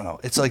 I don't know.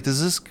 It's like, is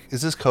this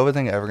COVID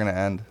thing ever gonna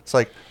end? It's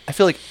like I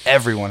feel like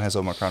everyone has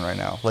Omicron right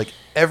now. Like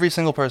every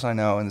single person I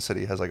know in the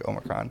city has like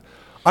Omicron.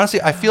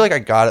 Honestly, I feel like I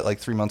got it like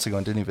 3 months ago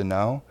and didn't even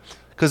know,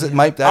 because it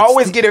might. I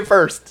always get it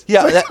first.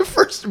 Yeah,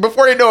 first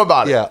before they know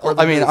about it. Yeah, Or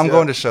the I mean, news, I'm yeah.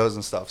 going to shows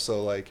and stuff,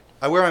 so like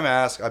I wear my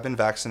mask. I've been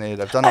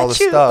vaccinated. I've done all this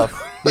Achoo.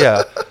 stuff.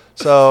 Yeah,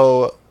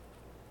 so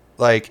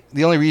like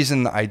the only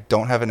reason I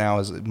don't have it now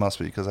is it must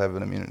be because I have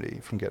an immunity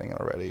from getting it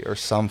already or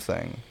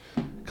something.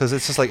 Because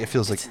it's just like it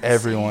feels like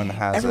everyone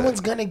has Everyone's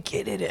it. gonna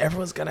get it.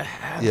 Everyone's gonna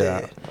have Yeah.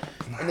 it.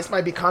 And this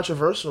might be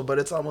controversial, but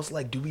it's almost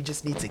like, do we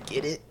just need to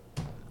get it?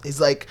 It's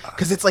like,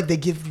 because it's like they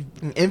give you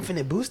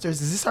infinite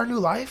boosters. Is this our new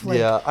life? Like,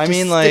 Yeah, I just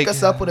mean, stick like,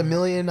 us up with 1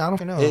 million. I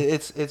don't know.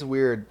 It's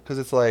weird because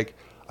it's like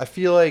I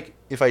feel like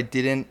if I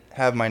didn't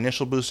have my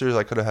initial boosters,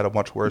 I could have had a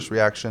much worse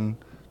reaction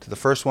to the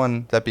first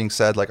one. That being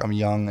said, like I'm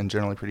young and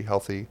generally pretty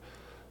healthy,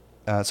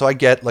 so I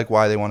get like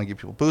why they want to give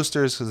people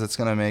boosters, because it's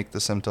gonna make the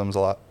symptoms a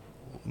lot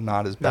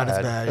not as bad.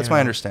 That's my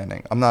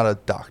understanding. I'm not a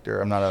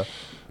doctor. I'm not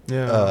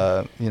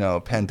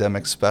a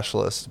pandemic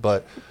specialist,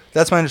 but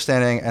that's my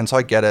understanding, and so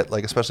I get it.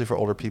 Like especially for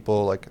older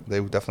people, like they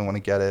would definitely want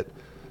to get it.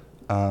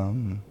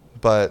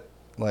 But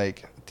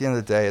like at the end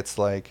of the day, it's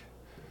like,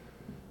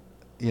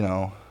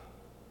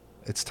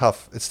 it's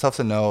tough. It's tough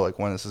to know like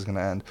when this is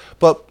gonna end.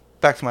 But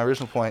back to my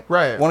original point,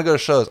 Right. I want to go to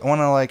shows. I want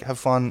to like have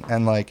fun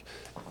and like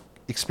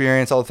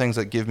experience all the things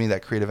that give me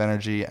that creative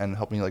energy and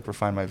help me like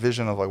refine my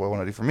vision of like what I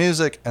want to do for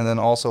music, and then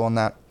also on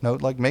that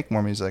note like make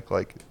more music,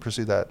 like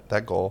pursue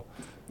that goal.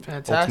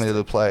 Fantastic. Ultimately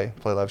to play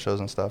live shows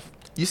and stuff.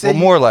 You said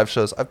more live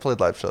shows. I've played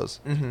live shows.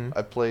 Mhm.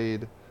 I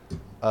played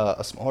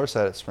a smaller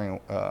set at Spring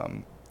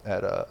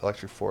at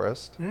Electric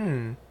Forest.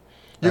 You're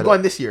At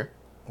going this year.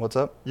 What's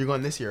up? You're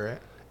going this year,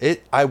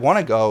 right? I want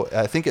to go.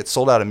 I think it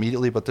sold out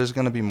immediately, but there's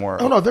going to be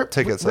more Oh, no,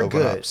 tickets they're open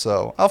good. up.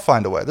 So I'll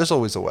find a way. There's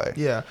always a way.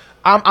 Yeah,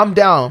 I'm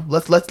down.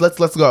 Let's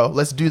go.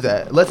 Let's do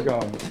that. Let's go.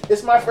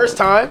 It's my first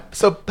time,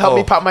 so help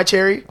me Oh. pop my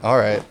cherry. All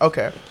right.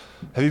 Okay.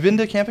 Have you been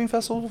to a camping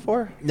festival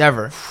before?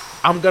 Never.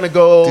 I'm gonna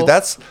go. Dude,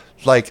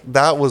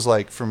 that was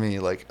like for me,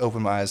 like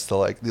opened my eyes to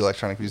like the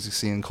electronic music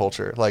scene and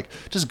culture. Like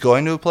just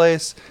going to a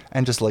place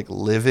and just like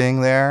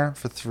living there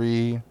for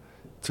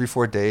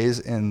 4 days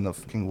in the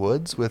fucking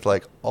woods with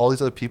like all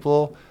these other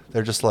people.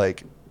 They're just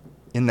like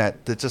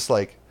they're just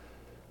like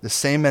the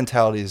same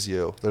mentality as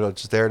you. They're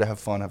just there to have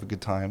fun, have a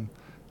good time.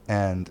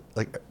 And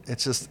like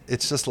it's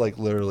just like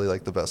literally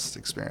like the best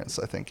experience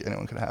I think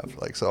anyone can have.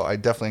 Like, so I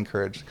definitely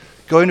encourage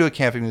going to a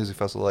camping music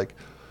festival. Like,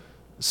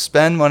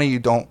 spend money you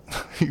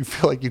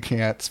feel like you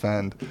can't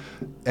spend,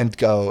 and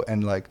go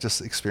and like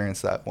just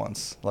experience that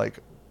once. Like,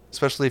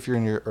 especially if you're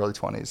in your early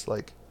 20s,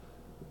 like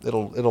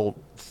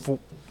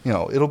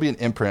it'll be an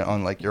imprint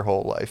on like your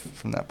whole life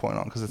from that point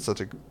on, because it's such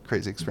a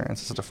crazy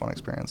experience. It's such a fun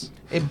experience.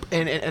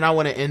 And I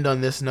want to end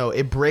on this note.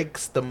 It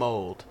breaks the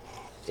mold.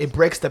 It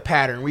breaks the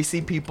pattern. We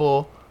see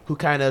people who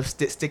kind of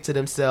stick to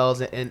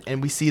themselves,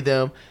 and we see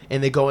them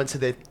and they go into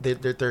their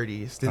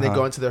 30s, then they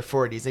go into their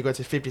 40s, they go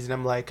into 50s, and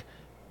I'm like,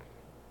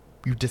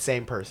 you're the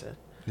same person.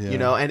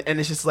 Yeah. And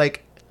it's just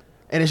like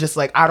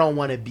I don't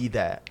want to be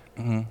that.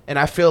 Mm-hmm. And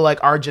I feel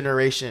like our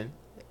generation,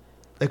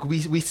 like we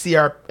see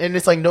and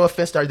it's like, no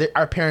offense to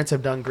our parents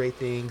have done great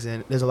things,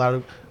 and there's a lot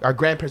of our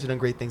grandparents have done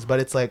great things, but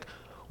it's like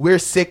we're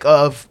sick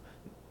of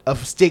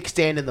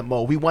staying in the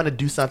mode. We want to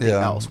do something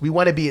else. We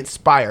want to be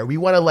inspired. We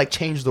want to like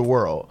change the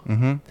world.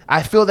 Mm-hmm.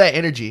 I feel that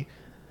energy.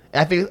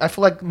 I feel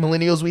like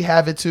millennials, we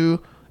have it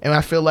too, and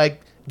I feel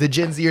like the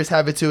Gen Zers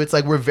have it too. It's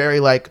like we're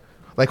very like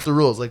the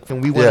rules. Like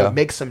when we want to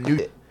make some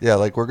new. Yeah,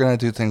 like we're gonna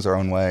do things our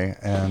own way,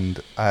 and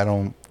I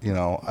don't,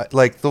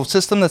 like the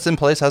system that's in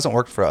place hasn't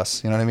worked for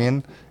us. You know what I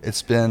mean?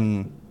 It's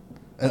been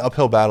an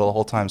uphill battle the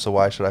whole time. So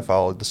why should I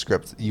follow the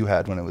script you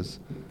had when it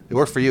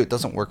worked for you? It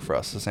doesn't work for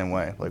us the same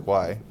way. Like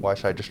why? Why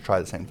should I just try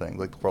the same thing?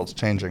 Like the world's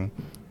changing.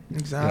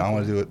 Exactly. I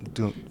want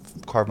to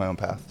carve my own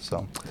path.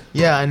 So.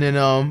 Yeah, and then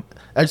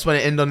I just want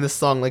to end on this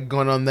song, like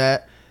going on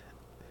that.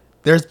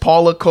 There's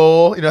Paula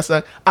Cole,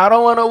 saying, I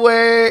don't want to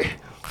wait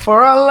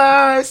for our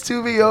lives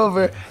to be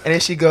over. And then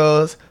she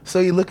goes, so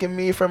you look at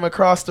me from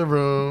across the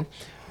room.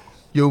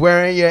 You're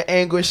wearing your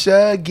anguish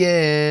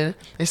again.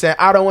 He said,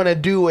 I don't want to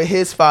do what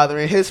his father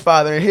and his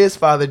father and his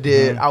father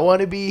did. I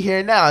want to be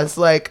here now. It's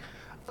like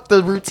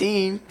the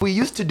routine we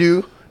used to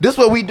do. This is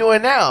what we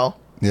doing now.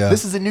 Yeah.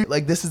 This is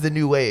the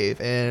new wave.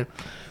 And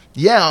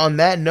yeah, on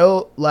that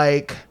note,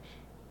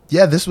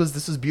 this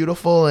was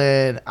beautiful,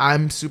 and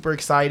I'm super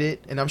excited,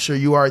 and I'm sure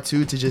you are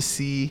too, to just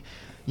see,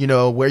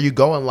 where you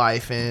go in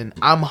life. And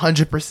I'm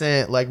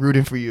 100% like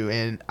rooting for you.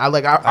 And I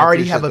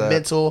already have a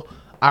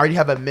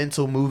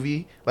mental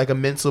movie, like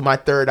my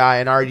third eye,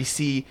 and I already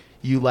see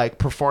you like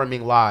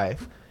performing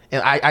live.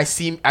 And I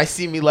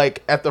see me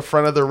like at the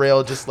front of the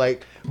rail, just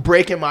like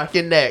breaking my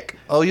neck.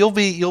 Oh, you'll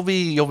be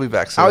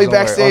backstage. I'll be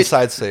backstage on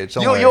side stage.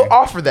 You'll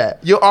offer that.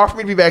 You'll offer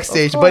me to be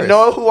backstage, but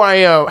know who I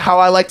am, how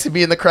I like to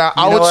be in the crowd.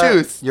 I will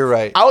choose. You're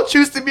right. I will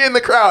choose to be in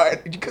the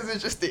crowd because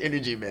it's just the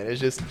energy, man. It's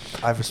just.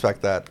 I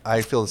respect that.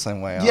 I feel the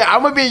same way. Yeah,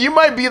 I'm gonna be. You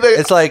might be the.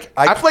 It's like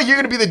I feel like you're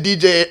gonna be the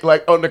DJ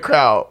like on the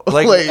crowd.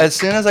 Like as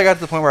soon as I got to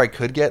the point where I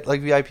could get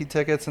like VIP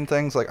tickets and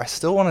things, like I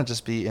still want to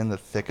just be in the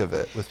thick of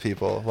it with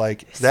people.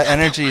 Like that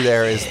energy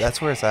there that's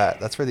where it's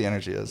at. That's where the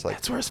energy is. Like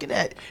that's where it's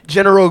at.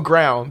 General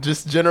ground,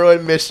 just general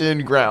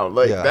admission ground.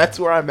 Like that's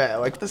where I'm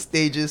at. Like the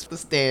stages, the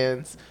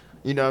stands.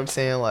 You know what I'm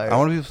saying? Like I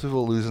want to be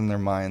people losing their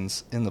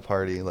minds in the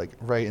party, like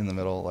right in the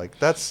middle. Like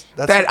that's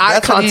that eye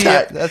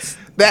contact. That's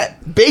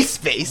that base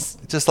face.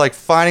 Just like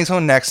finding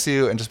someone next to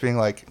you and just being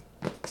like,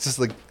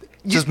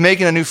 just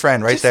making a new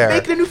friend right there.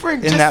 Making a new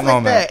friend in just that like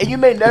moment. That. And you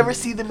may never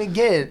see them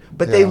again,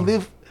 but they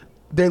live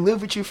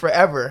with you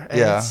forever.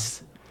 And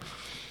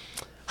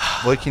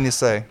what can you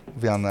say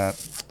beyond that?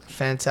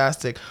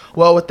 Fantastic.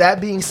 Well, with that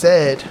being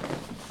said,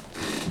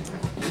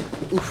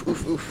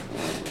 oof.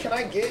 Can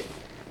I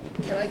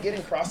get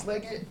in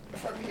cross-legged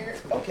from here?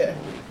 Okay.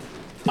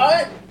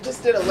 I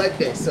just did a leg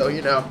day, so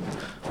a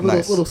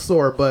little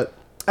sore. But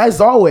as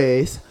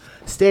always,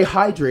 stay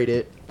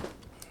hydrated,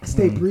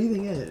 stay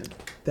breathing in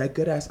that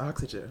good ass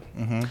oxygen,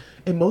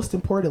 and most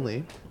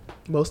importantly,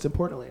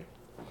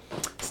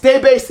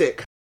 stay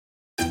basic.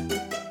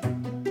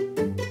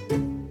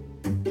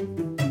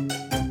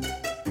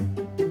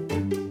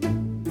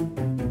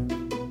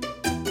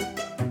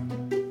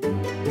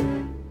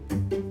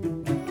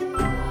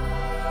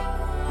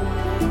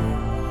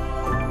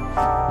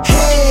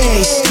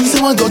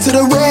 Someone go to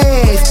the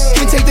rave.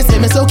 Can't take this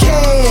in, it's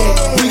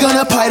okay. We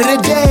gonna party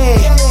today.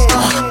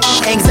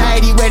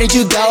 Anxiety, where did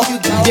you go?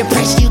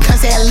 Depression, you can't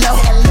say hello.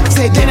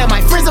 Say they are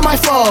my friends or my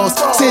foes.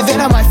 Say they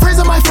are my friends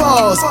or my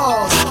foes.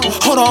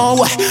 Hold on,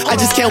 what? I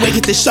just can't wait,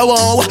 get this show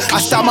on.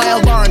 I start my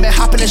alarm and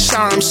hop in the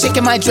shower. I'm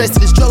shaking my dress to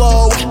this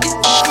Drillo.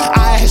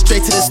 I head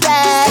straight to the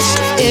stash,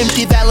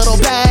 empty that little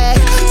bag.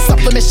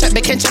 Supplement check,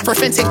 but can't check for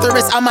fin. Take the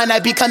risk, I might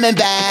not be coming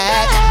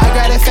back. I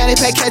got a fanny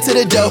pack, head to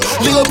the dough.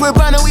 Legal brick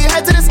runner, we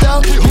head to the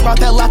stove. We brought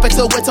that lap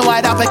to wet and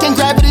wide up. I can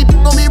gravity,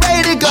 gon' be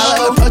ready to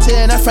go.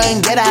 Approaching a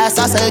friend, get ass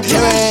on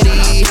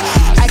security.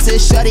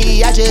 Access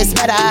shorty, I just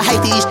met her.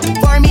 Hide these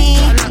for me.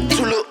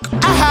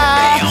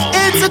 Aha,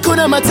 it's a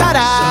Kuna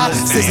Matata.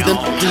 System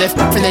left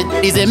from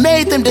the knees and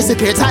made them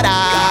disappear. Tada.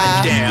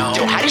 Goddamn.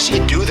 Yo, how did she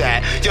do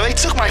that? Yo, they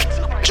took my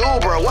jewel,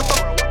 bro. What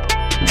the?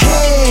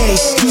 Hey,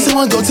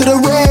 someone go to the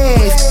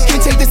rave.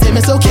 Can't take this in,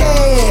 it's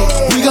okay.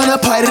 We gonna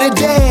party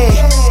today.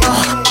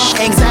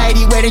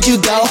 Anxiety, where did you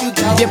go?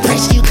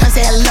 Depression, you can't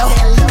say hello.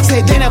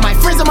 Say they are my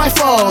friends or my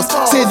foes.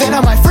 Say they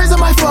are my friends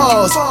or my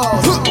foes.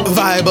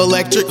 Vibe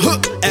electric,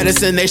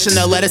 Edison Nation,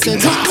 the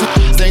Edison.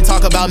 They ain't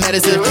talk about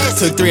medicine.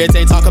 Took 3, it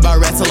ain't talk about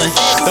wrestling.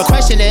 The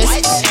question is,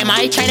 am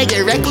I trying to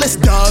get reckless?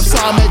 Dove, so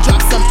I'ma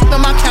drop some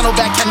on my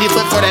Camelback candy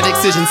flip for that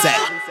excision set.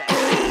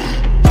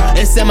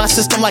 It's in my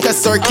system like a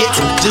circuit.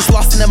 Just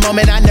lost in the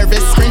moment, I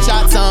nervous.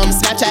 Screenshot some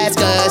Snapchats,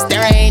 cause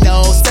there ain't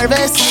no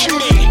service.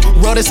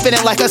 World is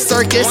spinning like a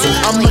circus.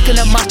 I'm looking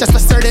at mock just for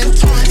certain.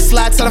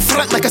 Slide to the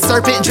front like a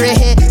serpent. Dread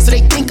head, so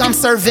they think I'm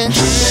serving.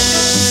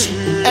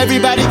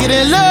 Everybody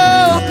getting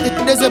low.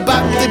 There's a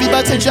bop, they be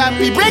about to drop.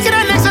 We breaking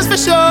our necks, that's for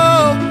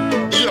sure.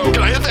 Yo,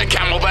 can I hit that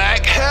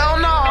Camelback? Hell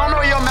no, I don't know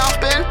where your mouth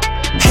been.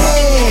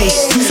 Hey,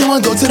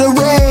 someone go to the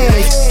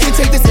rave. Can't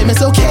take this in,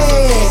 it's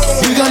okay.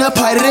 We gonna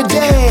party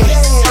today.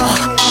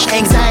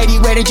 Anxiety,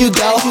 where did you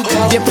go?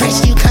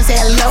 Depression, you can't say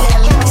hello.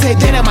 Say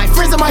then are my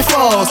friends or my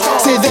foes?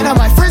 Say then are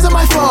my friends or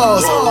my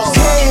foes?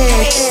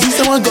 Hey, you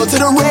someone go to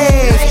the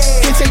rave.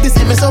 Can't take this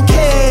image,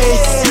 okay?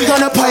 We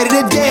gonna party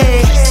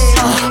today.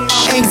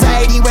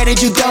 Anxiety, where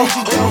did you go?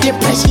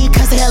 Depression, you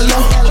can't say hello.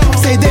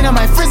 Say then are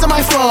my friends or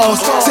my foes?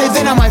 Say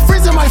then are my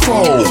friends or my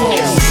foes?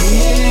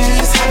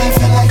 Years, haven't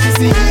felt like it's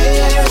a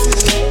year.